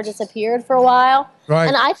 Pepper disappeared for a while. Right.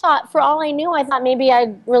 And I thought, for all I knew, maybe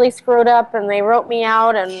I really screwed up and they wrote me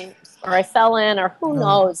out or I fell in, or who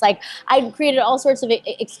knows. Like, I created all sorts of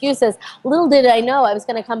excuses. Little did I know I was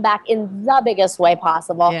going to come back in the biggest way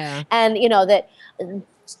possible. Yeah. And, that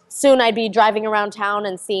soon I'd be driving around town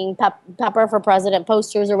and seeing Pepper for President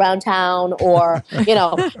posters around town, or,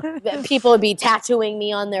 people would be tattooing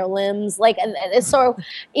me on their limbs. Like, and so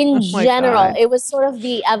in general, it was sort of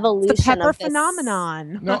the evolution the Pepper of this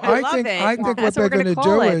phenomenon. No, I think what they're going to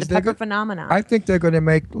do is the Pepper phenomenon. I think they're going to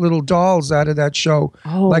make little dolls out of that show,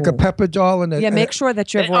 like a Pepper doll. And make sure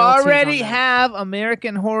that you have they already have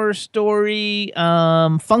American Horror Story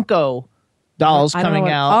Funko dolls coming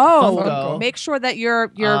out. Funko. Make sure that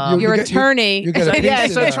your attorney gets a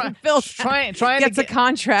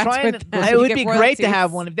contract with them. It would be great to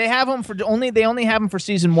have one. If they have them they only have them for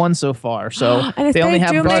season 1 so far. So and if they only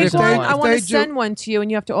have I want to send one to you,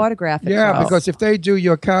 and you have to autograph it. Yeah, because if they do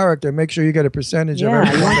your character, make sure you get a percentage of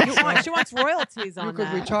everything. She wants royalties on that. You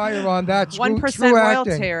could retire on that. 1%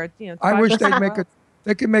 royalty, or I wish they'd make a.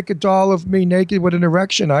 They can make a doll of me naked with an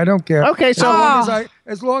erection. I don't care. Okay, so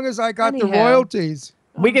as long as I got the royalties,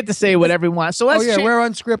 we get to say whatever we want. So let's. We're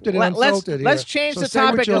unscripted and unfiltered. Let's change the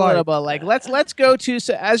topic a little bit. Like let's go to.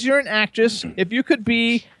 So as you're an actress, if you could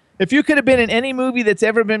have been in any movie that's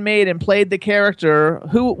ever been made and played the character,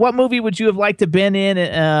 what movie would you have liked to been in?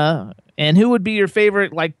 And who would be your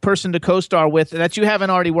favorite person to co-star with that you haven't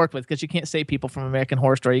already worked with? Because you can't say people from American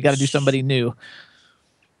Horror Story. You got to do somebody new.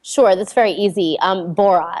 Sure, that's very easy.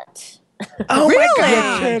 Borat. Oh, really? my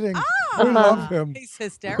God. You're kidding. We love him. He's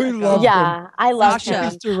hysterical. We love him. Yeah, I love him.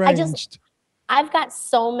 He's deranged. I've got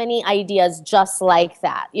so many ideas just like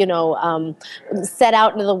that. Set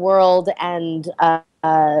out into the world and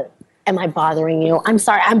am I bothering you? I'm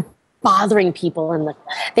sorry, I'm bothering people, and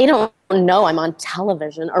they don't know I'm on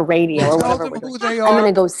television or radio or whatever. Tell them who they I'm are.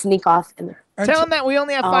 going to go sneak off. Tell them that we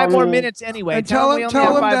only have 5 more minutes anyway. And tell them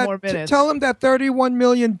that 31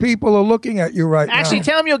 million people are looking at you right now. Actually,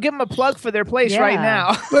 tell them you'll give them a plug for their place right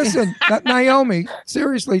now. Listen, Naomi,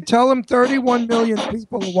 seriously, tell them 31 million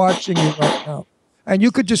people are watching you right now. And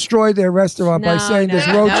you could destroy their restaurant by saying there's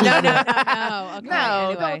roaches there.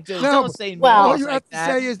 Don't say no. All you have to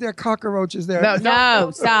say is there are cockroaches there.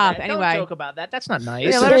 No, stop. Anyway. Don't joke about that. That's not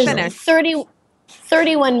nice. Yeah, let her finish.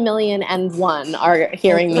 31 million and one are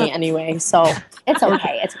hearing me anyway, so it's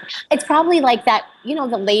okay. It's probably like that, the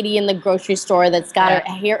lady in the grocery store that's got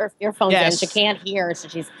her earphones in. She can't hear, so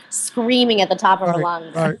she's screaming at the top of her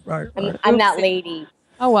lungs. Right. I'm that lady.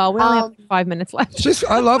 Oh, well, we only have 5 minutes left.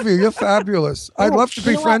 I love you. You're fabulous. I'd love to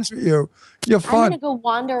be friends with you. You're fun. I'm going to go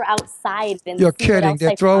wander outside. And You're see kidding.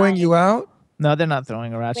 They're throwing you out? No, they're not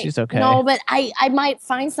throwing her out. She's okay. No, but I might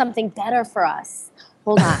find something better for us.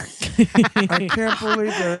 Hold on. I can't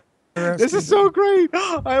believe it. This is so great.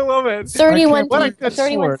 I love it.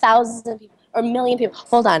 31,000 people or million people.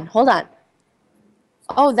 Hold on.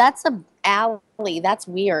 Oh, that's a alley. That's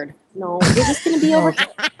weird. No, you're just going to be over here.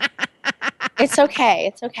 It's okay.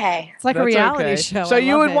 It's okay. It's like a That's reality okay. show. So I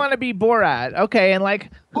you love would it. want to be Borat, okay? And like,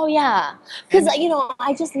 Oh yeah, because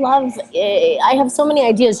I just love. I have so many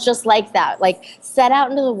ideas just like that. Like set out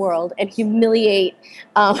into the world and humiliate.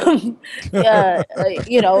 People. Ask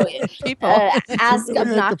Humiliate the public.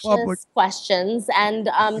 obnoxious questions and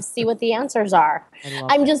see what the answers are.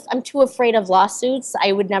 love I'm too afraid of lawsuits.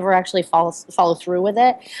 I would never actually follow through with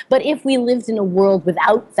it. But if we lived in a world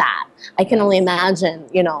without that, I can only imagine.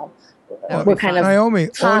 What kind of Naomi,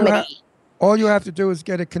 comedy. all you have to do is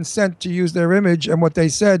get a consent to use their image, and what they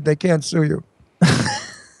said, they can't sue you.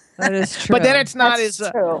 That is true. but then it's not That's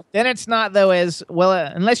as true. then it's not though as well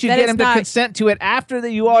unless you Then get it's him to not- consent to it after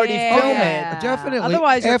that you already Yeah. film Yeah. it. Definitely.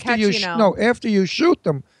 Otherwise, you're after you catchy, after you shoot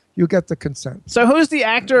them, you get the consent. So who's the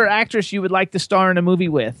actor or actress you would like to star in a movie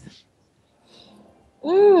with?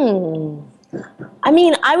 I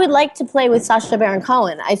mean, I would like to play with Sacha Baron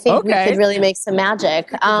Cohen. I think we Okay. could really make some magic.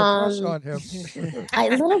 Crush on him. A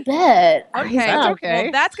little bit. Okay. That's okay.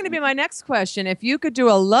 Well, that's going to be my next question. If you could do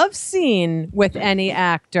a love scene with any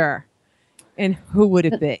actor, and who would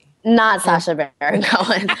it be? Not Sacha Baron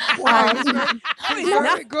Cohen. Wow, he's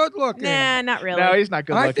very good looking. Nah, not really. No, he's not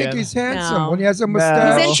good I looking. think he's handsome No. when he has a He's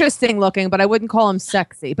mustache. interesting looking, but I wouldn't call him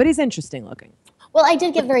sexy. But he's interesting looking. Well, I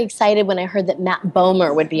did get very excited when I heard that Matt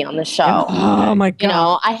Bomer would be on the show. Oh my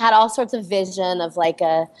god! I had all sorts of vision of like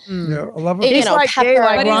a, Yeah, I love you him. He's know, like gay Pepper.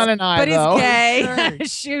 like But Ron and I, but though. he's gay. Hey.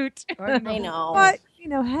 Shoot. I know. But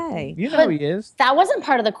hey. You know he is. That wasn't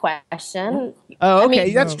part of the question. Oh, I okay.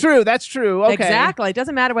 mean- That's true. That's true. Okay. Exactly. It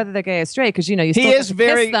doesn't matter whether they're gay or straight because you He still is get to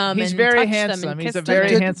very- kiss them he's and very touch them handsome. and He's kiss a them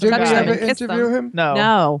very and handsome touch Did guy. you them ever and kiss interview them. him? No.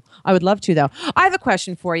 No, I would love to though. I have a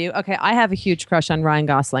question for you. Okay, I have a huge crush on Ryan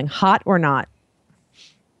Gosling. Hot or not?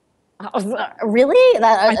 Really?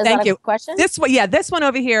 That, is Thank that you. a question? This one, yeah, this one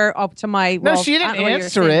over here up to my. No, well, she I didn't don't know what you're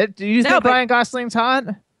answer saying. it. Do you No, think but- Ryan Gosling's hot?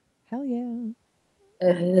 Hell yeah.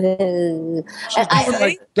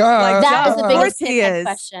 Duh. That was the Of biggest course he pinhead is.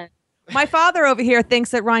 question. My father over here thinks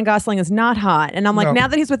that Ryan Gosling is not hot, and I'm like, No. now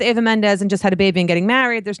that he's with Eva Mendes and just had a baby and getting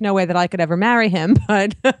married, there's no way that I could ever marry him.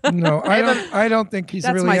 But No, I don't think he's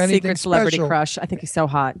that's really my anything secret celebrity special. crush. I think he's so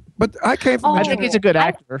hot. But I came from. I think he's a good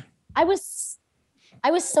actor. I was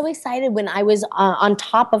so excited when I was on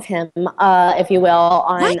top of him, if you will,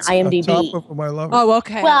 on What? IMDb. On top of him, I love it. Oh,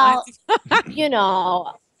 okay. Well,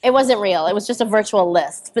 it wasn't real. It was just a virtual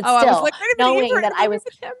list. But Oh, I still, was like, wait a minute, you knowing were that I was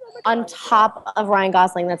with him? Oh my on top of Ryan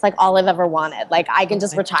Gosling, that's like all I've ever wanted. Like I can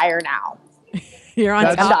just retire now. You're on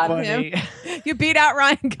That's top of funny. him. You beat out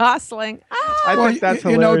Ryan Gosling. Ah. I Well, think that's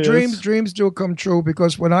you know, hilarious. dreams do come true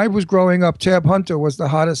because when I was growing up, Tab Hunter was the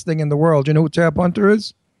hottest thing in the world. You know who Tab Hunter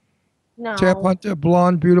is? No. Tab Hunter,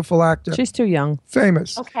 blonde, beautiful actor, She's too young.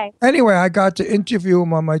 famous. Okay. Anyway, I got to interview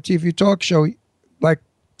him on my TV talk show like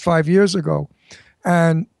 5 years ago.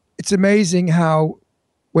 And it's amazing how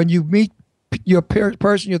when you meet your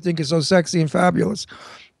person you think is so sexy and fabulous,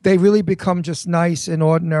 they really become just nice and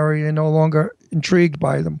ordinary and no longer intrigued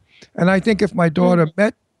by them. And I think if my daughter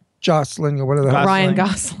met Jocelyn or whatever the hell, Ryan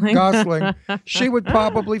Gosling. Gosling, she would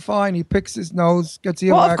probably find he picks his nose, gets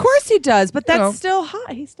Well, earwax. of course he does, but that's know. still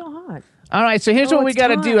hot. He's still hot. All right, so here's Oh, what we it's got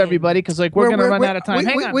to do, time. everybody, because like we're gonna run out of time.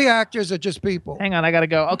 Hang on. We actors are just people. Hang on, I gotta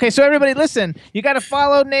go. Okay, so everybody, listen. You gotta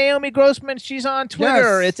follow Naomi Grossman. She's on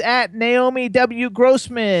Twitter. Yes. It's at Naomi W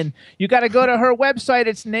Grossman. You gotta go to her website.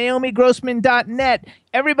 It's naomigrossman.net.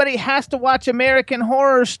 Everybody has to watch American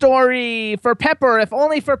Horror Story for Pepper. If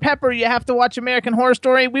only for Pepper, you have to watch American Horror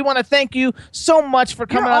Story. We want to thank you so much for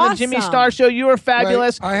coming You're on the Jimmy awesome. Star Show. You were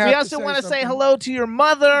fabulous. I have We to also say want to say something. hello to your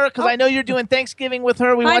mother because I know you're doing Thanksgiving with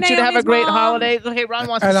her. We Hi, want you to have a Naomi's great mom. holiday. Okay, Ron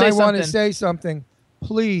wants And to say I something. want to say something.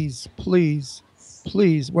 Please, please,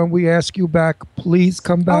 please, when we ask you back, please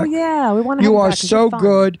come back. Oh yeah, we want to. You have are back 'cause so you're fun.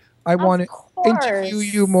 good. I want to course. interview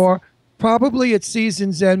you more. Probably at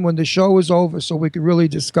season's end when the show is over, so we can really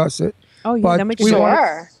discuss it. Oh yeah, But then we can we do want-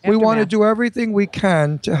 Sure. We want to Aftermath. do everything we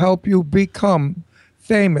can to help you become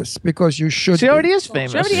famous because you should. She be. already is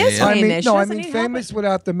famous. She already is Yeah. I mean, famous. She no, I doesn't mean need help. famous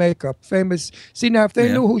without the makeup. Famous. See now, if they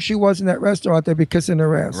Yeah. knew who she was in that restaurant, they'd be kissing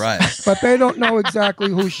her ass. Right. But they don't know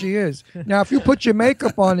exactly who she is. Now, if you put your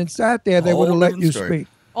makeup on and sat there, they Whole would have let different you story. speak.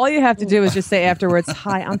 All you have to do is just say afterwards,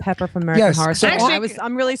 "Hi, I'm Pepper from American Yes. Horror Story." Actually-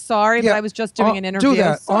 I'm really sorry, but I was just doing an interview. Do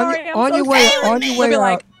that Sorry, I'm on so your way. sorry. On your They'll way be out.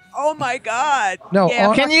 like, "Oh my god." No, Yeah,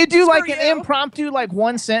 on- Can you do like Screw an you. impromptu, like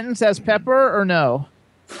one sentence as Pepper or no?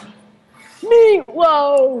 Me,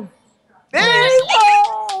 whoa.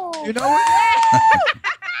 You know what?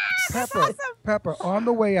 Pepper, Pepper, on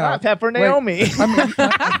the way out. Not Pepper Wait, Naomi. I mean, I'm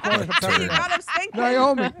calling her Pepper now. God, I'm saying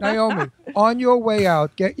Naomi, on your way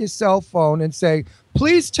out, get your cell phone and say,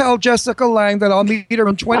 please tell Jessica Lange that I'll meet her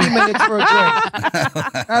in 20 minutes for a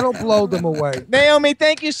drink. That'll blow them away. Naomi,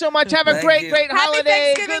 thank you so much. Have a Thank great, you. great Happy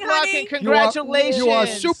holiday. Thanksgiving, Good luck honey. and congratulations. You are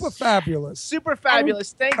super fabulous. Super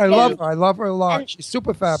fabulous. Thank you. I love her. I love her a lot. She's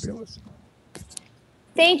super fabulous.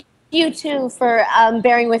 Thank you too for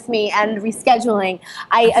bearing with me and rescheduling.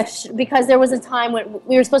 Because there was a time when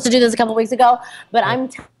we were supposed to do this a couple weeks ago, but I'm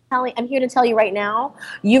here to tell you right now,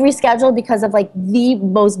 you rescheduled because of like the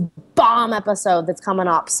most bomb episode that's coming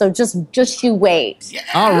up. So just you wait. Yeah.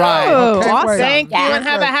 All right. Oh, Okay, awesome. wait. Thank you and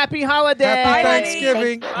have a happy holiday. Happy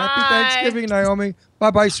Thanksgiving. Bye. Happy Thanksgiving, Naomi.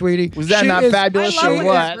 Bye-bye, sweetie. Was that She not is- fabulous I or love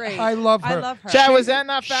what? her. Great. I love her. I love her. Chad, was that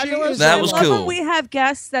not She fabulous? is That a was I love cool. when we have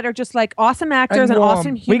guests that are just like awesome actors and warm.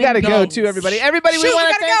 awesome We human got to go beings. too, everybody. Everybody, we Shoot, want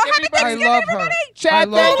we to gotta thank go. Happy everybody. I love her. Chad, I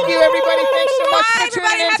love thank her. you, everybody. Thanks so much Bye, for tuning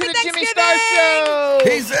everybody. in to Happy the Jimmy Star Show.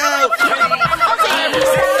 Peace out. I'm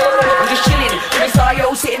just chilling. We saw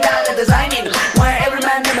you sitting down and designing. Where every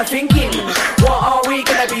man never thinking, what are we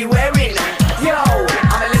gonna be wearing? Yo,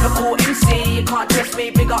 I'm a Liverpool MC. You can't trust me.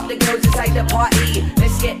 Big up the girls inside the party.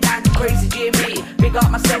 Let's get down to crazy Jimmy. Big up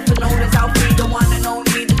myself and known as Alfie, the one and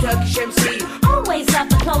only, the Turkish MC. Always love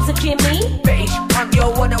the clothes of Jimmy. Bitch, I'm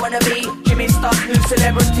your one I wanna be. Jimmy Star, new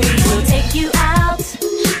celebrity. We'll take you out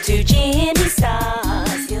to Jimmy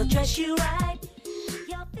Stars. He'll dress you right.